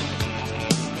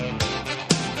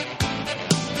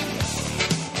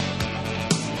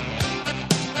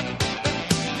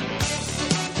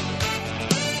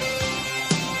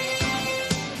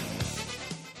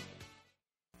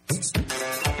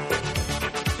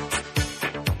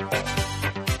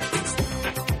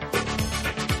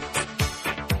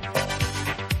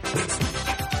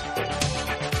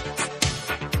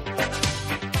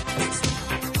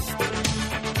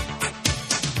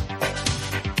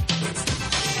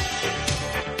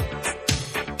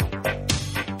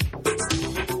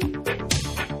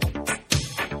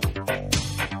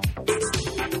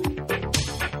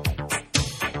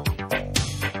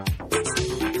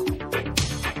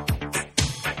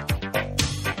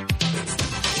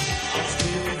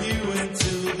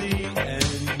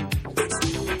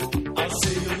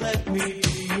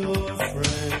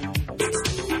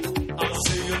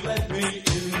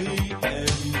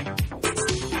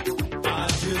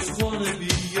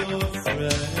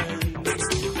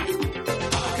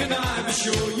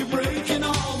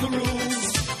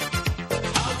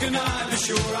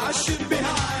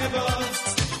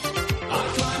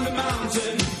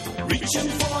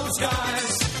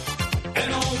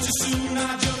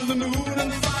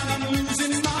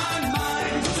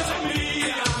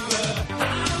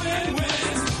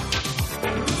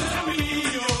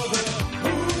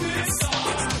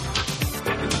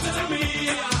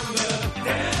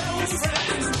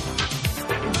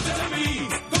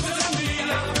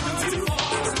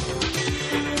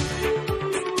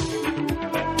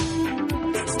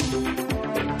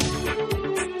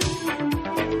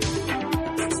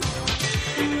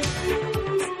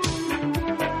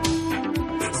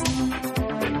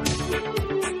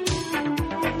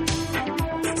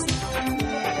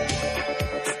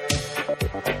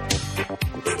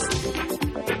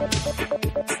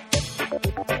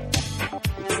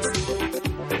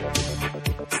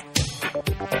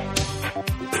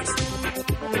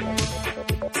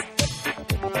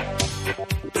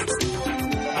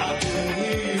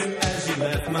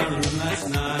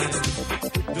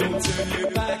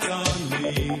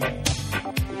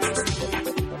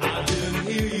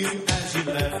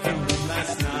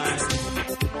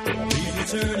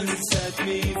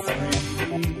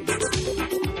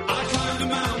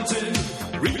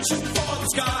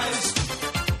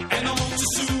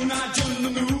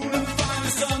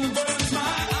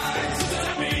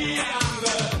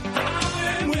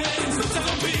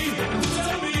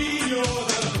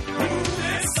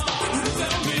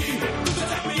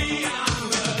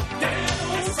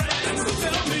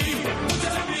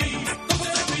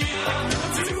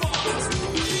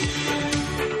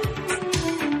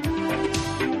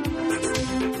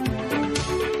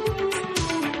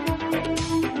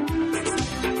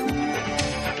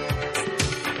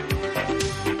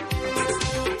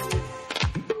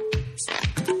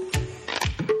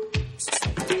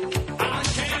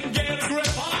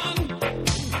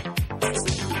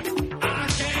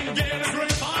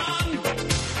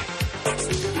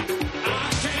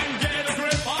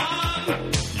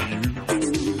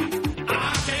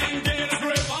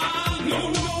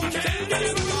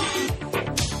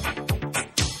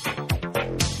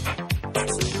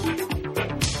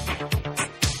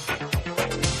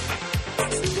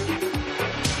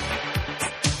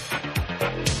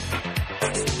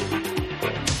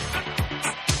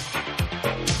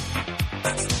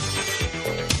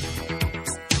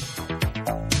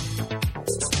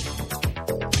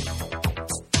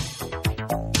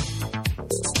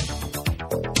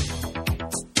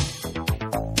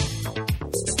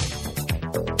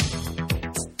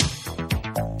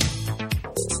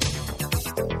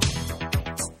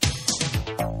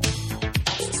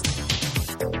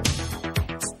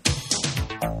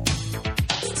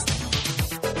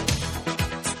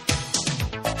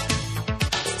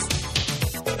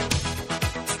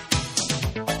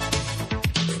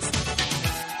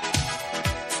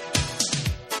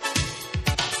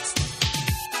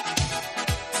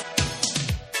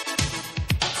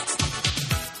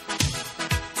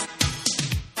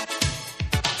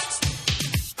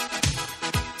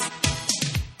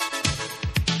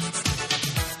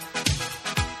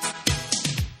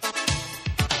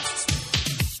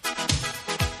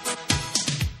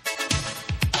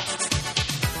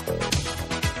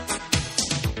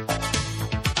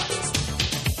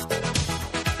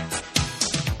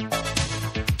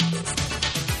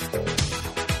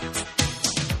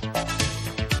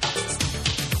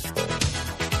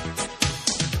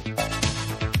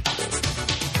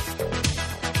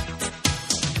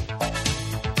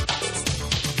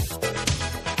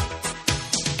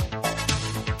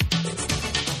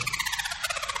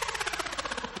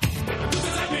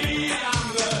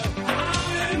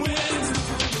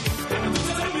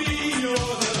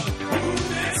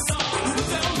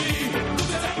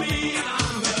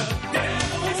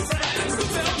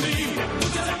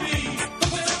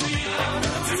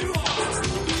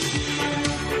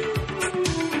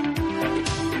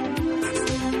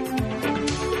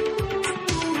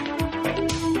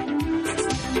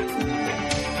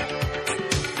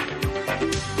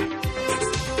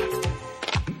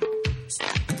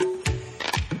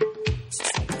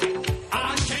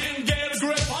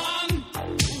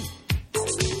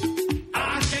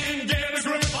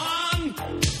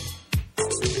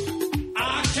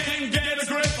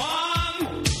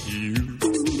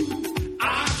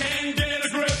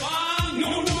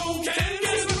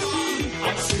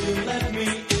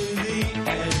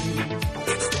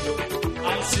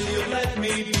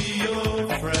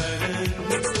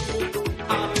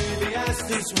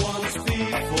 this once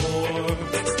before.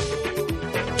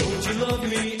 Don't you love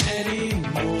me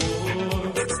anymore?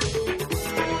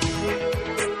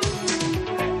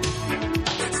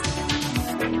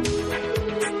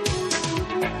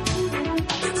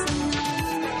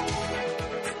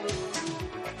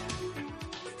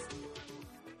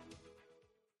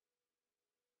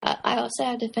 I also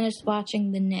had to finish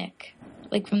watching The Nick,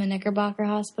 like from the Knickerbocker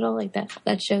Hospital, like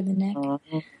that show, The Nick.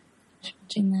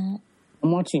 Watching that.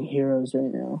 I'm watching Heroes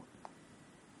right now.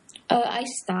 I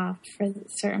stopped for a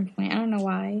certain point. I don't know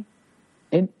why.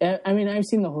 I mean, I've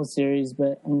seen the whole series,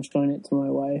 but I'm showing it to my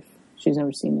wife. She's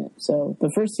never seen it. So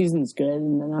the first season's good,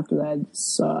 and then after that, it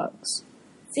sucks.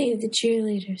 Save the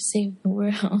cheerleaders, save the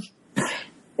world.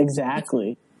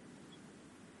 Exactly.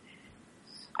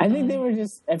 I think they were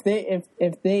just if they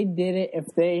did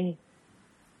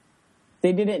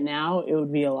it now, it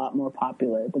would be a lot more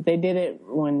popular. But they did it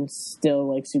when still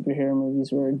like superhero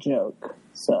movies were a joke.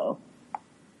 So.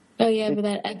 Oh yeah, but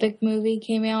that epic movie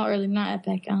came out, or not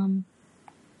epic,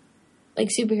 like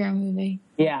superhero movie.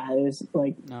 Yeah, it was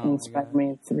like when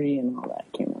Spider-Man 3 and all that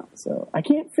came out. So I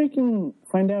can't freaking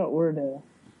find out where to.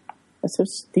 That's so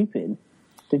stupid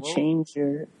to change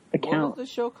your account. What was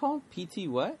the show called? PT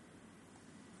what?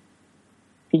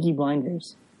 Peaky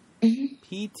Blinders.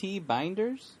 PT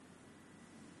Binders?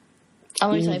 I'm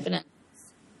only typing it.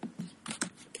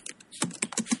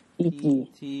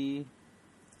 PT.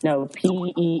 No,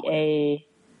 PEA.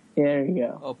 There you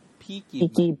go. Oh, Peaky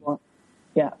Blinders.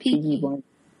 Yeah, Peaky Blinders.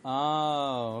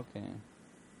 Oh, okay.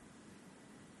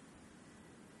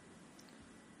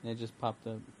 It just popped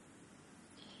up.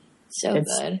 So good.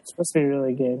 It's supposed to be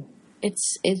really good. I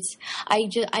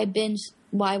binged.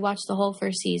 Well, I watched the whole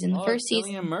first season. The first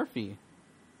season. Cillian Murphy.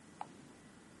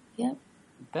 Yep.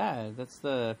 Bad. That's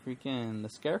the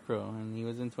Scarecrow, and he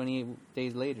was in 28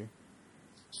 Days Later.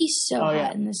 He's so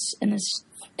hot in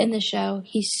the show.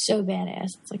 He's so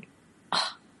badass. It's like,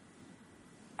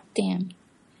 damn.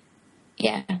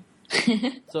 Yeah.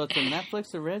 So it's a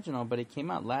Netflix original, but it came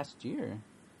out last year.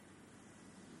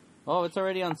 Oh, it's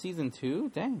already on season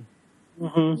 2? Dang.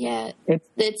 Mm-hmm. Yeah. It's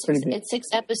 6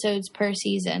 episodes per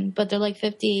season, but they're like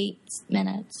 58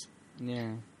 minutes.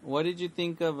 Yeah. What did you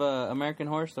think of American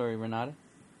Horror Story, Renata?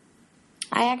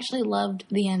 I actually loved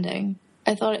the ending.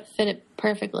 I thought it fit it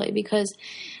perfectly because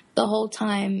the whole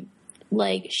time,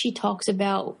 like, she talks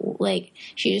about, like,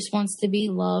 she just wants to be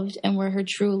loved, and where her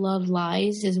true love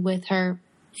lies is with her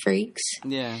freaks.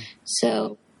 Yeah.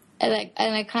 So, and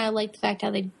I kind of like the fact how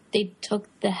they took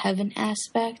the heaven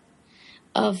aspect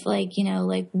of, like, you know,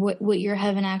 like what your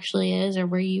heaven actually is, or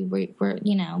where you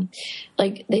know,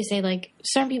 like they say, like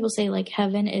certain people say, like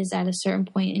heaven is at a certain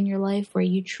point in your life where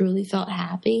you truly felt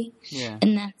happy. Yeah.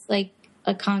 And that's like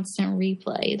a constant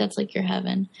replay. That's like your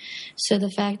heaven. So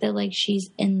the fact that like she's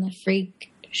in the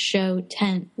freak show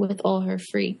tent with all her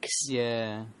freaks.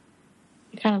 Yeah.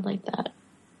 I kind of like that.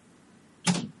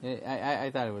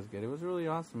 I thought it was good. It was really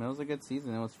awesome. It was a good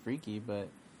season. It was freaky, but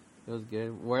it was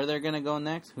good. Where they're gonna go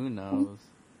next, who knows?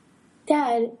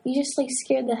 Dad, you just like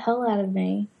scared the hell out of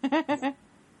me.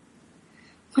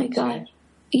 My God.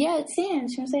 Yeah, it's Sam. You want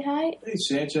to say hi? Hey,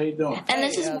 Sanch, how you doing? And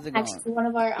this is actually one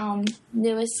of our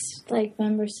newest like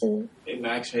members to. Hey,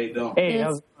 Max, how you doing? Hey,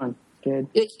 how's it going?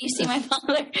 Good. Can you see my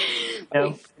father? No,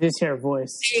 I just hear a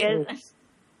voice. There he is.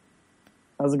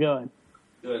 How's it going?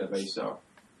 Good. How about yourself?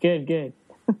 Good.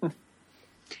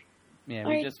 Yeah,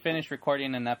 we just finished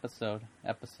recording an episode,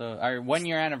 our 1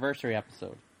 year anniversary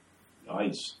episode.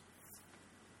 Nice.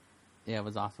 Yeah, it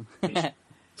was awesome. Good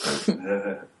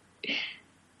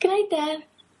night, Dad.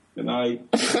 Good night.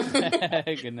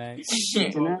 Good night.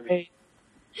 Good night.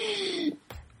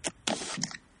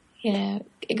 Yeah,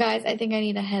 guys, I think I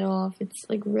need to head off. It's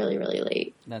like really, really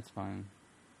late. That's fine.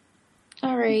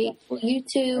 All right, you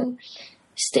two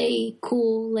stay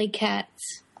cool like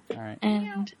cats. All right.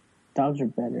 And dogs are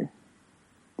better.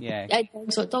 Yeah.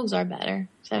 Dogs are better.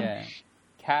 So yeah.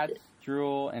 Cats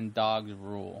drool and dogs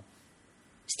rule.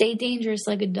 Stay dangerous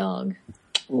like a dog.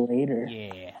 Later.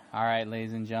 Yeah. All right,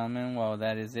 ladies and gentlemen. Well,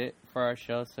 that is it for our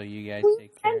show. So you guys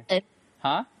take care. Ended.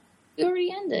 Huh? We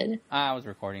already ended. I was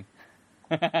recording.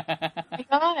 Oh my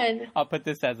God. I'll put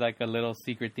this as like a little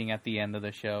secret thing at the end of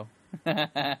the show. All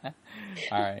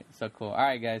right. So cool. All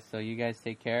right, guys. So you guys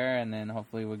take care, and then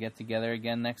hopefully we'll get together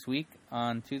again next week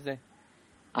on Tuesday.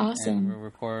 Awesome. And we'll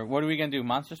record. What are we going to do?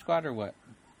 Monster Squad or what?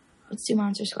 Let's do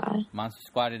Monster Squad. Monster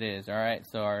Squad it is. All right.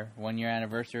 So our 1 year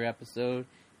anniversary episode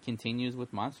continues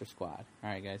with Monster Squad. All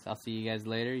right, guys. I'll see you guys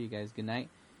later. You guys, good night.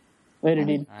 Later,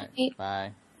 dude. All right.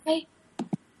 Bye. Bye.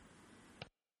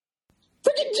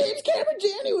 Freaking James Cameron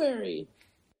January!